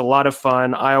unique. It's a lot of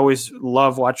fun. I always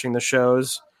love watching the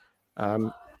shows.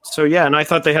 So yeah, and I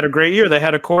thought they had a great year. They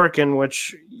had a Korakuen,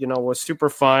 which was super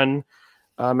fun,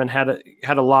 and had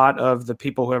a lot of the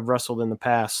people who have wrestled in the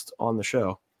past on the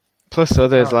show. Plus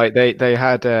others, like they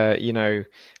had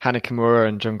Hana Kimura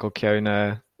and Jungle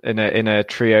Kyona in a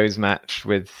trios match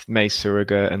with Mei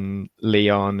Suruga and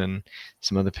Leon and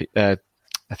some other people.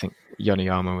 I think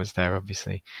Yoniyama was there,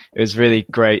 obviously. It was really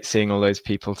great seeing all those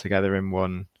people together in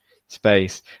one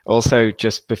space. Also,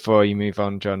 just before you move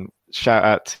on, John, shout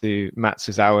out to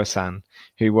Matsuzawa-san,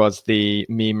 who was the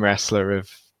meme wrestler of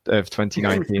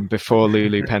 2019 before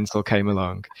Lulu Pencil came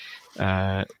along.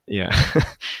 Yeah.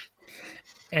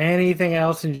 Anything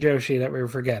else in Joshi that we were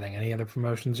forgetting? Any other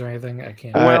promotions or anything? I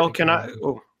can't. Can I?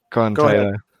 Oh, go on, go Taylor.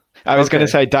 ahead. I was going to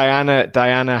say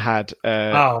Diana had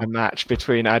a match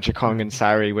between Aja Kong and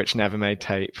Sari, which never made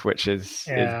tape, which is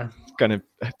going to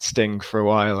sting for a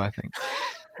while, I think.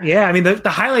 Yeah, I mean the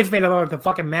highlights made it like the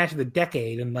fucking match of the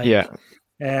decade, and well,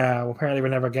 apparently we're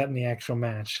never getting the actual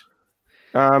match.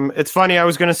 It's funny. I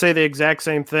was going to say the exact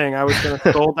same thing. I was going to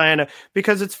scold Diana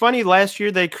because it's funny. Last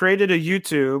year they created a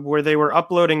YouTube where they were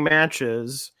uploading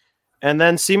matches, and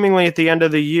then seemingly at the end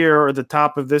of the year or the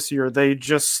top of this year, they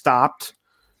just stopped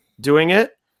doing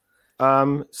it.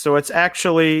 So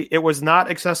it was not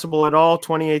accessible at all.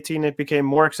 2018, it became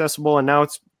more accessible, and now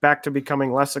it's back to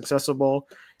becoming less accessible.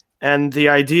 And the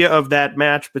idea of that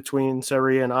match between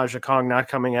Sari and Aja Kong not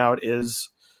coming out is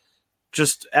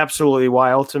just absolutely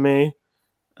wild to me.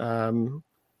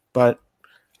 But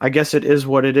I guess it is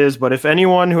what it is. But if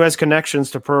anyone who has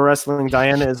connections to pro wrestling,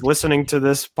 Diana, is listening to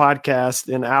this podcast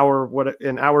in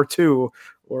hour 2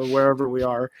 or wherever we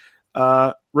are,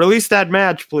 release that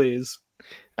match, please.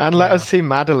 And let us see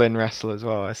Madeline wrestle as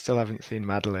well. I still haven't seen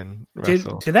Madeline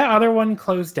wrestle. Did that other one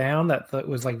close down that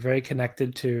was like very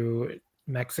connected to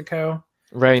Mexico?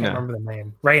 Reina. I can't remember the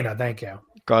name. Reina, thank you.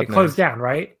 God it closed down,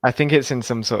 right? I think it's in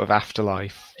some sort of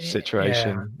afterlife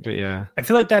situation. But yeah. I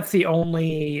feel like that's the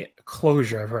only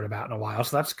closure I've heard about in a while,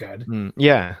 so that's good.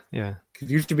 Yeah. There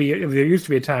used to be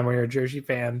a time when you're a Joshi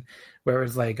fan where it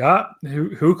was like, oh,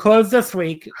 who closed this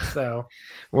week? So,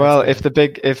 well, if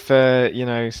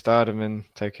Stardom and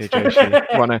Tokyo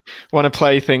Joshi want to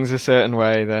play things a certain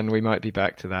way, then we might be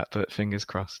back to that. But fingers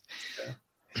crossed.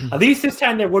 At least this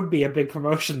time there would be a big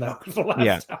promotion though.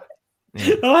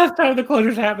 The last time the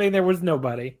closure's happening, there was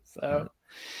nobody. So,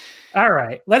 all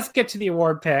right, let's get to the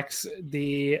award picks, and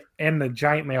the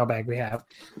giant mailbag we have.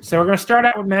 So we're going to start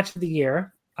out with match of the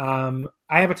year. I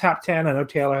have a top 10. I know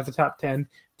Taylor has a top 10.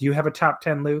 Do you have a top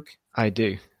 10, Luke? I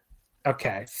do.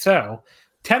 Okay, so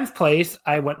 10th place,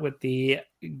 I went with the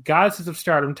Goddesses of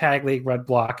Stardom Tag League Red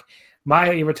Block,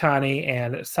 Maya Iwatani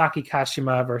and Saki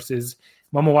Kashima versus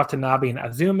Momo Watanabe and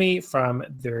Azumi from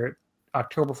their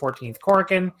October 14th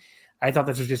Korakuen. I thought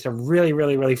this was just a really,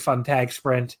 really, really fun tag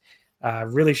sprint.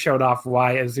 Really showed off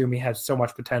why Azumi has so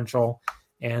much potential,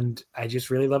 and I just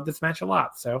really love this match a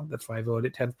lot. So that's why I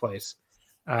voted 10th place.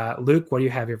 Luke, what do you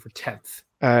have here for 10th?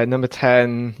 Number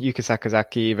 10, Yuka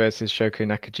Sakazaki versus Shoko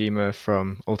Nakajima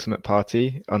from Ultimate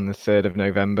Party on the 3rd of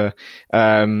November.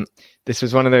 This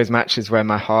was one of those matches where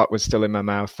my heart was still in my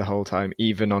mouth the whole time,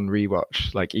 even on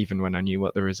rewatch, like even when I knew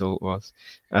what the result was.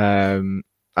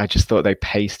 I just thought they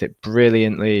paced it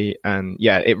brilliantly, and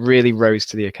yeah, it really rose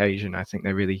to the occasion. I think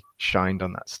they really shined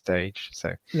on that stage.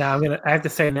 So now I have to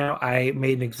say now I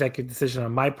made an executive decision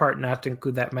on my part not to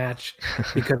include that match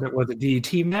because it was a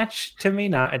DDT match to me,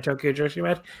 not a Tokyo Joshi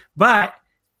match. But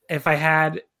if I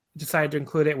had decided to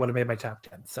include it would have made my top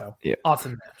 10. So yeah.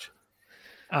 Awesome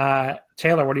match.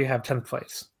 Taylor, what do you have 10th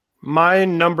place? My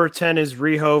number 10 is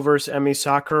Riho versus Emi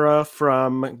Sakura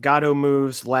from Gado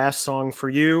Move's Last Song for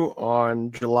You on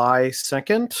July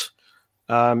 2nd.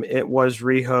 It was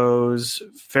Riho's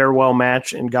farewell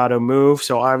match in Gado Move,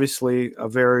 so obviously a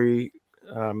very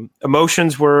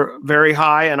emotions were very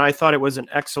high, and I thought it was an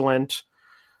excellent,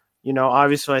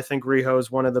 obviously I think Riho is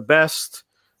one of the best,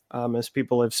 as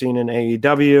people have seen in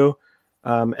AEW.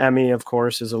 Emi, of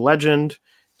course, is a legend,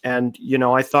 and,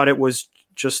 I thought it was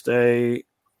just a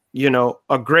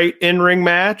great in-ring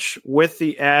match with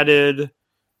the added,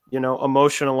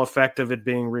 emotional effect of it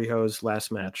being Riho's last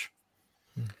match.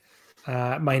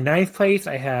 My 9th place,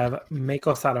 I have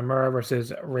Meiko Satomura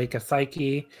versus Reika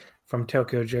Saiki from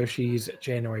Tokyo Joshi's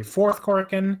January 4th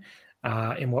Korakuen.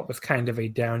 In what was kind of a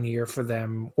down year for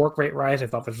them work rate rise. I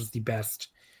thought this was the best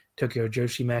Tokyo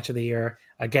Joshi match of the year.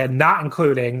 Again, not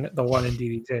including the one in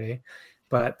DDT,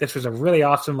 but this was a really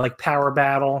awesome power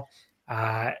battle.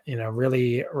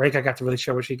 Really, Reika got to really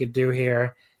show what she could do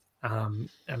here.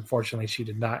 Unfortunately, she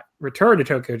did not return to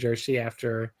Tokyo Joshi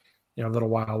after, a little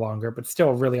while longer, but still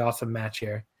a really awesome match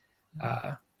here.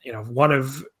 One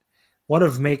of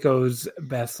Meiko's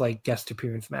best guest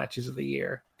appearance matches of the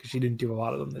year because she didn't do a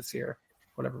lot of them this year,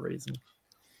 for whatever reason.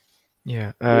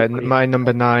 Yeah. My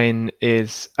number 9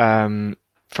 is, from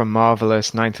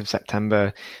Marvelous, 9th of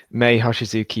September, Mei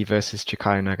Hoshizuki versus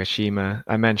Chikayo Nagashima.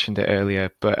 I mentioned it earlier,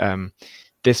 but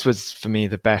this was, for me,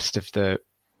 the best of the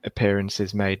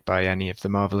appearances made by any of the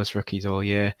Marvelous rookies all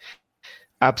year.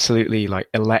 Absolutely,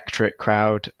 electric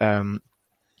crowd. And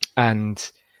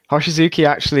Hoshizuki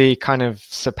actually kind of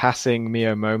surpassing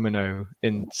Mio Momono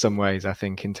in some ways, I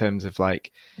think, in terms of,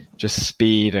 just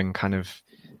speed and kind of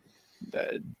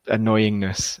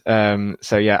annoyingness.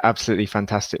 So yeah, absolutely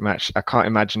fantastic match. I can't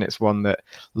imagine it's one that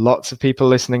lots of people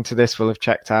listening to this will have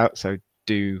checked out, so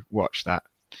do watch that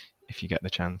if you get the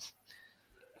chance.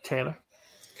 Taylor?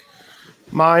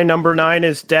 My number 9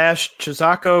 is Dash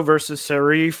Chizako versus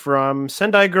Seri from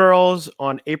Sendai Girls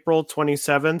on April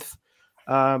 27th.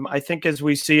 I think as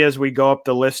we go up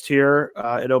the list here,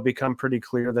 it'll become pretty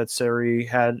clear that Seri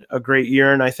had a great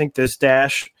year, and I think this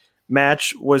Dash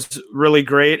match was really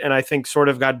great, and I think sort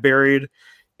of got buried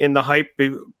in the hype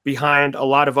behind a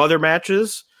lot of other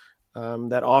matches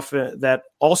that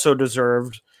also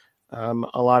deserved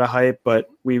a lot of hype. But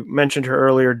we mentioned her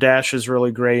earlier. Dash is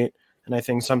really great, and I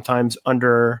think sometimes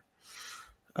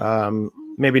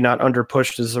maybe not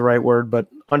underpushed is the right word, but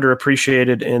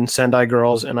underappreciated in Sendai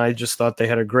Girls, and I just thought they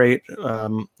had a great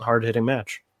hard-hitting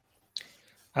match.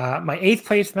 My 8th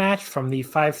place match from the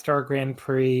 5-star Grand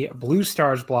Prix Blue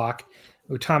Stars block,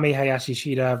 Utami Hayashi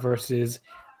Shida versus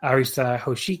Arisa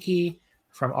Hoshiki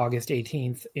from August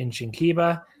 18th in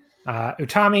Shinkiba.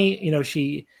 Utami,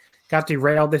 she got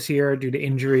derailed this year due to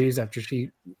injuries after she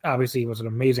obviously was an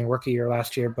amazing rookie year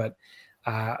last year, but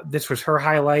this was her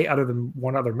highlight other than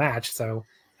one other match, so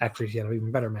actually she had an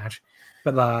even better match.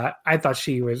 But I thought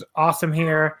she was awesome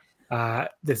here.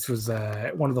 This was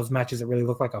one of those matches that really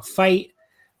looked like a fight,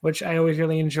 which I always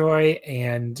really enjoy.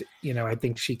 And, I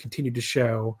think she continued to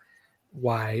show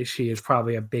why she is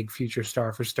probably a big future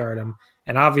star for Stardom.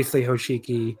 And obviously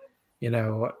Hoshiki,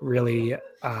 really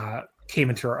came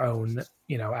into her own,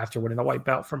 after winning the white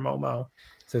belt from Momo.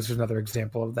 So this is another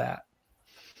example of that.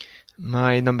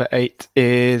 My number 8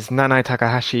 is Nanae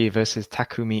Takahashi versus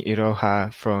Takumi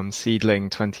Iroha from Seedling,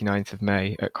 29th of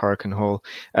May at Korakuen Hall.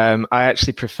 I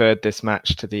actually preferred this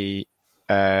match to the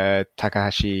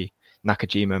Takahashi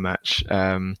Nakajima match.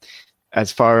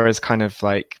 As far as kind of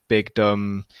like big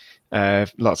dumb,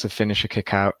 lots of finisher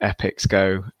kick out epics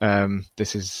go,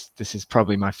 this is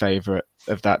probably my favorite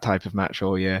of that type of match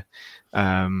all year.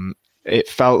 It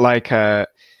felt like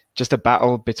just a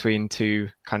battle between two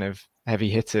kind of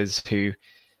heavy hitters who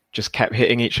just kept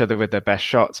hitting each other with their best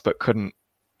shots, but couldn't,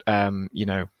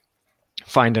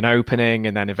 find an opening.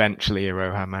 And then eventually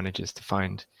Iroha manages to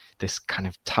find this kind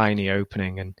of tiny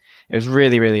opening, and it was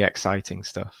really, really exciting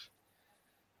stuff.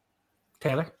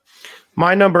 Taylor?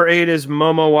 My number 8 is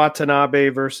Momo Watanabe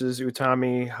versus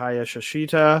Utami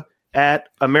Hayashishita at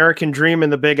American Dream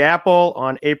in the Big Apple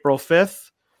on April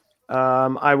 5th.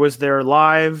 I was there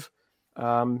live.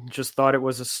 Just thought it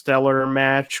was a stellar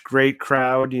match. Great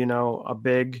crowd,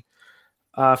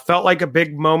 felt like a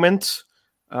big moment.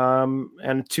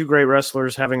 And two great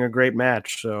wrestlers having a great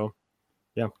match. So,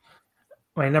 yeah.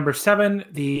 My number 7,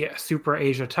 the Super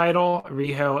Asia title,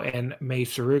 Riho and Mei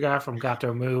Suruga from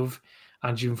Gato Move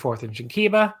on June 4th in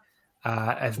Shinkiba.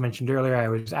 As mentioned earlier, I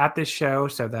was at this show,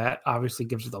 so that obviously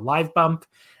gives it a live bump.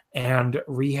 And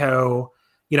Riho,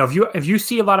 if you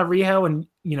see a lot of Riho, and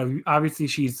obviously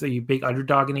she's a big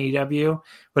underdog in AEW,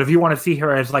 but if you want to see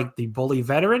her as like the bully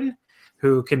veteran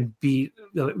who can beat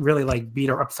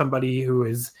her up, somebody who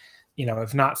is,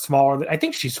 if not smaller, I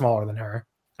think she's smaller than her.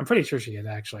 I'm pretty sure she is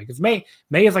actually, because May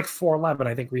is like 4'11".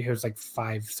 I think Riho's like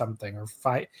 5 something or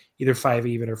 5, either 5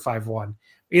 even or 5'1".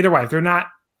 Either way, if they're not,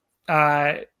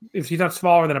 if she's not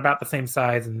smaller than about the same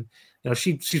size, and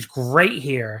she's great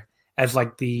here as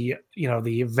like the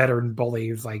the veteran bully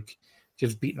who's like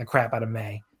just beating the crap out of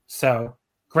May. So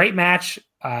great match.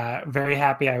 Very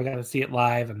happy I got to see it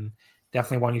live, and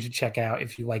definitely want you to check out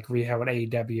if you like Riho at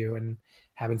AEW and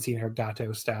haven't seen her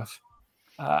Gato stuff.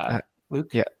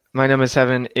 Luke? Yeah. My number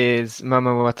 7 is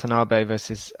Momo Watanabe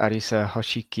versus Arisa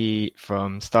Hoshiki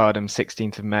from Stardom,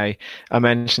 16th of May. I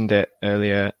mentioned it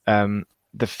earlier.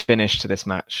 The finish to this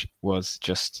match was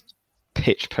just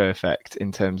pitch perfect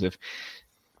in terms of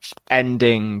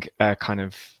ending a kind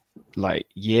of like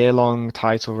year-long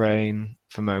title reign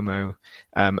for Momo,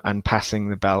 and passing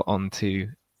the belt on to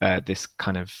this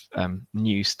kind of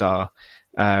new star.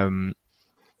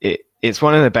 It's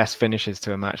one of the best finishes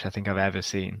to a match I think I've ever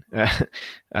seen.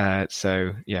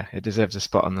 So yeah, it deserves a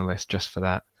spot on the list just for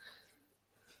that.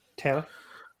 Taylor?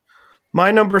 My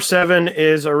number 7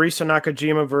 is Arisa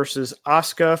Nakajima versus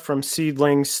Asuka from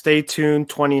Seedling Stay Tuned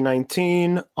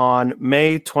 2019 on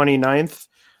May 29th.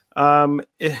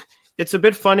 It's a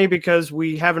bit funny because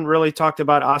we haven't really talked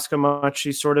about Asuka much.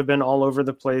 She's sort of been all over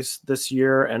the place this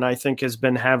year, and I think has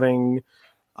been having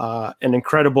an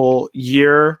incredible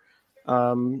year,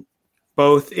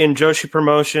 both in Joshi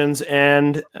Promotions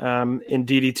and in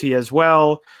DDT as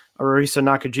well. Arisa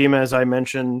Nakajima, as I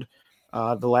mentioned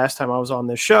the last time I was on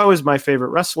this show, is my favorite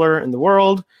wrestler in the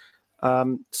world.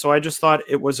 So I just thought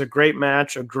it was a great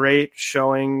match, a great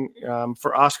showing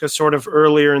for Asuka sort of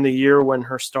earlier in the year when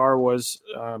her star was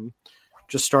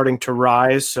just starting to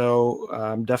rise.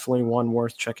 So definitely one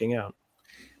worth checking out.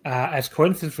 As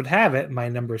coincidence would have it, my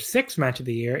number 6 match of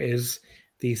the year is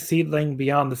the Seedling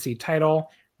Beyond the Sea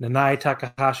title, Nanae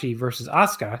Takahashi versus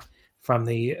Asuka from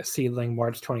the Seedling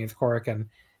March 20th Korakuen.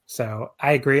 So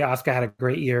I agree, Asuka had a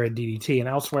great year in DDT and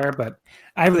elsewhere, but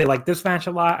I really like this match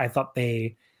a lot. I thought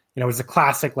it was a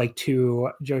classic, like two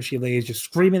Joshi ladies just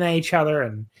screaming at each other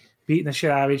and beating the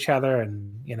shit out of each other,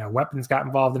 and weapons got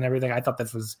involved and everything. I thought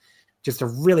this was just a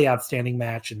really outstanding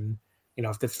match, and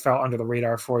if this fell under the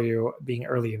radar for you being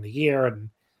early in the year and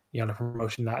the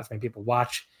promotion not as many people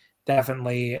watch,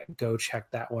 definitely go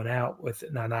check that one out with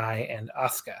Nanae and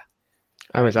Asuka.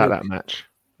 I was at that match.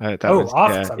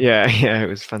 Awesome. Yeah, it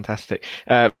was fantastic.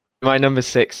 My number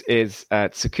 6 is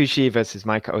Tsukushi versus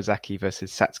Maika Ozaki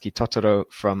versus Satsuki Totoro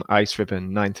from Ice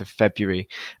Ribbon, 9th of February.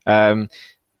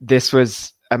 This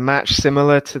was a match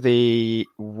similar to the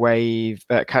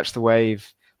Catch the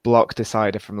Wave block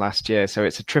decider from last year. So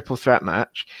it's a triple threat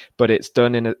match, but it's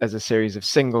done as a series of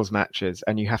singles matches,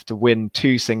 and you have to win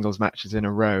 2 singles matches in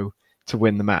a row to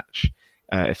win the match,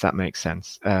 if that makes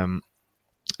sense.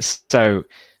 So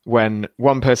when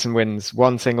one person wins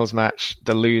one singles match,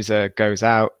 the loser goes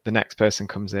out, the next person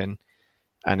comes in,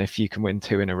 and if you can win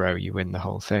 2 in a row, you win the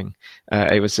whole thing.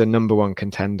 It was a number 1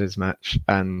 contenders match,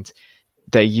 and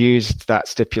they used that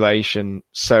stipulation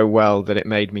so well that it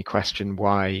made me question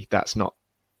why that's not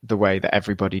the way that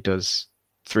everybody does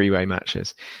three-way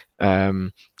matches.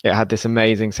 It had this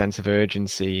amazing sense of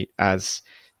urgency as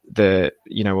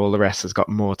all the wrestlers got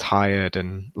more tired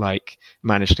and like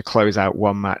managed to close out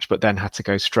one match, but then had to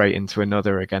go straight into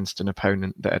another against an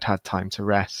opponent that had had time to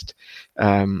rest.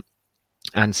 And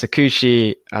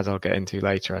Sakushi, as I'll get into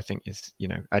later, I think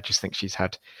I just think she's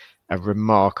had a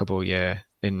remarkable year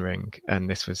in ring, and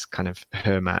this was kind of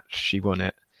her match. She won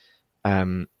it.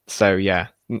 So yeah,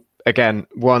 again,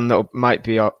 one that might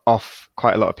be off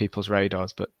quite a lot of people's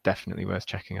radars, but definitely worth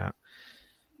checking out.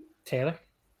 Taylor?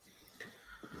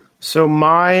 So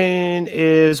mine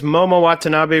is Momo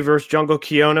Watanabe versus Jungle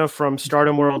Kyona from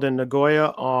Stardom World in Nagoya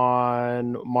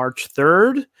on March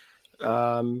 3rd.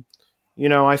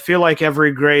 I feel like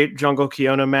every great Jungle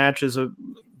Kyona match is a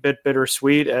bit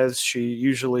bittersweet, as she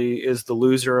usually is the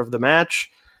loser of the match.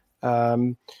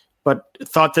 But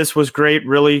thought this was great,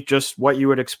 really just what you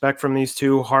would expect from these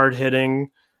two, hard-hitting,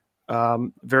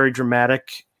 very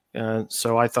dramatic.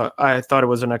 So I thought it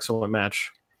was an excellent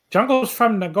match. Jungle's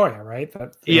from Nagoya, right?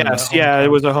 Yes, it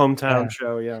was a hometown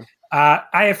show, yeah.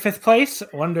 I have fifth place,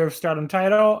 Wonder of Stardom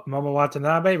title, Momo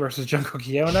Watanabe versus Jungle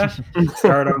Kyona.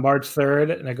 Stardom March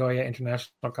 3rd, Nagoya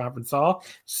International Conference Hall.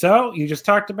 So you just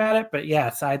talked about it, but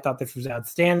yes, I thought this was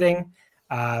outstanding.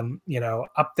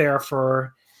 Up there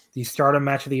for the Stardom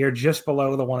match of the year, just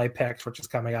below the one I picked, which is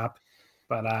coming up.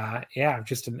 But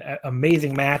just an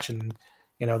amazing match, and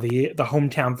the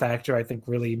hometown factor I think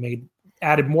really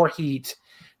added more heat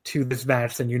to this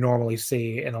match than you normally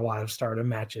see in a lot of Stardom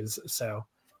matches. So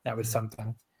that was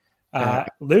something.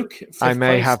 Luke, I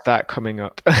may have that coming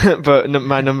up, but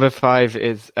my number 5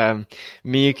 is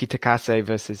Miyuki Takase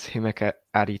versus Himeka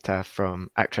Arita from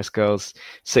Actress Girls,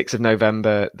 6th of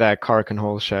November, their Korakuen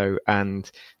Hall show, and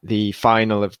the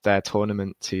final of their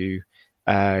tournament to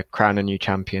crown a new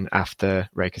champion after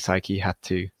Reika Saiki had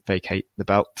to vacate the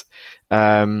belt.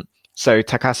 So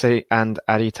Takase and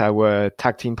Arita were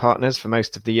tag team partners for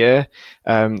most of the year.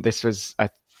 This was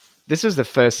the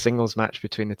first singles match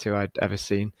between the two I'd ever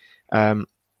seen.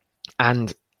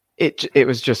 And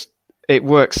it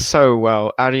works so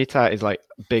well. Arita is like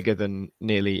bigger than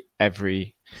nearly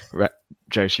every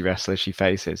Joshi wrestler she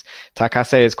faces.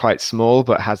 Takase is quite small,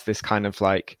 but has this kind of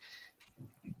like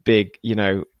big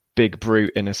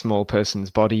brute in a small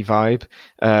person's body vibe.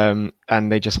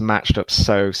 And they just matched up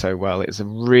so well. It was a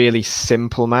really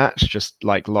simple match, just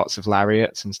like lots of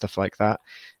lariats and stuff like that.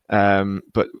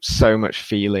 But so much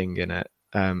feeling in it.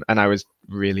 And I was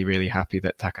really, really happy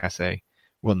that Takase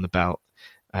won the belt.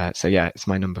 So yeah, it's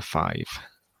my number 5.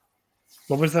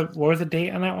 What was the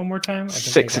date on that one more time?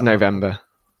 6th of November.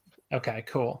 Okay,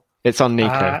 cool. It's on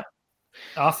Nico.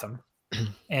 Awesome.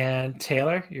 And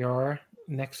Taylor, your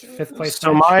next 5th place.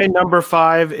 So my number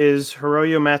 5 is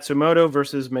Hiroyo Matsumoto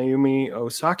versus Mayumi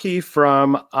Osaki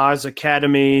from Oz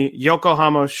Academy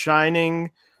Yokohama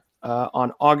Shining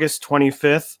on August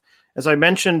 25th. As I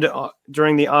mentioned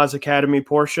during the Oz Academy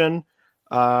portion,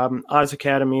 Oz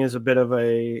Academy is a bit of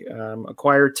a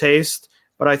acquired taste,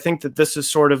 but I think that this is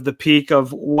sort of the peak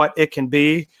of what it can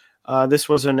be. This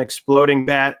was an exploding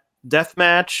death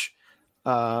match,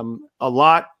 a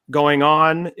lot going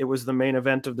on. It was the main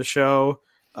event of the show.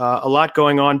 A lot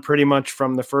going on pretty much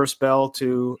from the first bell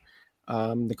to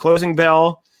the closing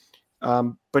bell,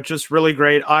 but just really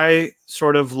great. I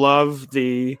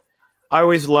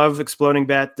always love exploding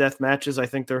death matches. I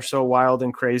think they're so wild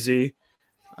and crazy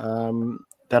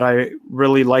that I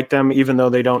really like them, even though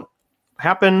they don't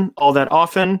happen all that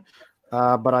often.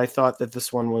 But I thought that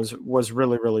this one was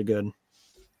really, really good.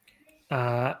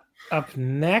 Up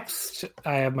next,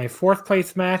 I have my 4th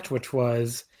place match, which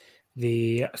was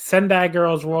the Sendai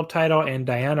Girls World Title and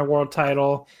Diana World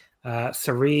Title.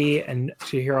 Sari and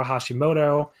Chihiro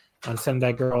Hashimoto on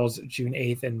Sendai Girls, June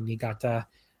 8th in Niigata.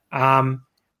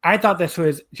 I thought this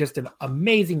was just an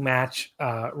amazing match,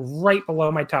 right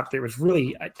below my top 3. It was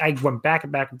really, I went back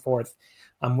and forth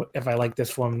if I like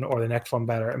this one or the next one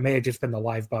better. It may have just been the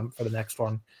live bump for the next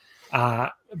one.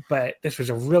 But this was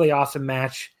a really awesome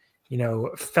match.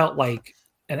 Felt like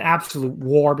an absolute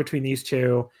war between these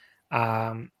two.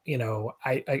 I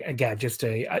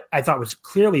thought was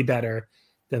clearly better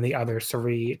than the other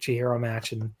Sari Chihiro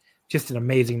match, and just an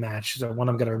amazing match. So one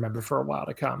I'm going to remember for a while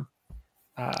to come.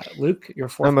 Luke, your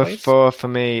 4th Number place? 4 for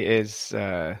me is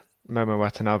Momo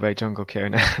Watanabe, Jungle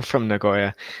Kyona from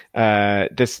Nagoya.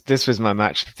 This was my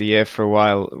match of the year for a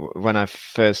while when I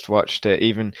first watched it.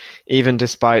 Even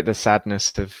despite the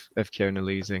sadness of Kyona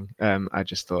losing, I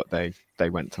just thought they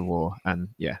went to war, and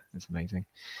yeah, it's amazing.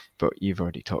 But you've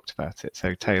already talked about it,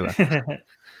 so Taylor.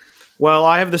 Well,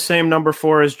 I have the same number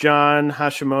 4 as John,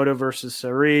 Hashimoto versus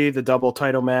Sari, the double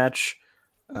title match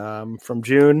from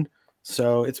June.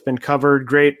 So it's been covered.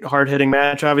 Great, hard-hitting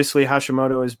match. Obviously,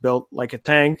 Hashimoto is built like a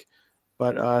tank,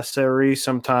 but Saori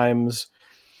sometimes,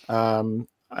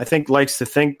 I think, likes to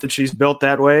think that she's built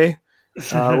that way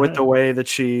with the way that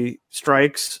she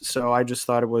strikes. So I just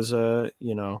thought it was an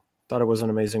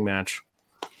amazing match.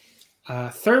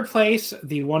 Third place,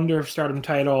 the Wonder of Stardom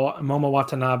title, Momo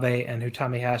Watanabe and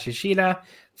Utami Hashishida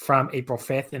from April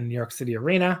 5th in New York City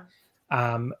Arena.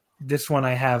 This one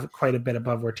I have quite a bit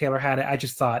above where Taylor had it. I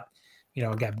just thought,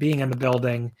 again, being in the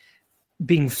building,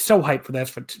 being so hyped for this,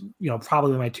 for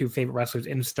probably my two favorite wrestlers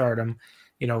in Stardom,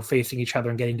 facing each other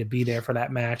and getting to be there for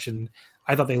that match. And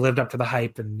I thought they lived up to the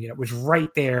hype, and it was right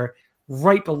there,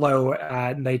 right below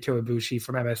Naito Ibushi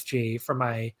from MSG for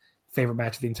my favorite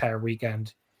match of the entire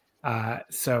weekend.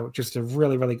 So just a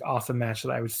really, really awesome match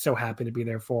that I was so happy to be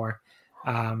there for.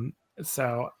 Just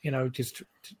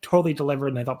totally delivered.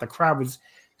 And I thought the crowd was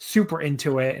super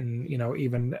into it and,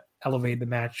 even elevated the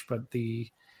match. But the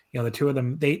two of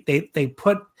them, they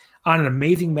put on an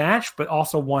amazing match, but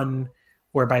also one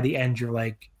where by the end you're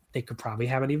like, they could probably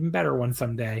have an even better one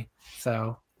someday.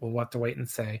 So we'll have to wait and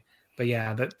say. But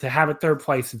yeah, to have it third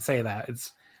place and say that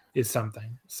is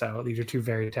something. So these are two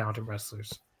very talented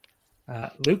wrestlers.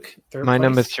 Luke, third my place.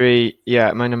 number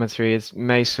three is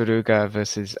Mei Suruga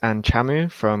versus Ann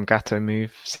Chamu from Gato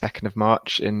Move, 2nd of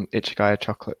March in Ichigaya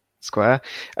Chocolate Square.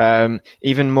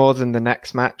 Even more than the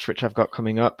next match, which I've got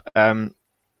coming up.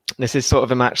 This is sort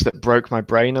of a match that broke my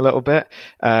brain a little bit.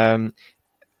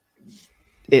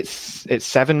 It's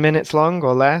 7 minutes long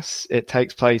or less. It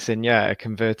takes place in a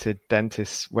converted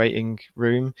dentist's waiting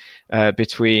room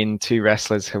between two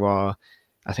wrestlers who are,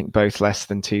 I think, both less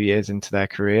than 2 years into their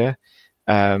career.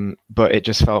 But it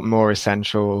just felt more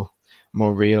essential,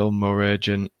 more real, more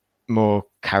urgent, more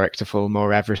characterful,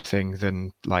 more everything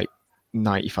than like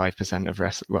 95% of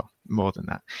wrestling. Well, more than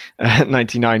that,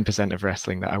 99% of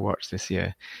wrestling that I watched this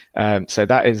year. So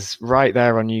that is right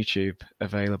there on YouTube,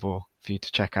 available for you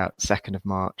to check out. 2nd of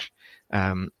March.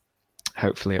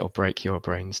 Hopefully it'll break your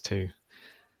brains too.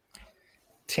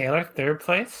 Taylor, third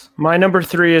place. My number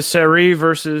 3 is Saori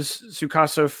versus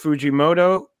Tsukasa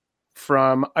Fujimoto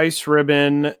from Ice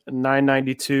Ribbon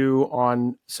 992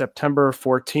 on September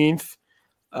 14th.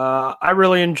 I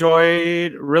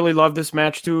really loved this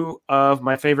match. Two of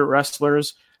my favorite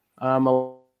wrestlers. A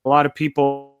lot of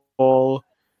people,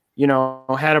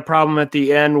 had a problem at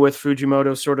the end with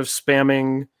Fujimoto sort of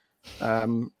spamming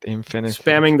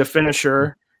the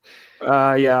finisher.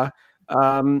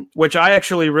 Which I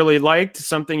actually really liked,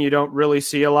 something you don't really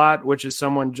see a lot, which is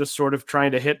someone just sort of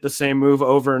trying to hit the same move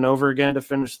over and over again to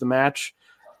finish the match.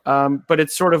 But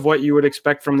it's sort of what you would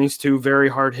expect from these two, very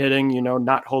hard hitting,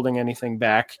 not holding anything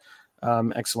back.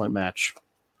 Excellent match.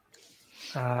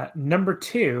 Number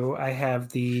 2, I have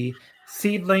the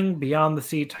Seedling Beyond the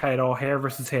Sea title, Hair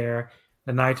versus Hair,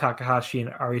 Nanae Takahashi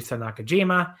and Arisa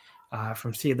Nakajima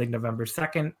from Seedling November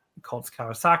 2nd, Colts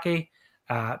Kawasaki.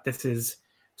 This is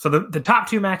So the top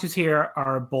two matches here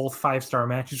are both 5-star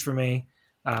matches for me.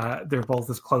 They're both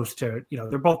as close to,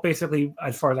 they're both basically,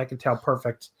 as far as I can tell,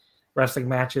 perfect wrestling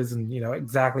matches, and,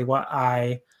 exactly what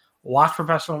I watch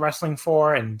professional wrestling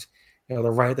for. And, they're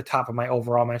right at the top of my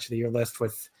overall match of the year list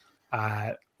with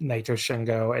Naito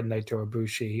Shingo and Naito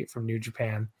Ibushi from New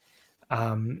Japan.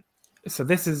 So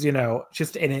this is,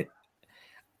 just in it,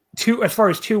 as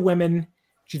far as two women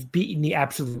just beating the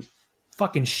absolute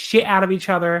fucking shit out of each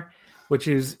other, which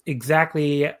is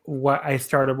exactly what I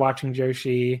started watching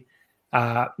Joshi,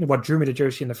 what drew me to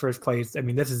Joshi in the first place. I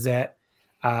mean, this is it.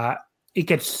 It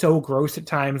gets so gross at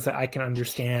times that I can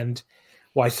understand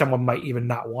why someone might even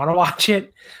not want to watch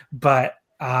it. But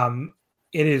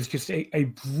it is just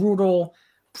a brutal,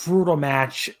 brutal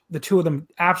match. The two of them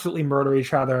absolutely murder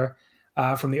each other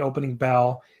from the opening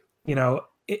bell.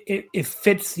 It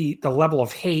fits the level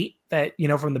of hate that,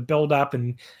 from the build up.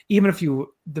 And even if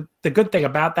the good thing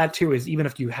about that too, is even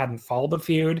if you hadn't followed the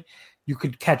feud, you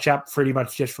could catch up pretty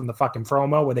much just from the fucking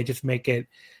promo, where they just make it,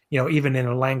 even in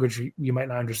a language you might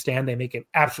not understand, they make it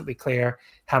absolutely clear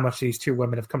how much these two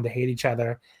women have come to hate each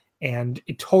other. And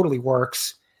it totally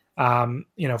works,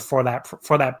 for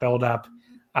that build up,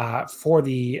 for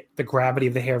the gravity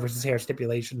of the hair versus hair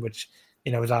stipulation, which,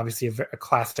 is obviously a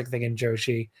classic thing in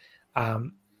Joshi.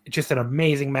 Just an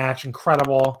amazing match,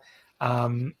 incredible.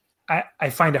 I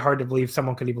find it hard to believe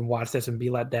someone could even watch this and be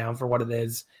let down for what it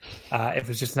is. If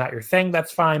it's just not your thing,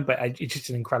 that's fine, but it's just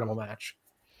an incredible match.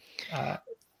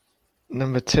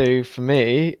 Number 2 for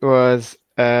me was,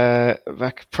 I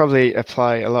could probably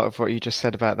apply a lot of what you just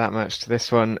said about that match to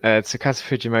this one. Tsukasa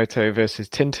Fujimoto versus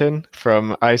Tintin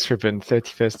from Ice Ribbon,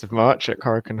 31st of March at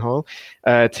Korakuen Hall.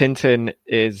 Tintin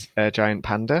is a giant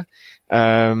panda.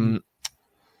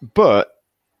 But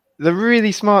the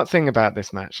really smart thing about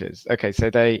this match is, okay, so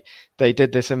they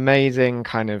did this amazing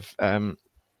kind of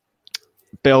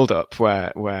build up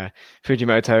where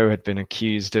Fujimoto had been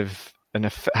accused of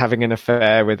having an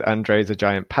affair with Andre the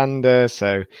Giant Panda.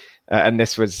 So, and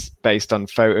this was based on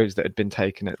photos that had been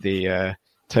taken at the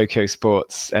Tokyo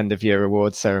Sports end of year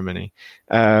awards ceremony.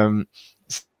 So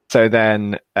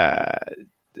then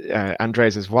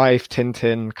Andre's wife,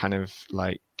 Tintin, kind of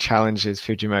like challenges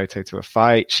Fujimoto to a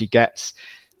fight. She gets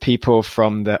people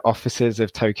from the offices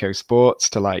of Tokyo Sports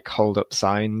to like hold up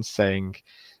signs saying,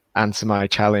 "Answer my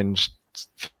challenge,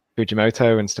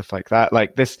 Fujimoto," and stuff like that.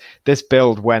 Like this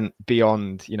build went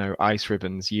beyond, you know, Ice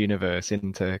Ribbon's universe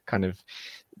into kind of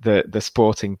the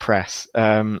sporting press.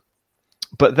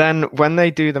 But then when they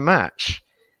do the match,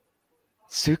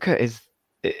 Suka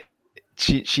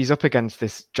she's up against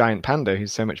this giant panda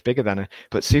who's so much bigger than her,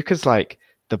 but Suka's like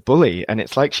the bully, and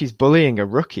it's like she's bullying a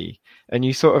rookie, and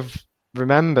you sort of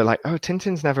remember like, oh,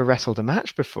 Tintin's never wrestled a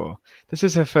match before. This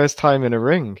is her first time in a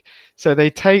ring. So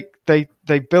they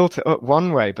built it up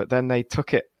one way, but then they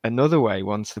took it another way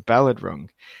once the bell had rung.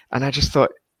 And I just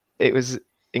thought it was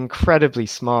incredibly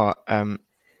smart. It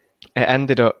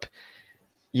ended up,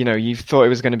 you know, you thought it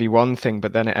was going to be one thing,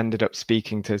 but then it ended up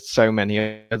speaking to so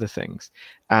many other things.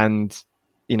 And,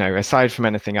 you know, aside from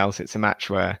anything else, it's a match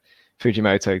where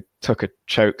Fujimoto took a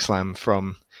choke slam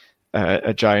from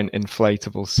a giant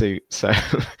inflatable suit. So,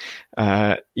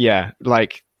 yeah,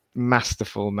 like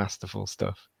masterful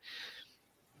stuff.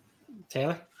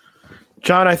 Taylor?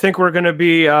 John, I think we're going to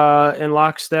be in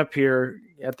lockstep here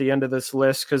at the end of this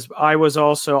list, because I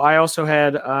also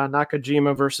had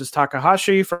Nakajima versus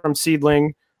Takahashi from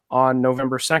Seedling on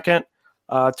November 2nd.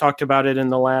 Talked about it in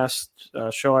the last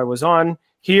show I was on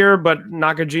here, but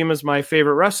Nakajima is my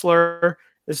favorite wrestler.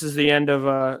 This is the end of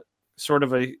a sort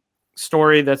of a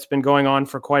story that's been going on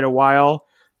for quite a while.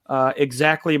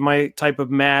 Exactly my type of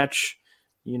match,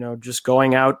 you know, just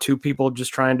going out, two people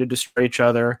just trying to destroy each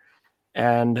other,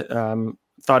 and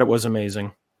thought it was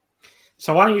amazing.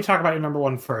 So why don't you talk about your number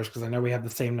one first, because I know we have the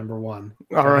same number one.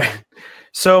 All right.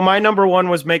 So my number one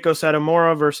was Meiko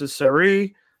Satomura versus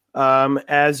Sareee.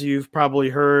 As you've probably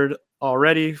heard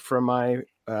already from my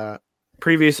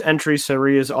previous entry,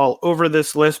 Sareee is all over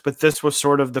this list, but this was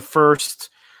sort of the first.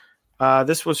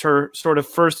 This was her sort of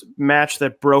first match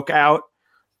that broke out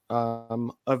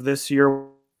of this year,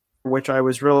 which I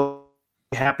was really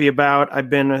happy about.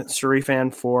 I've been a Sareee fan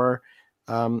for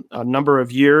a number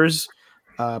of years,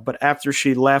 but after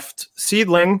she left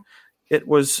Seedling, it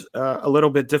was a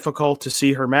little bit difficult to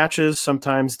see her matches.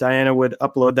 Sometimes Diana would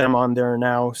upload them on their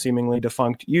now seemingly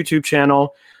defunct YouTube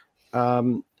channel.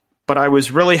 But I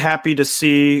was really happy to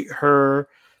see her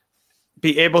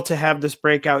be able to have this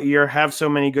breakout year, have so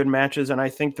many good matches. And I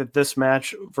think that this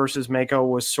match versus Meiko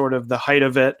was sort of the height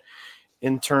of it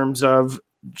in terms of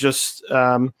just,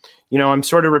 you know, I'm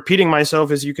sort of repeating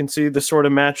myself, as you can see, the sort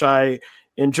of match I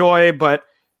enjoy, but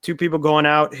two people going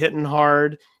out, hitting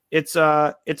hard. It's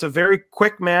a very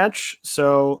quick match.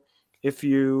 So if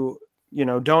you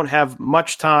don't have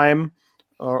much time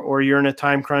or you're in a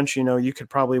time crunch, you know, you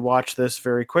could probably watch this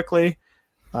very quickly.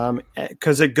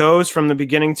 Because it goes from the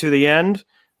beginning to the end.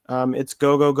 It's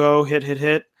go,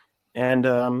 hit,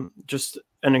 and just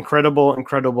an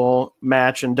incredible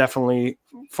match, and definitely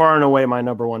far and away my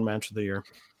number one match of the year.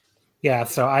 Yeah,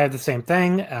 so I have the same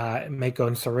thing. Meiko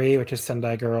and Sareee, which is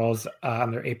Sendai Girls,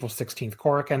 on their April 16th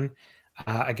Korakuen.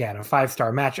 Again, a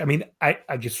 5-star match. I mean,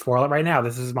 I just swirl it right now.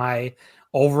 This is my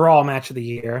overall match of the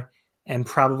year, and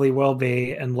probably will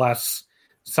be unless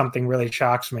something really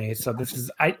shocks me. So this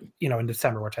is, in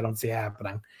December, which I don't see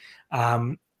happening.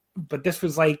 But this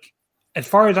was like, as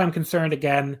far as I'm concerned,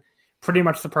 again, pretty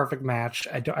much the perfect match.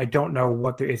 I don't know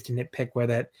what there is to nitpick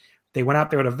with it. They went out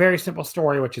there with a very simple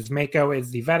story, which is Meiko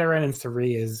is the veteran and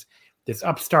Sareee is this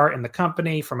upstart in the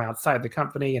company from outside the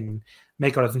company. And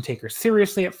Meiko doesn't take her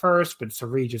seriously at first, but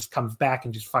Sareee just comes back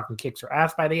and just fucking kicks her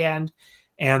ass by the end.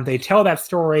 And they tell that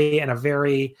story in a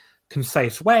very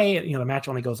concise way. You know, the match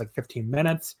only goes like 15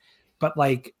 minutes, but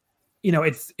like, you know,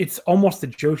 it's almost the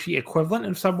Joshi equivalent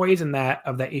in some ways of that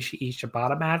Ishii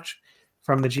Shibata match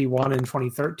from the G1 in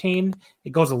 2013.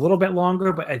 It goes a little bit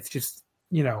longer, but it's just,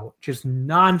 you know, just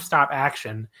nonstop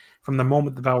action from the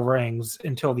moment the bell rings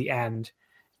until the end.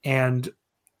 And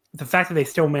the fact that they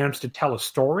still managed to tell a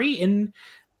story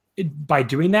by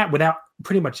doing that without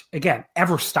pretty much, again,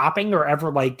 ever stopping or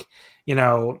ever like, you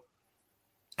know,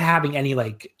 having any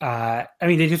like,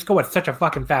 they just go at such a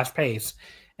fucking fast pace,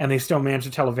 and they still manage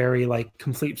to tell a very like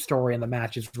complete story, and the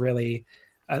match is really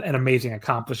an amazing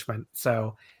accomplishment.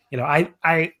 So,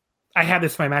 I had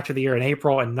this my match of the year in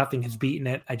April, and nothing has beaten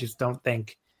it. I just don't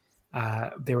think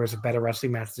there was a better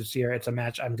wrestling match this year. It's a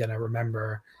match I'm going to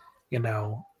remember,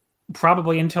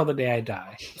 probably until the day I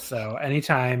die. So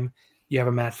anytime you have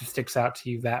a match that sticks out to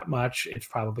you that much, it's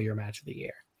probably your match of the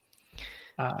year.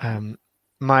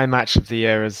 My match of the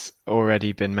year has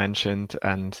already been mentioned,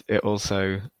 and it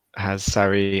also has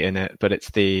Sari in it, but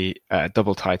it's the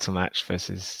double title match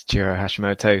versus Chihiro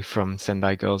Hashimoto from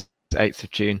Sendai Girls, 8th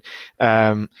of June.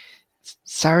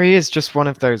 Sari is just one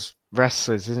of those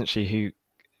wrestlers, isn't she, who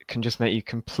can just make you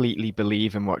completely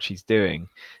believe in what she's doing.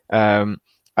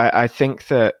 I think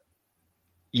that,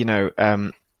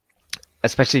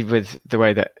 especially with the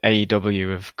way that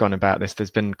AEW have gone about this,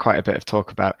 there's been quite a bit of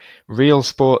talk about real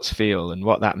sports feel and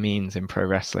what that means in pro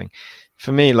wrestling.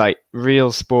 For me, like,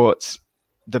 real sports,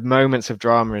 the moments of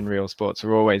drama in real sports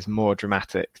are always more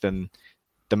dramatic than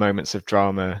the moments of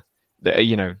drama,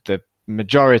 the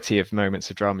majority of moments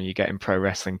of drama you get in pro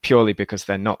wrestling, purely because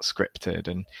they're not scripted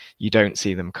and you don't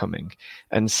see them coming.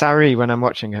 And Sari, when I'm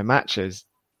watching her matches,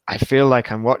 I feel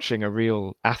like I'm watching a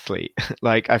real athlete.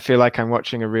 Like, I feel like I'm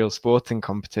watching a real sporting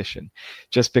competition,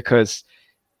 just because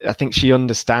I think she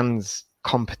understands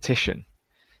competition,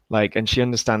 and she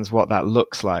understands what that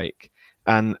looks like.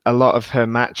 And a lot of her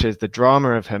matches, the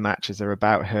drama of her matches, are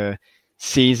about her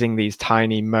seizing these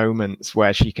tiny moments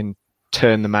where she can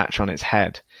turn the match on its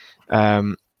head.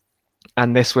 And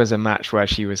this was a match where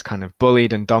she was kind of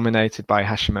bullied and dominated by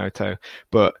Hashimoto,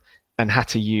 and had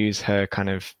to use her kind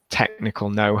of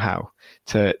technical know-how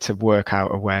to work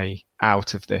out a way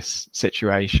out of this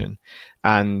situation.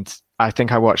 And I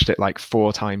think I watched it like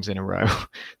 4 times in a row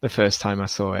the first time I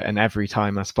saw it, and every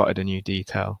time I spotted a new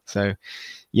detail. So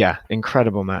yeah,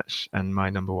 incredible match, and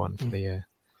my number one for the year.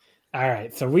 All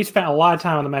right, so we spent a lot of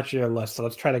time on the match of your list, so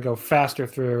let's try to go faster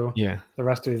through the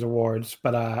rest of these awards.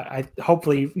 But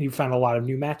hopefully you found a lot of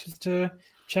new matches to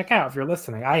check out if you're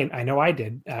listening. I know I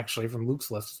did, actually, from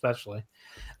Luke's list especially.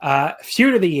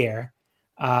 Feud of the year.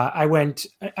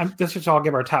 This is all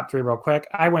give our top 3 real quick.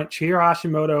 I went Chihiro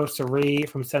Hashimoto, Sari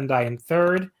from Sendai in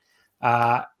 3rd,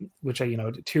 which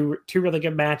are, two really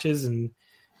good matches, and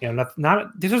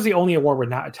not this was the only award where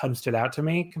not a ton stood out to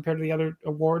me compared to the other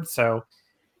awards. So,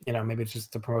 maybe it's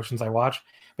just the promotions I watch.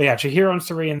 But yeah, Chihiro and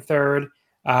Sari in 3rd.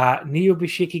 Niyu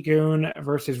Bishiki-gun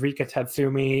versus Rika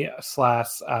Tatsumi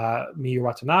 / Miyu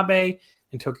Watanabe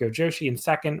and Tokyo Joshi in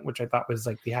 2nd, which I thought was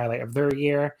like the highlight of their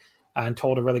year, and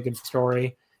told a really good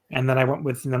story. And then I went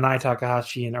with Nanae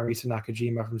Takahashi and Arisa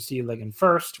Nakajima from SEAdLINNNG in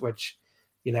 1st, which,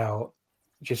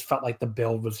 just felt like the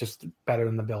build was just better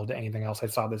than the build to anything else I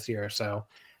saw this year. So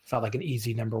felt like an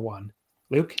easy number 1.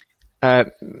 Luke?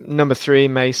 Number 3,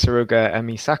 Mei Suruga,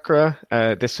 Emi Sakura.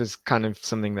 This was kind of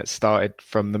something that started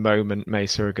from the moment Mei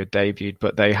Suruga debuted,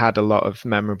 but they had a lot of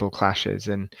memorable clashes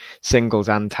in singles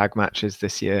and tag matches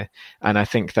this year, and I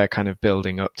think they're kind of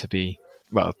building up to be,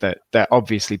 they're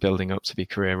obviously building up to be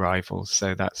career rivals,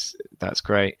 so that's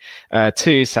great.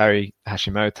 2, Sari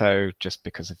Hashimoto, just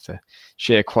because of the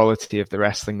sheer quality of the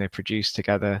wrestling they produce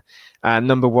together. And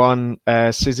number 1,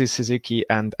 Suzu Suzuki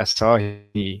and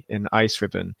Asahi in Ice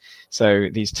Ribbon. So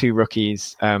these 2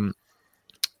 rookies,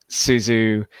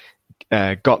 Suzu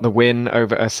got the win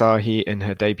over Asahi in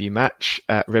her debut match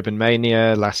at Ribbon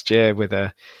Mania last year with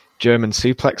a German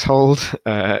suplex hold,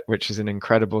 which is an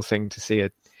incredible thing to see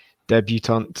a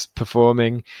debutante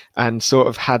performing, and sort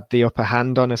of had the upper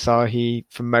hand on Asahi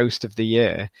for most of the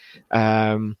year.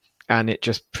 And it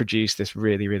just produced this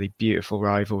really, really beautiful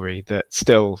rivalry that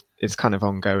still is kind of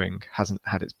ongoing, hasn't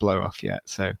had its blow off yet.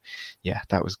 So yeah,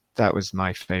 that was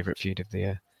my favorite feud of the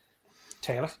year.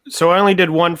 Taylor? So I only did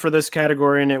one for this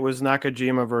category, and it was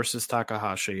Nakajima versus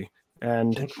Takahashi.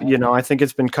 And, I think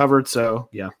it's been covered, so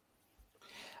yeah.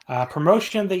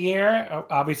 Promotion of the year.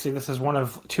 Obviously, this is one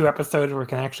of 2 episodes where we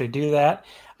can actually do that.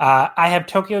 I have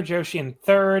Tokyo Joshi in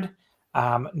 3rd.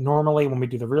 Normally, when we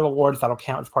do the real awards, that'll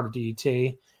count as part of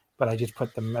DDT, but I just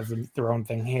put them as their own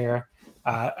thing here.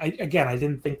 I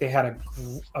didn't think they had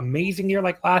an amazing year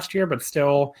like last year, but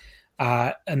still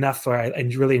enough where I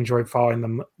really enjoyed following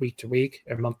them week to week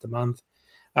or month to month.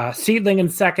 SEAdLINNNG in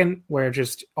 2nd, where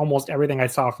just almost everything I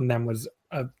saw from them was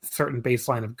a certain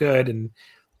baseline of good, and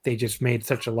they just made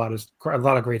such a lot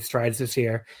of great strides this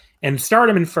year. And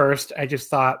Stardom in 1st, I just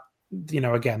thought,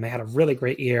 again, they had a really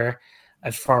great year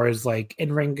as far as like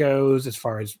in-ring goes, as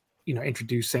far as,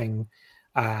 introducing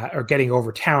or getting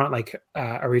over talent like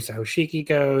Arisa Hoshiki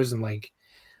goes. And like,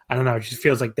 I don't know, it just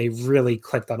feels like they really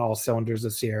clicked on all cylinders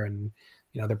this year. And,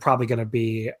 they're probably going to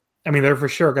be, they're for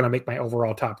sure going to make my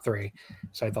overall top 3.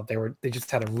 So I thought they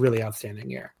just had a really outstanding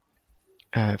year.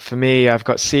 For me, I've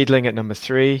got SEAdLINNNG at number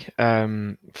 3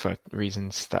 for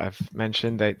reasons that I've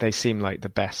mentioned. They seem like the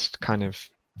best kind of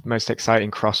most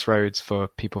exciting crossroads for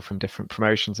people from different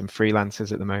promotions and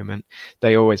freelancers at the moment.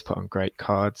 They always put on great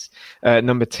cards.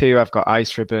 Number 2, I've got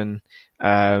Ice Ribbon.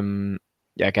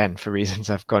 Again, for reasons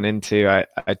I've gone into,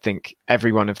 I think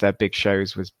every one of their big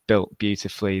shows was built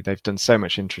beautifully. They've done so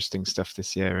much interesting stuff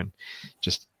this year, and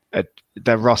just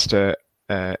their roster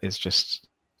is just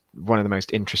one of the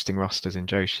most interesting rosters in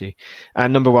Joshi.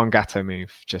 And number 1, Gato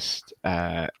Move. Just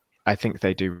I think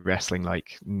they do wrestling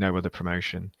like no other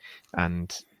promotion,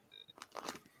 and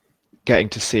getting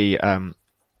to see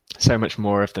so much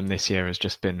more of them this year has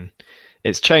just been,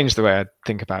 it's changed the way I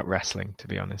think about wrestling, to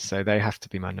be honest. So they have to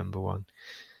be my number 1.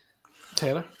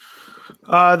 Taylor?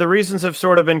 The reasons have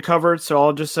sort of been covered, so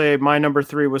I'll just say my number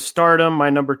 3 was Stardom, my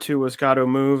number 2 was Gato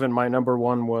Move, and my number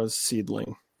 1 was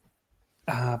Seedling.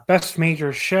 Best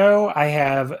major show, I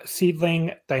have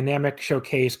Seedling, Dynamic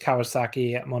Showcase,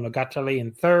 Kawasaki, Monogatari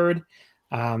in third.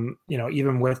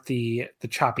 Even with the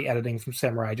choppy editing from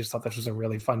Samurai, I just thought this was a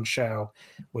really fun show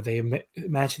with a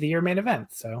match of the year main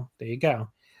event. So there you go.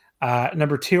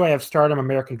 Number 2, I have Stardom,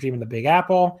 American Dream, and the Big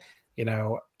Apple.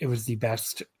 It was the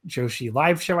best Joshi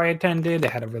live show I attended.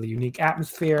 It had a really unique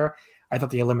atmosphere. I thought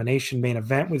the elimination main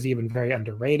event was even very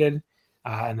underrated.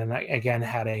 And then I, again,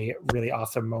 had a really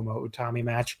awesome Momo Utami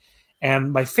match.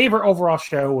 And my favorite overall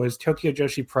show was Tokyo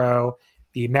Joshi Pro,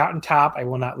 the Mountaintop, I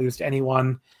Will Not Lose to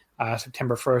Anyone,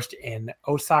 September 1st in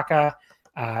Osaka.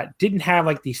 Didn't have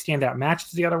like the standout matches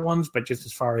as the other ones, but just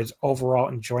as far as overall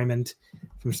enjoyment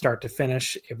from start to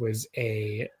finish, it was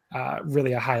a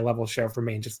really a high-level show for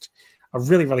me, and just a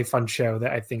really, really fun show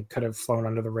that I think could have flown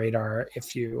under the radar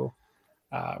if you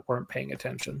weren't paying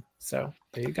attention. So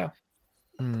there you go.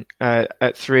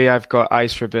 At 3, I've got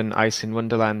Ice Ribbon, Ice in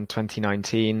Wonderland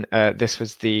 2019. This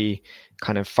was the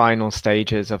kind of final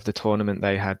stages of the tournament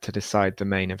they had to decide the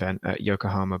main event at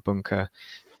Yokohama Bunker.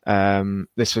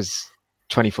 This was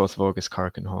 24th of August,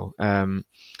 Korakuen Hall.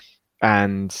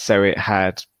 And so it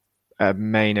had a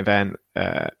main event,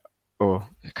 or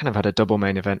it kind of had a double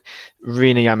main event.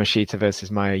 Rina Yamashita versus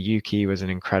Maya Yuki was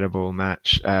an incredible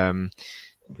match.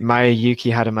 Maya Yuki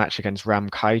had a match against Ram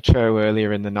Kaicho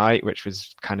earlier in the night, which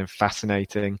was kind of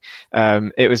fascinating.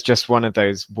 It was just one of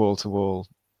those wall-to-wall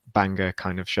banger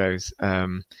kind of shows.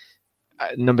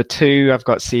 Number 2, I've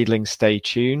got Seedling Stay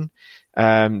Tuned.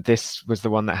 This was the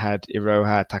one that had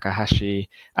Iroha Takahashi,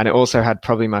 and it also had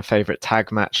probably my favorite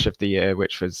tag match of the year,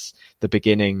 which was the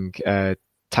beginning,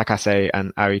 Takase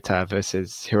and Arita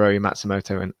versus Hiroyu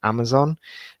Matsumoto and Amazon.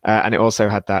 And it also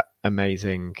had that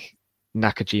amazing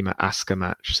Nakajima Asuka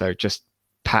match. So just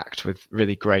packed with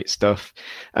really great stuff.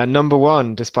 And number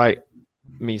 1, despite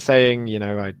me saying,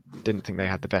 I didn't think they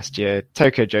had the best year,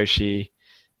 Tokyo Joshi,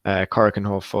 Korakuen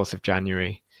Hall, 4th of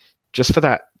January. Just for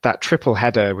that triple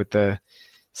header with the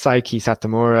Saiki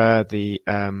Satomura, the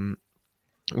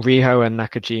Riho and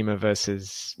Nakajima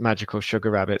versus Magical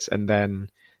Sugar Rabbits, and then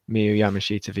Miyu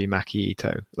Yamashita v Maki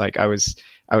Ito. Like I was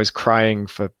crying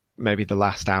for maybe the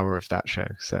last hour of that show.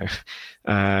 So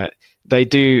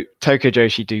Tokyo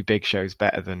Joshi do big shows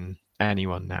better than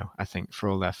anyone now, I think, for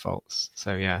all their faults.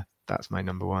 So yeah, that's my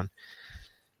number 1.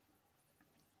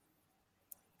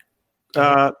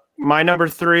 My number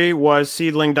 3 was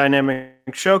Seedling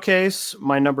Dynamic Showcase.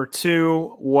 My number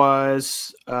 2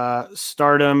 was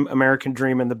Stardom, American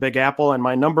Dream, and the Big Apple. And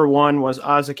my number 1 was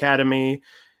Oz Academy,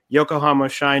 Yokohama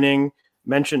Shining.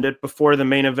 Mentioned it before, the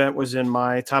main event was in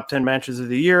my top 10 matches of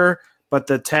the year, but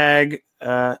the tag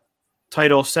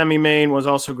title semi-main was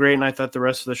also great, and I thought the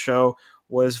rest of the show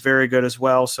was very good as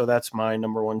well. So that's my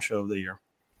number 1 show of the year.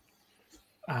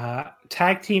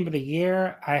 Tag team of the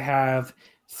year, I have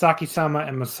Saki-sama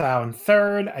and Masao in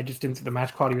third. I just didn't think the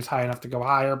match quality was high enough to go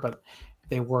higher, but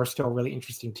they were still a really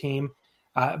interesting team.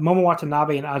 Momo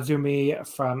Watanabe and Azumi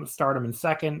from Stardom in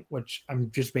second, which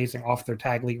I'm just basing off their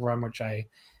tag league run, which I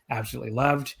absolutely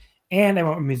loved. And I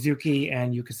went with Mizuki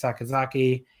and Yuka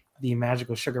Sakazaki, the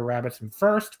Magical Sugar Rabbits, in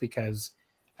first, because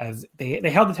as they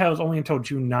held the titles only until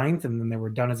June 9th, and then they were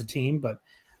done as a team. But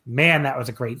man, that was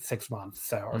a great 6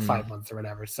 months, or 5 months or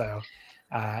whatever. So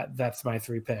that's my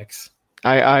 3 picks.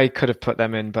 I could have put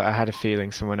them in, but I had a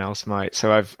feeling someone else might.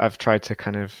 So I've tried to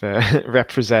kind of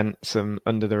represent some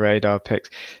under the radar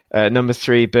picks. Number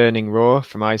 3, Burning Raw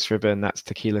from Ice Ribbon. That's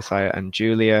Tequila Saya and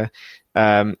Julia.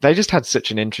 They just had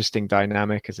such an interesting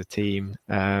dynamic as a team,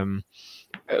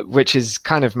 which is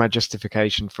kind of my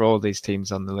justification for all these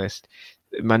teams on the list.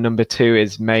 My number 2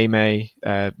 is Mei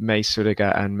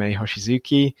Suruga and Mei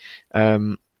Hoshizuki,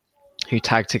 who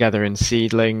tagged together in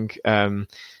Seedling.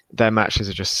 Their matches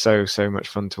are just so much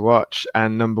fun to watch.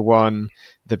 And number 1,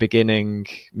 the beginning,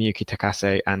 Miyuki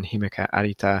Takase and Himeka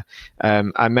Arita.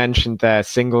 I mentioned their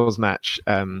singles match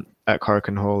at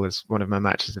Korakuen Hall as one of my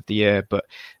matches of the year, but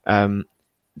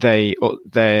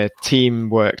their team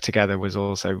work together was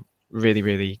also really,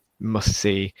 really must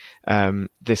see.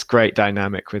 This great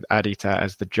dynamic with Arita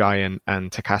as the giant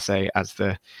and Takase as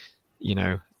the,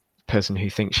 person who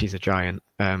thinks she's a giant.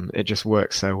 It just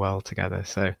works so well together.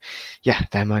 So yeah,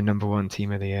 they're my number one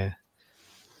team of the year.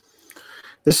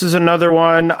 This is another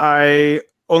one. I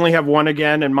only have one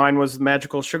again, and mine was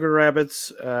Magical Sugar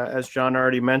Rabbits. As John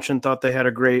already mentioned, thought they had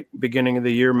a great beginning of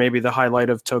the year, maybe the highlight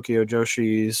of Tokyo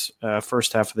Joshi's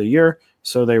first half of the year.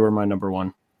 So they were my number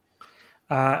one.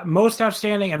 Most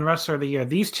outstanding and wrestler of the year.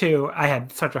 These two, I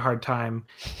had such a hard time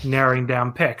narrowing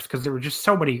down picks because there were just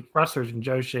so many wrestlers in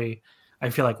Joshi I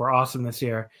feel like were awesome this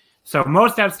year. So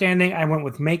most outstanding, I went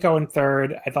with Meiko in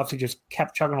third. I thought she just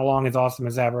kept chugging along as awesome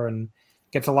as ever and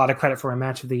gets a lot of credit for a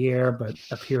match of the year, but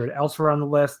appeared elsewhere on the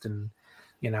list. And,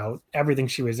 everything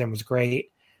she was in was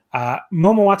great.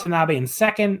 Momo Watanabe in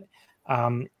second.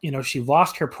 She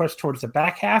lost her push towards the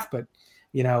back half, but,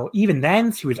 even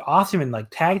then she was awesome in like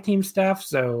tag team stuff.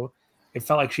 So it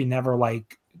felt like she never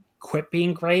quit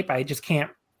being great. But I just can't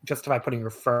justify putting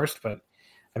her first, but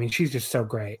I mean, she's just so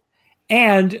great.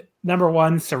 And number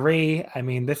one, Sari. I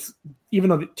mean, this, even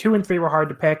though the 2 and 3 were hard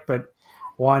to pick, but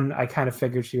one, I kind of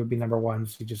figured she would be number one.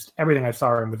 She just, everything I saw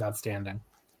her in was outstanding.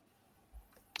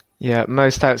 Yeah,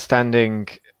 most outstanding.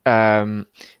 I've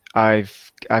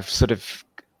sort of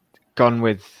gone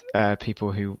with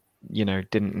people who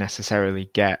didn't necessarily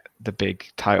get the big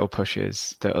title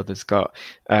pushes that others got.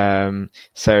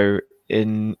 So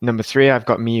in number 3, I've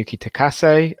got Miyuki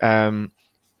Takase.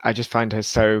 I just find her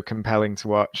so compelling to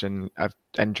watch, and I've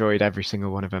enjoyed every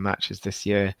single one of her matches this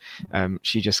year.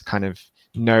 She just kind of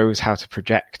knows how to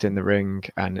project in the ring,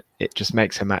 and it just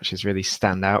makes her matches really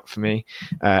stand out for me.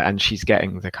 And she's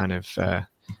getting the kind of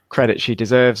credit she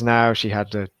deserves now. She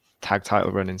had a tag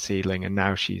title run in Seedling, and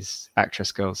now she's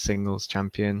Actress Girls Singles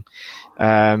champion.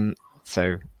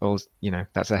 So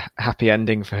that's a happy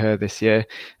ending for her this year.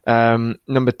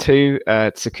 Number 2,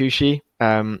 Tsukushi.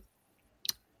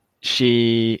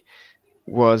 She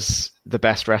was the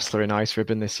best wrestler in Ice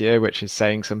Ribbon this year, which is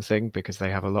saying something because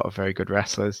they have a lot of very good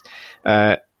wrestlers.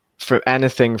 For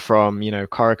anything from,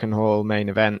 Korakuen Hall main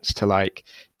events to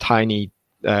tiny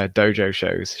dojo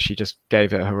shows, she just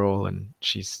gave it her all, and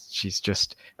she's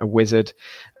just a wizard.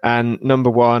 And number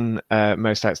 1,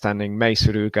 most outstanding, Mei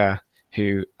Suruga,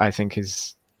 who I think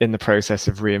is in the process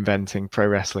of reinventing pro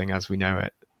wrestling as we know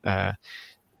it.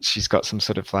 She's got some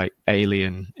sort of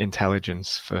alien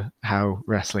intelligence for how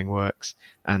wrestling works,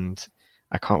 and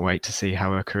I can't wait to see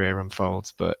how her career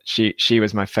unfolds. But she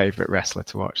was my favorite wrestler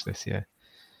to watch this year.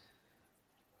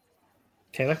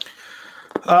 Taylor?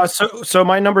 So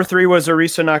my number 3 was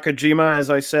Arisa Nakajima.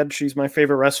 As I said, she's my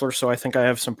favorite wrestler, so I think I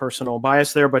have some personal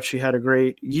bias there, but she had a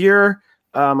great year.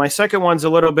 My second one's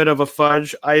a little bit of a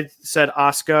fudge. I said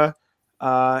Asuka.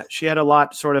 She had a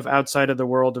lot sort of outside of the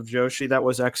world of Joshi that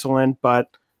was excellent, but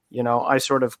I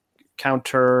sort of count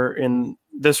her in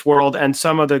this world, and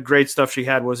some of the great stuff she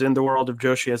had was in the world of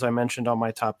Joshi, as I mentioned on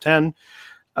my top 10.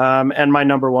 And my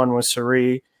number 1 was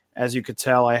Sari. As you could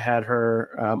tell, I had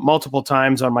her multiple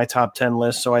times on my top 10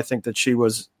 list, so I think that she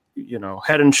was,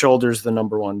 head and shoulders the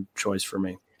number 1 choice for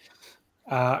me.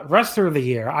 Wrestler of the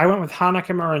year, I went with Hana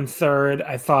Kimura in third.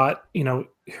 I thought,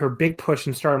 her big push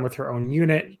and starting with her own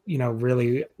unit,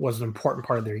 really was an important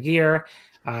part of their year.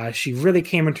 She really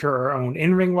came into her own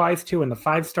in-ring wise too in the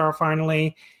 5-star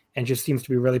finally, and just seems to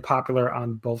be really popular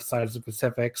on both sides of the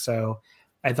Pacific. So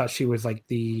I thought she was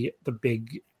the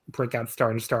big breakout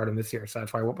star in stardom this year. So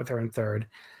that's why I went with her in third.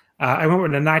 I went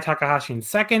with Nanae Takahashi in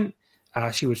second.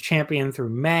 She was champion through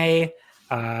May.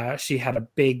 She had a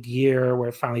big year where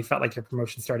it finally felt like the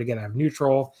promotion started to get out of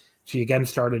neutral. She again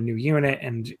started a new unit,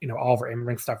 and all of her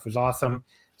in-ring stuff was awesome.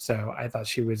 So I thought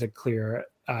she was a clear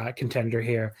contender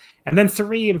here. And then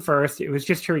Sari in first. It was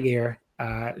just her year.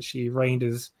 She reigned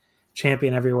as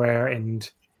champion everywhere, and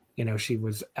she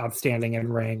was outstanding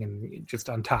in ring and just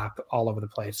on top all over the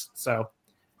place. So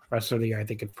rest of the year, I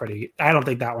think it's pretty. I don't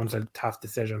think that one's a tough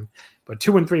decision, but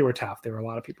 2 and 3 were tough. There were a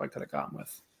lot of people I could have gone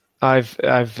with. I've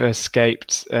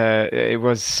escaped. It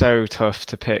was so tough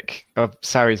to pick.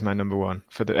 Sari's my number 1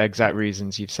 for the exact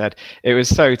reasons you've said. It was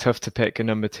so tough to pick a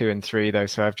number 2 and 3 though.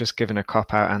 So I've just given a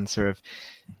cop-out answer of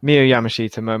Miyu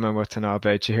Yamashita, Momo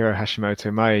Watanabe, Chihiro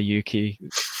Hashimoto, Maya Yuki,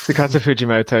 Tsukasa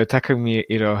Fujimoto, Takumi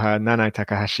Iroha, Nanae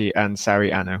Takahashi, and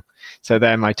Sari Ano. So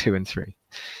they're my 2 and 3.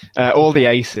 All the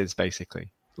aces,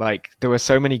 basically. There were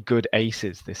so many good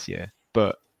aces this year,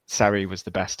 but Sari was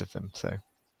the best of them. So.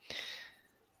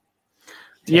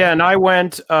 Yeah, and I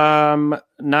went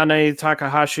Nanae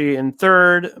Takahashi in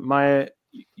third. My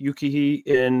Yukihi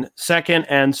in second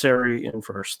and Sari in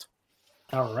first.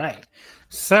 All right.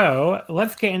 So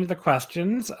let's get into the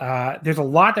questions. There's a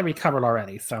lot that we covered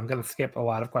already, so I'm going to skip a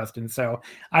lot of questions. So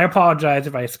I apologize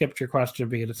if I skipped your question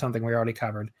because it's something we already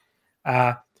covered.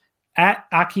 At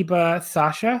Akiba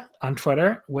Sasha on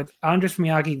Twitter, with Andres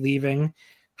Miyagi leaving,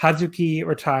 Hazuki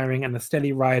retiring, and the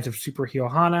steady rise of Superhero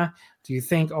Hana, do you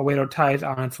think Oedo Tai is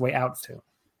on its way out soon?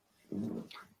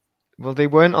 Well, they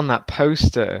weren't on that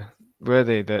poster, were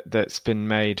they? That's been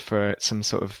made for some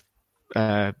sort of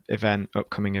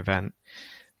upcoming event.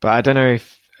 But I don't know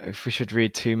if we should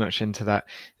read too much into that.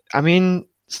 I mean,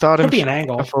 Stardom could be an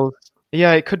angle. Shuffles,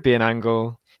 yeah, it could be an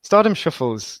angle. Stardom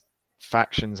shuffles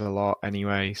factions a lot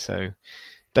anyway, so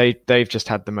they've just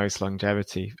had the most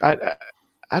longevity.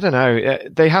 I don't know.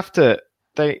 They have to.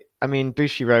 I mean,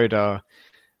 Bushiroad are,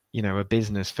 a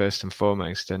business first and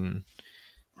foremost, and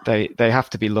they have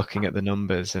to be looking at the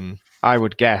numbers. And I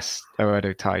would guess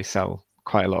Oedo Tai sell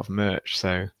quite a lot of merch,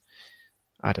 so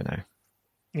I don't know.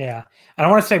 Yeah. And I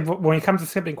want to say, when it comes to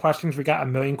skipping questions, we got a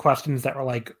million questions that were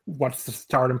like, what's the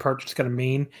Stardom purchase going to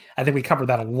mean? I think we covered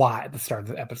that a lot at the start of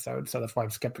the episode, so that's why I'm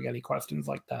skipping any questions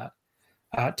like that.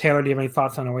 Taylor, do you have any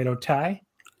thoughts on Oedo Tai?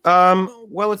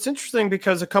 Well, it's interesting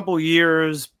because a couple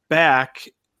years back,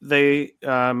 they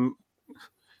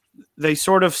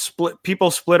sort of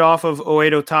split off of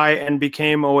Oedo Tai and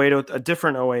became a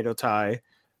different Oedo Tai.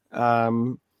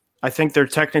 I think they're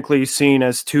technically seen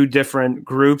as two different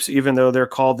groups, even though they're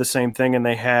called the same thing and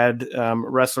they had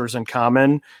wrestlers in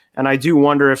common. And I do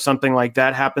wonder if something like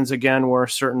that happens again, where a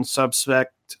certain subsect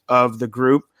of the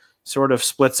group sort of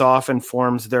splits off and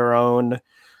forms their own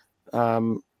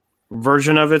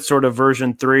version of it, sort of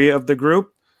version 3 of the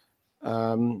group,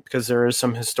 because there is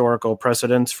some historical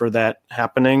precedence for that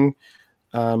happening.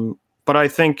 But I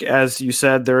think, as you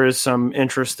said, there is some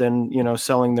interest in,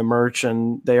 selling the merch,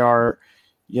 and they are,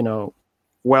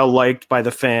 well liked by the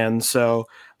fans. So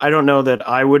I don't know that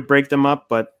I would break them up,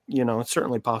 but, it's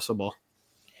certainly possible.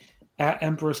 At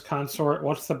Emperor's Consort,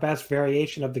 what's the best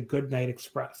variation of the Goodnight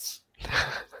Express?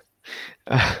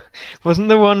 Wasn't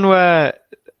the one where,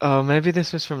 maybe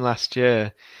this was from last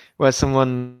year, where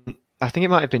someone, I think it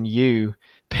might have been you,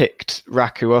 picked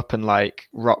Raku up and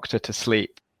rocked her to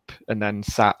sleep and then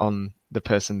sat on the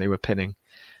person they were pinning.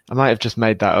 I might have just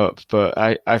made that up, but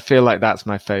I feel like that's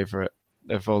my favorite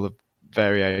of all the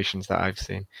variations that I've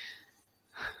seen.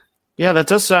 Yeah, that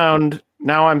does sound,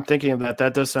 now I'm thinking of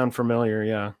that does sound familiar,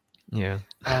 yeah. Yeah.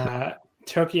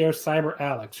 Tokyo Cyber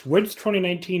Alex, which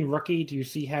 2019 rookie do you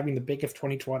see having the biggest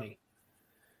 2020?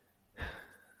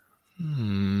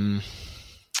 Ooh.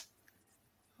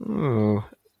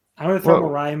 I'm going to throw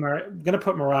Mariah. I'm going to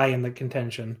put Mariah in the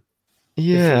contention.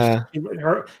 Yeah.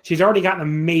 She's already got an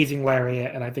amazing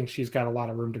lariat, and I think she's got a lot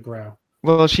of room to grow.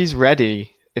 Well, she's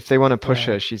ready. If they want to push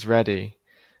her, she's ready.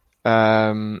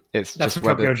 It's That's just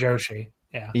whether Tokyo Joshi.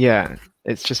 Yeah. Yeah.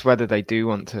 It's just whether they do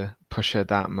want to push her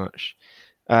that much.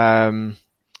 I'm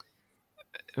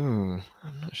not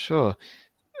sure.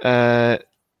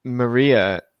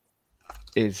 Maria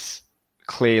is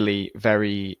clearly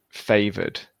very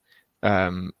favored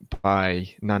by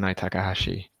Nanai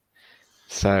Takahashi.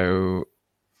 So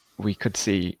we could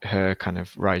see her kind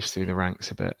of rise through the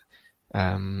ranks a bit.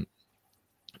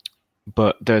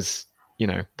 But there's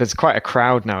quite a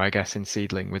crowd now, I guess, in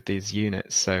Seedling with these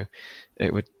units. So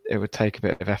it would take a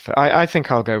bit of effort. I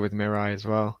think I'll go with Mirai as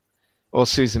well. Or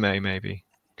Suzume maybe,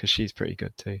 because she's pretty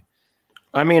good too.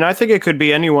 I mean, I think it could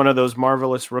be any one of those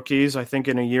marvelous rookies. I think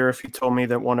in a year, if you told me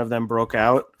that one of them broke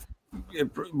out,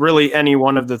 really any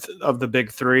one of the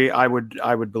big three, I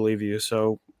would believe you.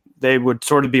 So they would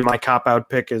sort of be my cop-out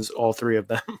pick, is all three of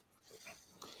them.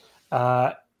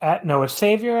 At Noah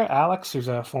Savior, Alex, who's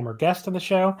a former guest on the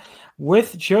show,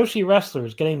 with Joshi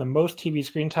wrestlers getting the most TV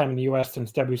screen time in the U.S.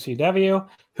 since WCW,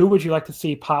 who would you like to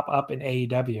see pop up in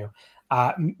AEW?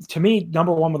 To me,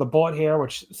 number one with a bullet here,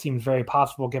 which seems very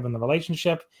possible given the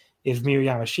relationship, is Miyu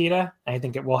Yamashita. I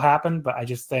think it will happen, but I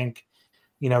just think,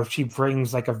 she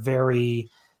brings a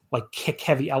very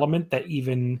kick-heavy element that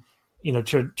even,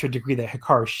 to a degree that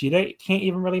Hikaru Shida can't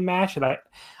even really match. And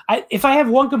if I have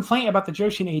one complaint about the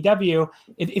Joshi in AEW,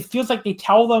 it feels like they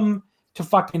tell them to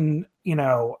fucking,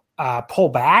 pull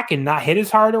back and not hit as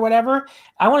hard or whatever.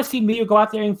 I want to see Miyu go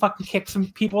out there and fucking kick some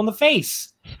people in the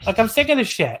face. I'm sick of this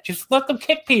shit. Just let them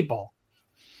kick people.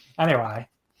 Anyway.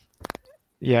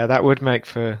 Yeah, that would make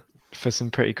for some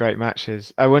pretty great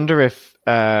matches. I wonder if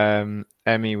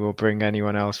Emi will bring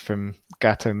anyone else from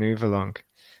Gato Move along.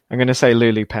 I'm going to say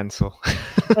Lulu Pencil.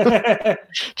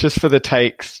 just for the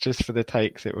takes,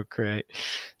 it would create.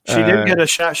 She did get a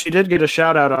shout. She did get a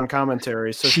shout out on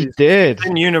commentary. So she did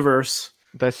in universe.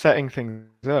 They're setting things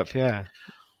up, yeah.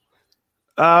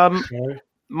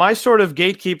 My sort of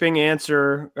gatekeeping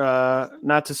answer,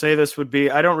 not to say this, would be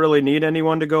I don't really need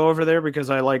anyone to go over there because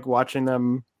I like watching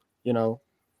them,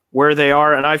 where they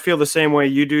are. And I feel the same way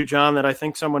you do, John, that I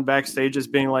think someone backstage is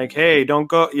being like, hey, don't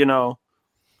go,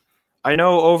 I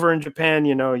know over in Japan,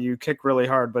 you kick really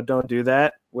hard, but don't do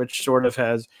that, which sort of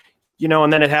has,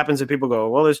 and then it happens that people go,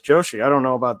 well, it's Joshi. I don't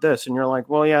know about this. And you're like,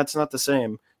 well, yeah, it's not the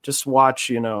same. Just watch,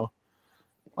 a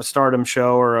Stardom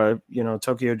show or a,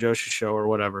 Tokyo Joshi show or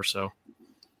whatever. So,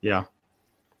 yeah.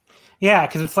 Yeah,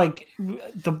 because it's like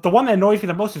the one that annoys me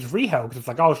the most is Riho, because it's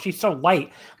like, oh, she's so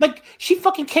light. Like, she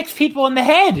fucking kicks people in the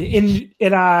head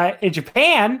in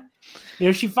Japan.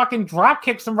 She fucking drop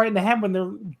kicks them right in the head when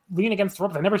they're leaning against the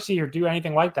ropes. I never see her do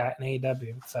anything like that in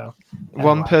AEW. So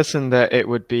one person that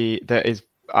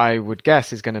I would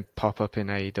guess is going to pop up in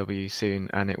AEW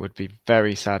soon, and it would be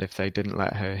very sad if they didn't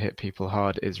let her hit people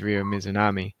hard, is Ryo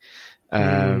Mizunami.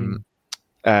 I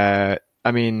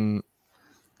mean,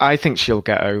 I think she'll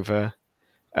get over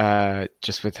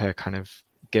just with her kind of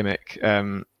gimmick.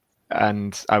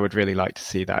 And I would really like to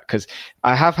see that, because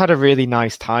I have had a really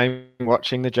nice time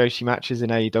watching the Joshi matches in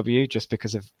AEW just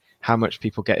because of how much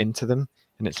people get into them.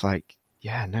 And it's like,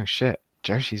 yeah, no shit.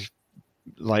 Joshi's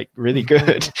like really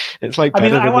good. It's like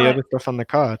better than the other stuff on the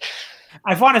card.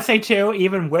 I want to say too,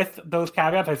 even with those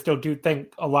caveats, I still do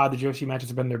think a lot of the Joshi matches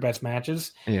have been their best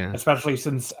matches. Yeah. Especially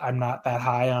since I'm not that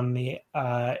high on the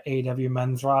AEW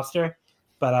men's roster.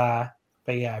 But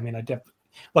yeah, I mean,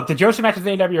 look, the Joshi matches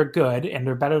in AEW are good, and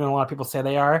they're better than a lot of people say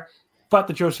they are. But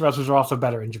the Joshi wrestlers are also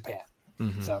better in Japan.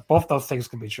 Mm-hmm. So both those things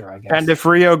can be true, I guess. And if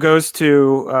Ryo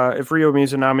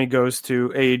Mizunami goes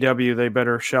to AEW, they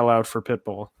better shell out for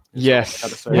Pitbull.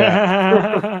 Yes.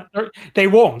 Yeah. They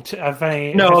won't.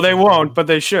 They won't, but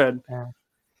they should. Yeah.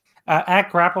 At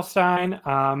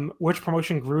Grapplestein, which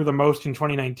promotion grew the most in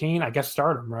 2019? I guess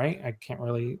Stardom, right? I can't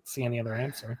really see any other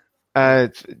answer.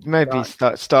 Maybe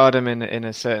Stardom in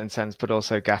a certain sense, but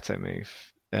also Gato Move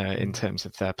in terms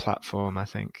of their platform, I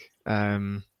think.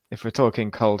 If we're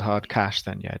talking cold hard cash,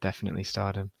 then yeah, definitely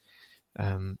Stardom.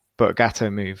 But Gato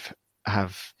Move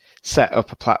have set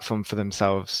up a platform for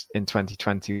themselves in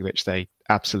 2020, which they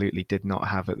absolutely did not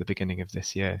have at the beginning of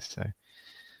this year. So,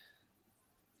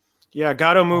 yeah,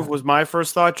 Gato Move was my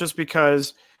first thought, just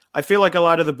because I feel like a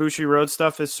lot of the Bushiroad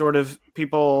stuff is sort of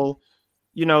people,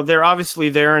 they're obviously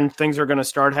there and things are going to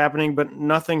start happening, but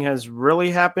nothing has really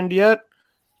happened yet.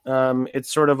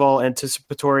 It's sort of all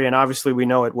anticipatory, and obviously we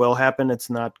know it will happen.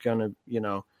 It's not going to,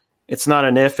 it's not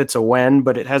an if, it's a when,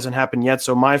 but it hasn't happened yet.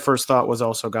 So my first thought was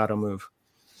also Gato Move.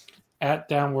 At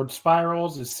Downward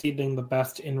Spirals is seeding the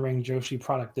best in-ring Joshi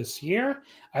product this year.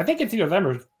 I think it's either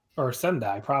them or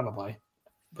Sendai, probably.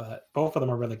 But both of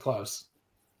them are really close.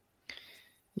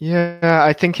 Yeah,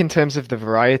 I think in terms of the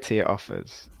variety it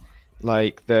offers,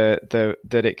 like that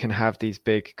it can have these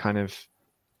big kind of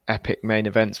epic main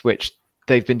events, which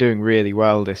they've been doing really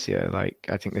well this year. Like,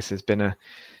 I think this has been a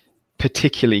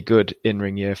particularly good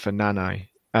in-ring year for Nanai.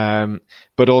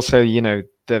 But also,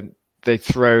 they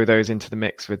throw those into the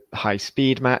mix with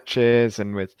high-speed matches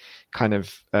and with kind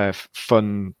of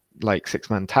fun, like,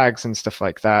 six-man tags and stuff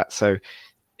like that. So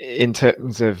in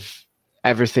terms of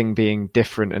everything being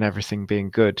different and everything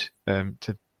being good,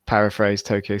 to paraphrase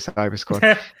Tokyo Cyber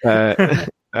Squad,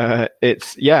 I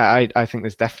think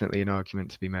there's definitely an argument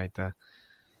to be made there.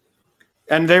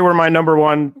 And they were my number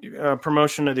one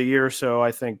promotion of the year, so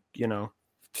I think,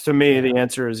 to me, the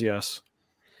answer is yes.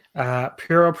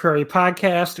 Puro Prairie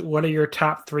Podcast, what are your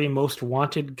top 3 most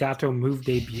wanted Gato Move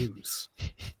debuts?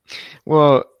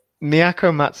 Well,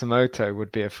 Miyako Matsumoto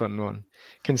would be a fun one,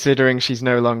 considering she's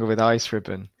no longer with Ice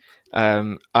Ribbon.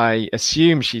 I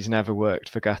assume she's never worked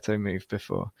for Gato Move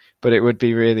before, but it would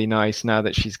be really nice now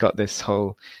that she's got this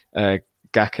whole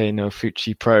Gake no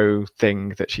Fuchi Pro thing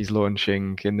that she's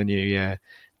launching in the new year,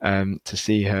 to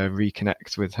see her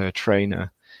reconnect with her trainer.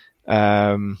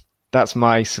 That's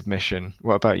my submission.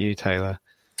 What about you, Taylor?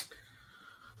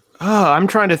 I'm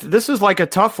trying to... This is like a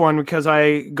tough one because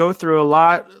I go through a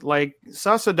lot. Like,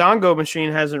 Sasadango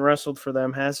Machine hasn't wrestled for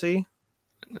them, has he?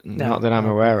 Not that I'm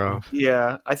aware of.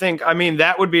 Yeah,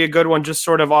 that would be a good one, just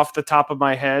sort of off the top of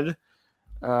my head.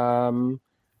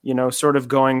 Sort of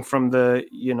going from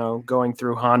going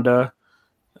through Honda,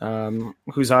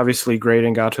 who's obviously great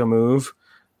in Gato Move.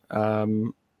 I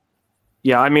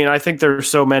think there's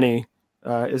so many.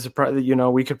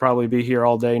 We could probably be here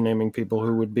all day naming people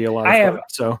who would be a lot of fun.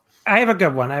 So I have a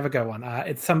good one.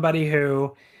 It's somebody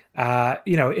who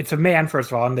It's a man,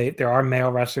 first of all, and there are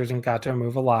male wrestlers in Gato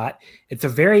move a lot. It's a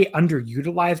very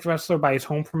underutilized wrestler by his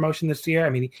home promotion this year. I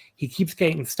mean, he keeps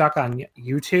getting stuck on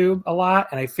YouTube a lot,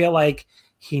 and I feel like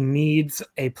he needs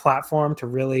a platform to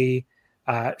really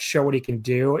show what he can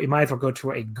do. He might as well go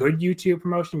to a good YouTube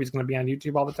promotion if he's going to be on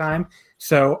YouTube all the time.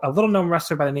 So a little-known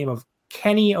wrestler by the name of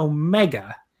Kenny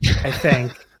Omega, I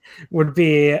think, would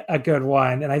be a good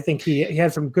one. And I think he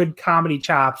has some good comedy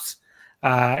chops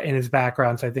in his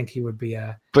background, so I think he would be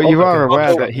a. But you are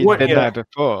aware that he's been there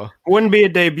before. Wouldn't be a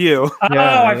debut.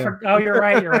 You're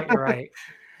right.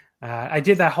 I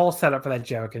did that whole setup for that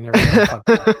joke, and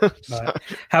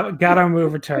Gato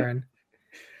move return.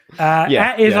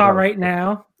 That is all right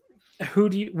now.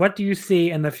 What do you see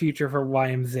in the future for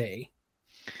YMZ?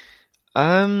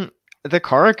 The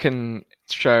Korakuen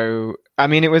show. I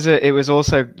mean, it was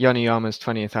also Yoneyama's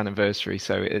 20th anniversary,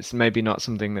 so it's maybe not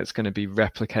something that's going to be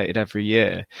replicated every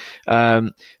year.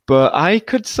 But I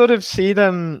could sort of see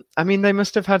them. I mean, they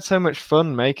must have had so much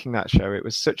fun making that show. It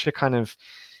was such a kind of,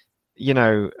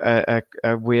 a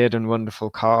weird and wonderful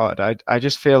card. I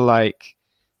just feel like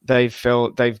they've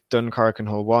done Korakuen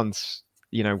Hall once.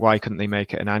 Why couldn't they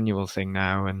make it an annual thing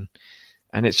now? And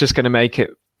it's just going to make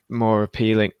it more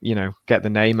appealing. Get the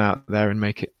name out there and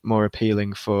make it more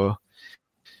appealing for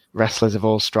wrestlers of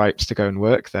all stripes to go and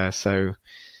work there. So,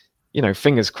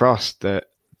 fingers crossed that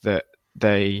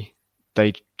they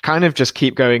kind of just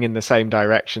keep going in the same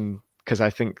direction, because I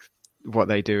think what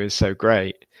they do is so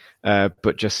great,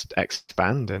 but just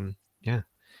expand and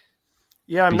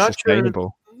I'm not sure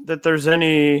that there's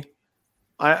any.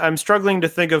 I'm struggling to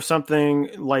think of something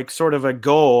like sort of a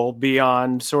goal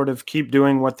beyond sort of keep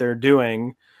doing what they're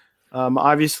doing.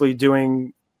 Obviously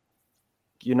doing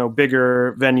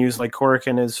bigger venues like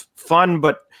Korakuen is fun,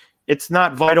 but it's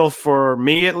not vital for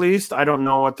me, at least. I don't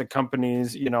know what the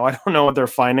companies, I don't know what their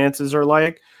finances are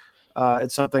like.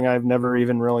 It's something I've never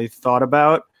even really thought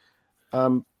about.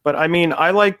 But I mean,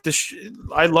 I like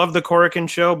I love the Korakuen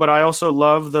show, but I also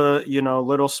love the,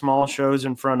 little small shows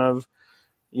in front of,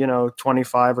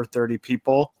 25 or 30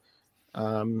 people.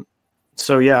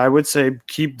 So yeah, I would say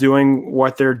keep doing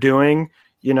what they're doing.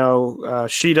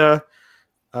 Shida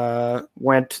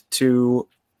went to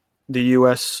the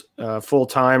U.S.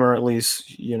 full-time, or at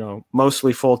least,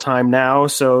 mostly full-time now.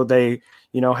 So they,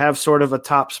 have sort of a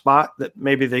top spot that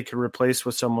maybe they could replace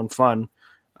with someone fun.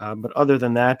 But other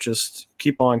than that, just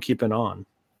keep on keeping on.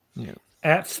 Yeah.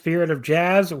 At Spirit of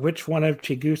Jazz, which one of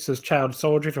Chigusa's child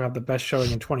soldiers will have the best showing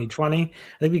in 2020?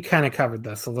 I think we kind of covered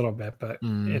this a little bit, but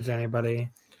is anybody...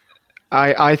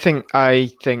 I think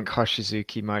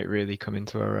Hoshizuki might really come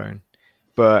into her own,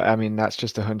 but I mean that's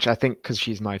just a hunch. I think because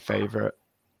she's my favorite.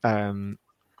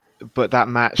 But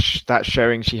that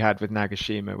showing she had with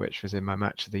Nagashima, which was in my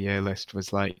match of the year list,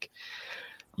 was like,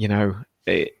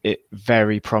 it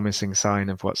very promising sign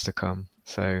of what's to come.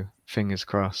 So fingers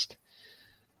crossed.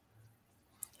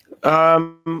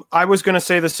 I was going to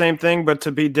say the same thing, but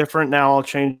to be different now, I'll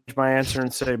change my answer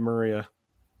and say Maria.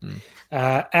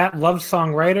 At Love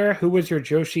Songwriter, who was your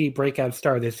Joshi breakout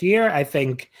star this year? I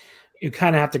think you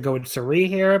kind of have to go with Suri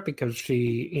here, because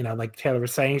she, like Taylor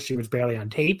was saying, she was barely on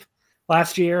tape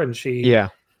last year, and she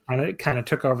kind of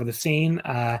took over the scene.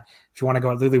 If you want to go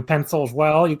with Lulu Pencil as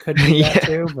well, you could do that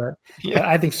too. But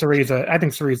I think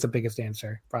Suri's the biggest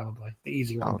answer, probably the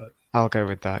easy one. I'll go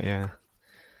with that. Yeah.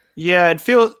 Yeah, it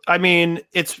feels. I mean,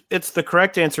 it's the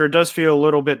correct answer. It does feel a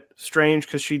little bit strange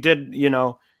because she did,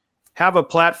 have a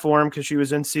platform because she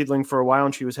was in Seedling for a while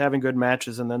and she was having good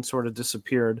matches and then sort of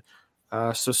disappeared.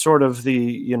 So sort of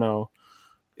the,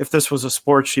 if this was a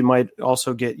sport, she might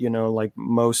also get, like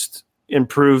most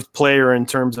improved player in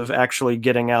terms of actually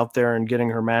getting out there and getting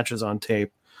her matches on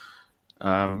tape,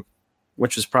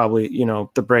 which is probably,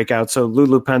 the breakout. So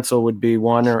Lulu Pencil would be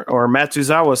one, or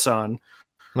Matsuzawa-san.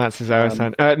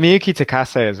 Matsuzawa-san. Miyuki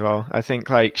Takase as well. I think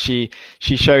like she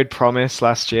showed promise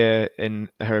last year in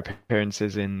her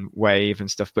appearances in Wave and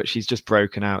stuff, but she's just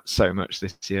broken out so much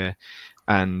this year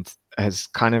and has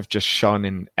kind of just shone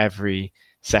in every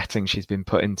setting she's been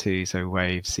put into. So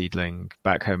Wave, Seedling,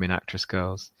 back home in Actress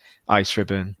Girls, Ice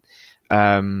Ribbon.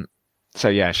 So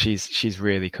yeah, she's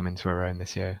really come into her own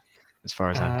this year as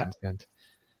far as I'm concerned.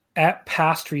 At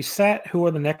Past Reset, who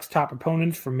are the next top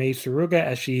opponents for Mei Suruga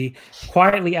as she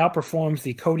quietly outperforms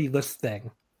the Cody List thing?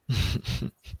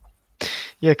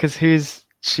 Yeah, because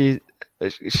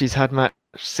she's had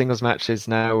singles matches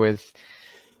now with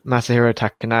Masahiro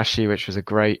Takanashi, which was a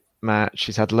great match.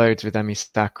 She's had loads with Emi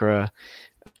Sakura.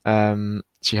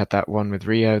 She had that one with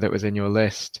Rio that was in your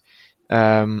list.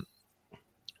 I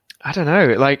don't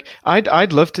know. Like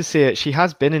I'd love to see it. She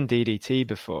has been in DDT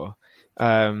before.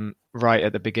 right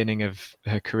at the beginning of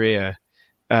her career.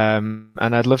 And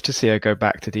I'd love to see her go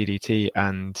back to DDT.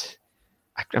 And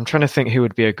I'm trying to think who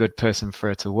would be a good person for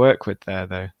her to work with there,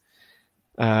 though.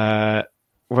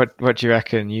 What do you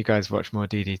reckon? You guys watch more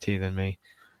DDT than me.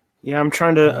 Yeah, I'm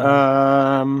trying to.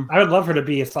 I would love her to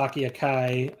be a Saki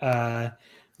Akai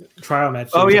trial match.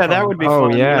 Oh yeah, that would be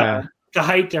fun. Yeah. The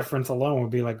height difference alone would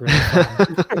be like really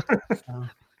fun. So.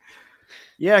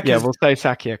 Yeah, we'll say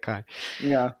Saki Akai.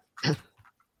 Yeah.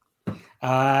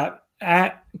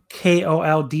 At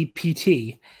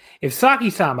KOLDPT, if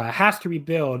Saki-sama has to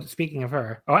rebuild, speaking of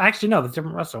her, actually no, that's a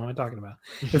different wrestler. What am I talking about?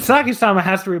 If Saki-sama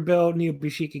has to rebuild New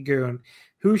Bishiki-gun,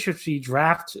 who should she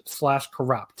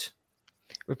draft/corrupt?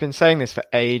 We've been saying this for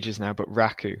ages now, but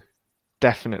Raku,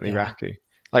 definitely Raku.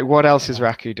 Like, what else is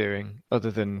Raku doing other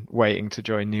than waiting to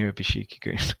join New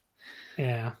Bishiki-gun?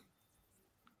 Yeah,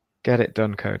 get it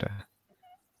done, Coda.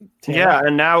 Yeah,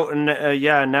 and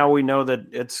now we know that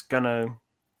it's gonna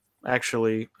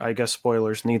actually, I guess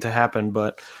spoilers need to happen,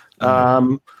 but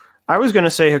I was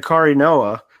gonna say Hikari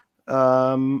Noah.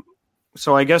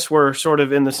 So I guess we're sort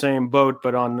of in the same boat,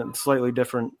 but on slightly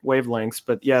different wavelengths.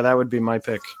 But yeah, that would be my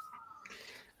pick.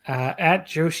 At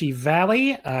Joshi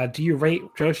Valley, do you rate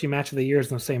Joshi match of the years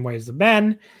in the same way as the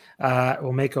men?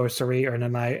 Will Mako Sari or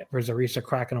Nanai versus Arisa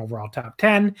crack an overall top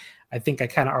 10? I think I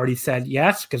kind of already said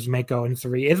yes, because Mako and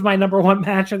Sari is my number 1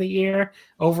 match of the year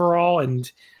overall,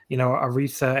 and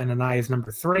Arisa and Nanai is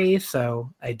number 3,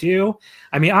 so I do.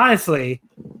 I mean, honestly,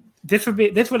 this would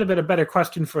have been a better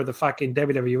question for the fucking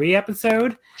WWE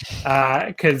episode,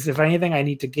 because if anything, I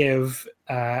need to give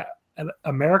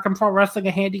American Pro Wrestling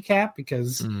a handicap,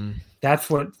 because that's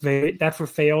what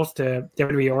fails to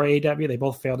WWE or AEW. They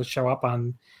both fail to show up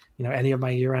on any of my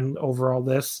year-end overall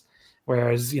lists,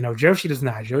 whereas Joshi does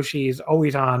not. Joshi is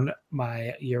always on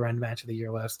my year-end match of the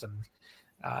year list, and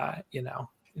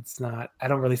it's not. I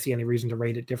don't really see any reason to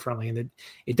rate it differently, and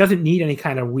it doesn't need any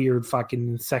kind of weird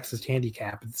fucking sexist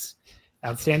handicap. It's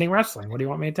outstanding wrestling. What do you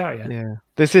want me to tell you? Yeah,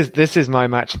 this is my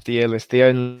match of the year list. The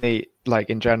only,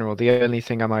 in general, the only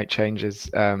thing I might change is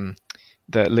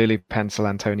that Lily Pencil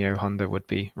Antonio Honda would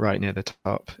be right near the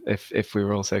top if we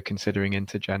were also considering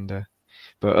intergender.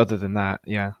 But other than that,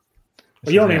 yeah.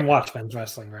 Well, you don't even watch men's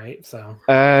wrestling, right? So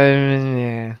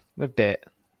yeah, a bit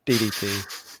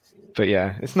DDT, but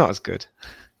yeah, it's not as good.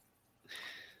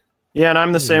 Yeah, and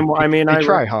I'm the same. I mean, I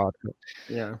try hard. But...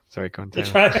 Yeah, sorry, go on.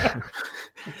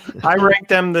 I rank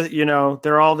them.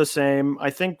 They're all the same. I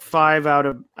think 5 out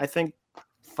of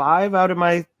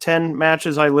my 10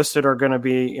 matches I listed are going to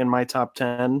be in my top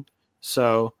 10.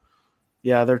 So,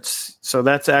 yeah, that's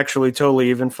actually totally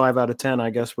even. 5 out of 10, I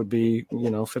guess, would be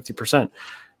 50%.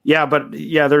 Yeah, but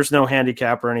yeah, there's no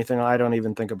handicap or anything. I don't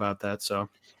even think about that. So.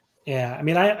 Yeah, I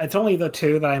mean, it's only the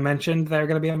 2 that I mentioned that are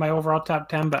going to be in my overall top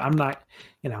 10, but I'm not,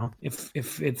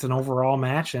 if it's an overall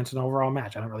match, then it's an overall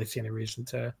match. I don't really see any reason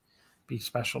to be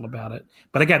special about it.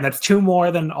 But again, that's 2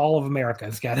 more than all of America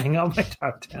is getting on my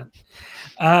top 10.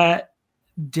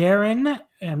 Darren,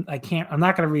 and I'm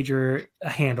not going to read your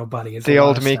handle, buddy. It's the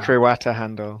old Mikuru Iwata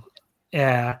handle.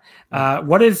 Yeah.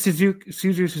 What is Suzu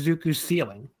Suzuki's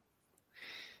ceiling?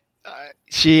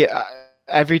 She...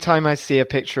 every time I see a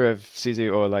picture of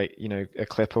Suzu or a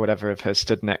clip or whatever of her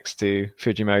stood next to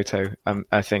Fujimoto,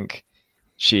 I think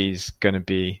she's going to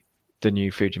be the new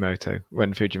Fujimoto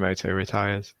when Fujimoto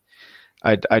retires.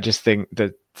 I just think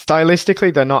that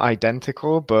stylistically they're not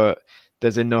identical, but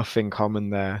there's enough in common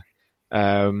there.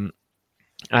 And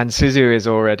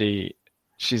Suzu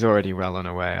she's already well on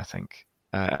her way, I think.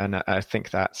 And I think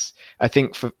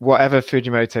for whatever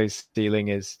Fujimoto's ceiling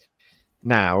is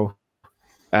now,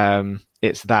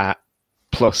 it's that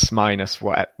plus minus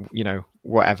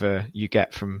whatever you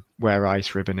get from where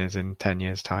Ice Ribbon is in 10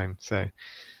 years time. So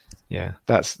yeah,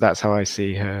 that's how I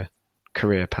see her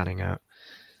career panning out.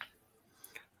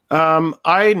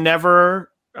 I never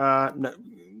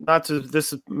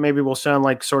this maybe will sound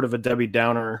like sort of a Debbie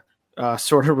Downer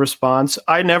sort of response.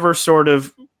 I never sort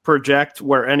of project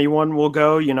where anyone will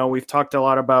go. We've talked a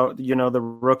lot about the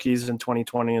rookies in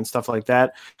 2020 and stuff like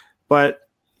that, but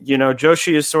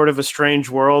Joshi is sort of a strange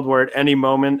world where at any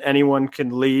moment anyone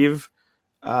can leave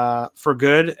for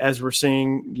good, as we're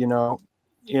seeing,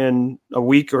 in a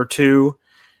week or 2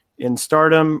 in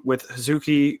Stardom, with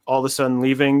Hazuki all of a sudden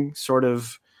leaving sort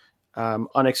of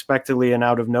unexpectedly and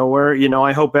out of nowhere.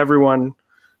 I hope everyone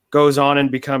goes on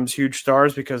and becomes huge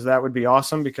stars, because that would be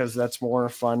awesome, because that's more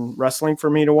fun wrestling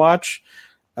for me to watch.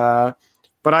 But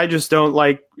I just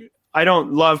I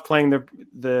don't love playing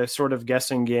the sort of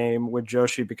guessing game with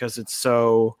Joshi, because it's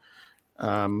so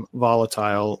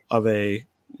volatile of a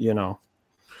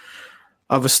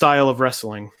style of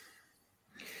wrestling.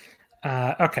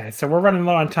 Okay, so we're running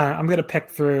low on time. I'm going to pick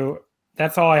through.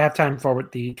 That's all I have time for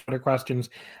with the Twitter questions.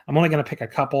 I'm only going to pick a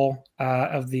couple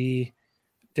of the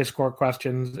Discord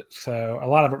questions. So a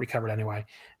lot of it we covered anyway.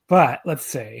 But let's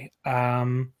see.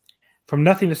 From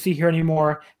nothing to see here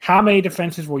anymore, how many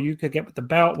defenses will Yuka get with the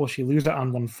belt? Will she lose it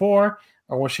on 1-4,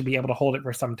 or will she be able to hold it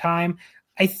for some time?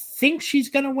 I think she's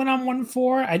going to win on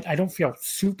 1-4. I don't feel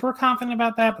super confident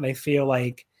about that, but I feel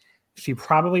like she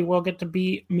probably will get to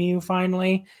beat Miyu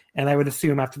finally. And I would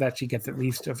assume after that she gets at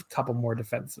least a couple more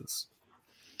defenses.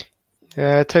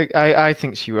 Yeah, I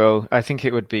think she will. I think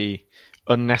it would be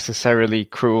unnecessarily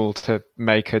cruel to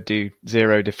make her do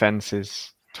 0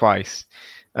 defenses twice,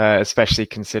 especially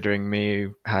considering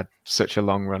Miyu had such a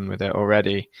long run with it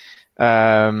already.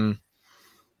 Tokyo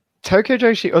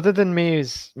Joshi, other than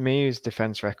Miyu's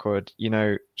defense record,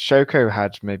 Shoko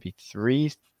had maybe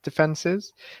 3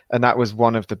 defenses, and that was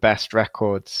one of the best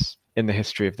records in the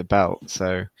history of the belt.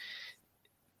 So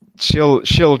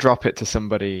she'll drop it to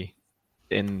somebody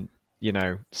in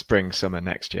spring, summer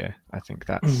next year. I think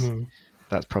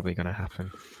that's probably going to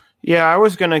happen. Yeah, I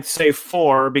was going to say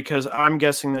 4 because I'm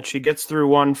guessing that she gets through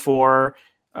 1-4.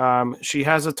 She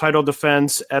has a title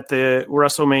defense at the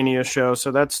WrestleMania show, so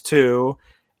that's 2.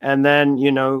 And then,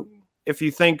 if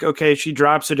you think, okay, she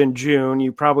drops it in June,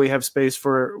 you probably have space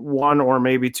for 1 or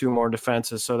maybe 2 more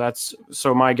defenses. So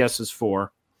my guess is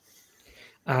 4.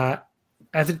 As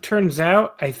it turns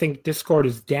out, I think Discord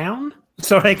is down,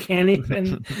 so I can't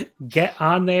even get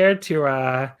on there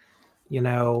to,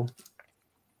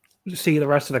 see the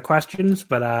rest of the questions.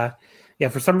 But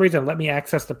for some reason, let me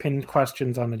access the pinned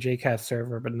questions on the JCast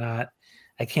server, but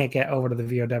I can't get over to the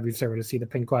VOW server to see the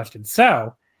pinned questions.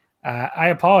 So I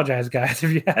apologize, guys,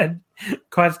 if you had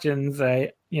questions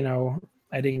I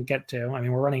didn't get to. I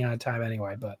mean, we're running out of time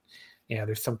anyway, but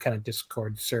there's some kind of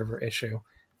Discord server issue.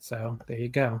 So there you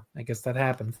go. I guess that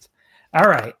happens. All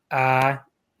right. Why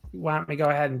don't we go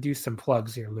ahead and do some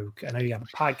plugs here, Luke? I know you have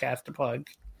a podcast to plug.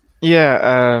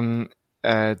 Yeah,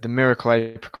 the Miracle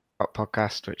Apricot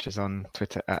podcast, which is on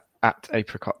Twitter at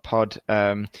Apricot Pod.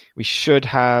 We should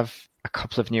have a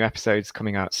couple of new episodes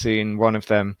coming out soon. One of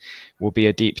them will be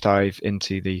a deep dive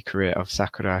into the career of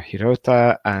Sakura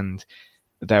Hirota, and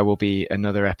there will be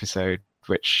another episode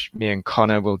which me and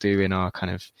Connor will do in our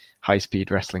kind of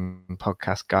high-speed wrestling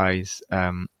podcast, guys,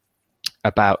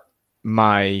 about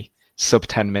my sub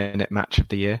 10-minute match of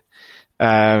the year,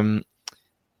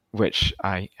 which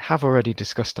I have already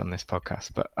discussed on this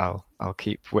podcast, but I'll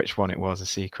keep which one it was a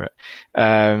secret.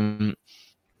 All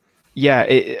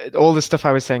the stuff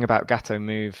I was saying about Gato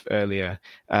Move earlier,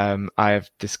 I have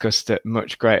discussed at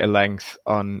much greater length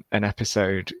on an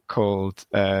episode called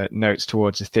Notes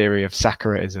Towards a Theory of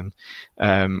Sakuraism,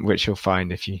 which you'll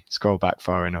find if you scroll back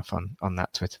far enough on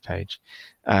that Twitter page.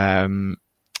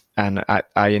 And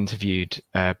I interviewed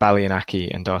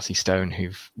Balianaki and Darcy Stone,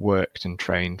 who've worked and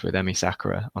trained with Emi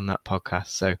Sakura on that podcast.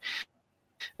 So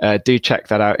do check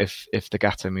that out if the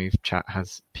Gato Move chat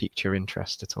has piqued your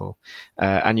interest at all.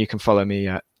 And you can follow me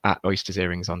at Oysters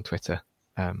Earrings on Twitter.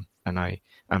 And I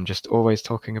am just always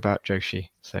talking about Joshi,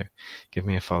 so give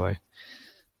me a follow.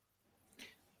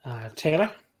 Taylor?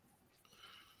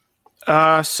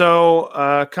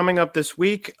 So coming up this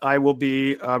week, I will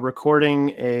be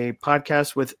recording a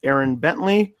podcast with Aaron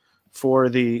Bentley for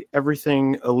the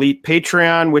Everything Elite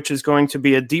Patreon, which is going to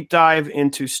be a deep dive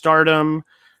into Stardom,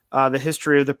 the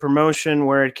history of the promotion,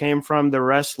 where it came from, the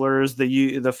wrestlers,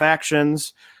 the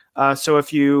factions. So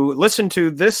if you listen to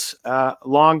this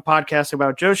long podcast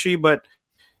about Joshi, but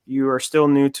you are still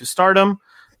new to Stardom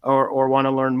or want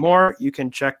to learn more, you can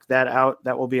check that out.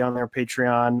 That will be on their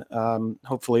Patreon,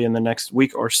 hopefully in the next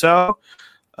week or so.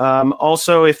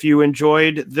 Also, if you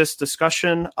enjoyed this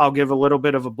discussion, I'll give a little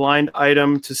bit of a blind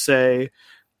item to say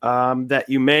that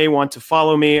you may want to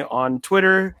follow me on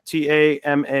Twitter,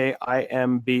 TAMAIMBO,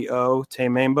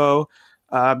 Tamaimbo,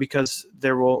 because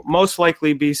there will most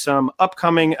likely be some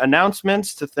upcoming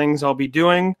announcements to things I'll be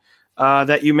doing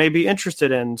that you may be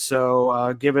interested in.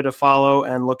 So give it a follow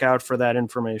and look out for that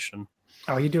information.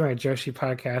 Oh, are you doing a Joshi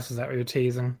podcast? Is that what you're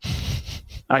teasing?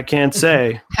 I can't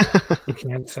say. You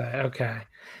can't say. Okay.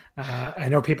 I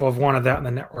know people have wanted that in the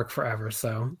network forever,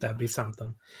 so that'd be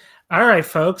something. All right,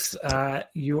 folks.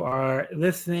 You are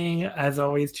listening, as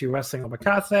always, to Wrestling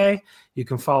Omakase. You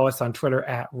can follow us on Twitter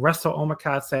at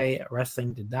WrestleOmakase.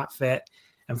 Wrestling did not fit.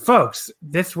 And, folks,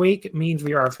 this week means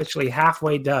we are officially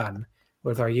halfway done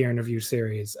with our year in review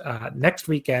series. Next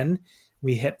weekend,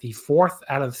 we hit the 4th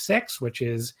out of 6, which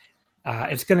is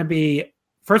it's going to be,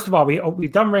 first of all,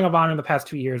 we've done Ring of Honor in the past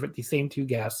 2 years with the same 2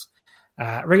 guests.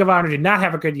 Ring of Honor did not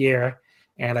have a good year,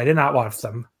 and I did not watch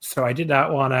them. So I did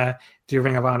not want to do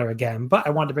Ring of Honor again, but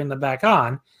I wanted to bring them back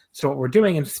on. So what we're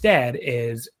doing instead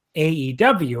is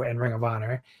AEW and Ring of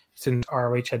Honor, since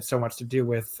ROH had so much to do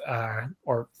with,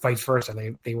 or vice versa.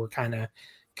 They were kind of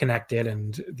connected,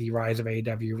 and the rise of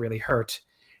AEW really hurt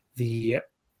the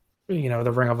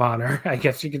Ring of Honor, I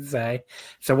guess you could say.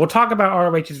 So we'll talk about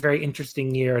ROH's very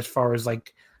interesting year as far as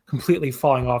like completely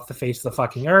falling off the face of the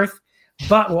fucking earth.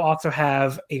 But we'll also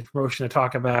have a promotion to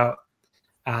talk about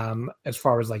as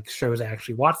far as like shows I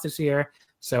actually watched this year.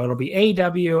 So it'll be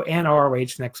AEW and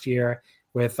ROH next year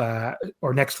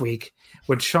or next week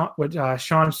with Sean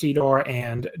Sidor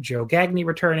and Joe Gagne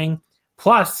returning.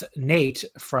 Plus Nate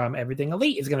from Everything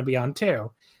Elite is going to be on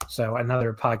too. So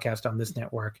another podcast on this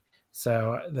network.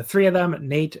 So the three of them,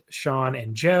 Nate, Sean,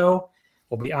 and Joe,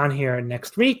 will be on here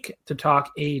next week to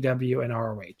talk AEW and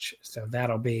ROH. So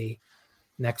that'll be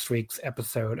next week's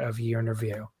episode of Year in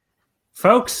Review.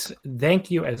 Folks,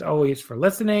 thank you as always for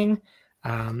listening.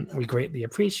 We greatly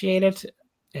appreciate it,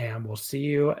 and we'll see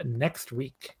you next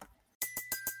week.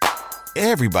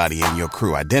 Everybody in your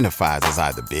crew identifies as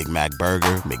either Big Mac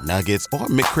Burger, McNuggets, or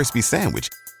McCrispy Sandwich,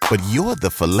 but you're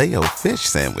the Filet-O-Fish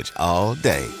Sandwich all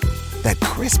day. That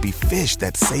crispy fish,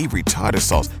 that savory tartar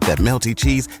sauce, that melty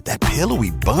cheese, that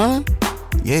pillowy bun.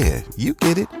 Yeah, you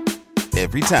get it.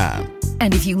 Every time.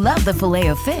 And if you love the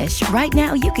Filet-O-Fish, right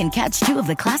now you can catch two of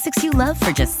the classics you love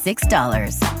for just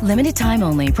 $6. Limited time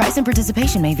only. Price and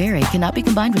participation may vary. Cannot be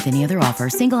combined with any other offer.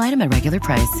 Single item at regular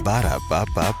price.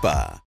 Ba-da-ba-ba-ba.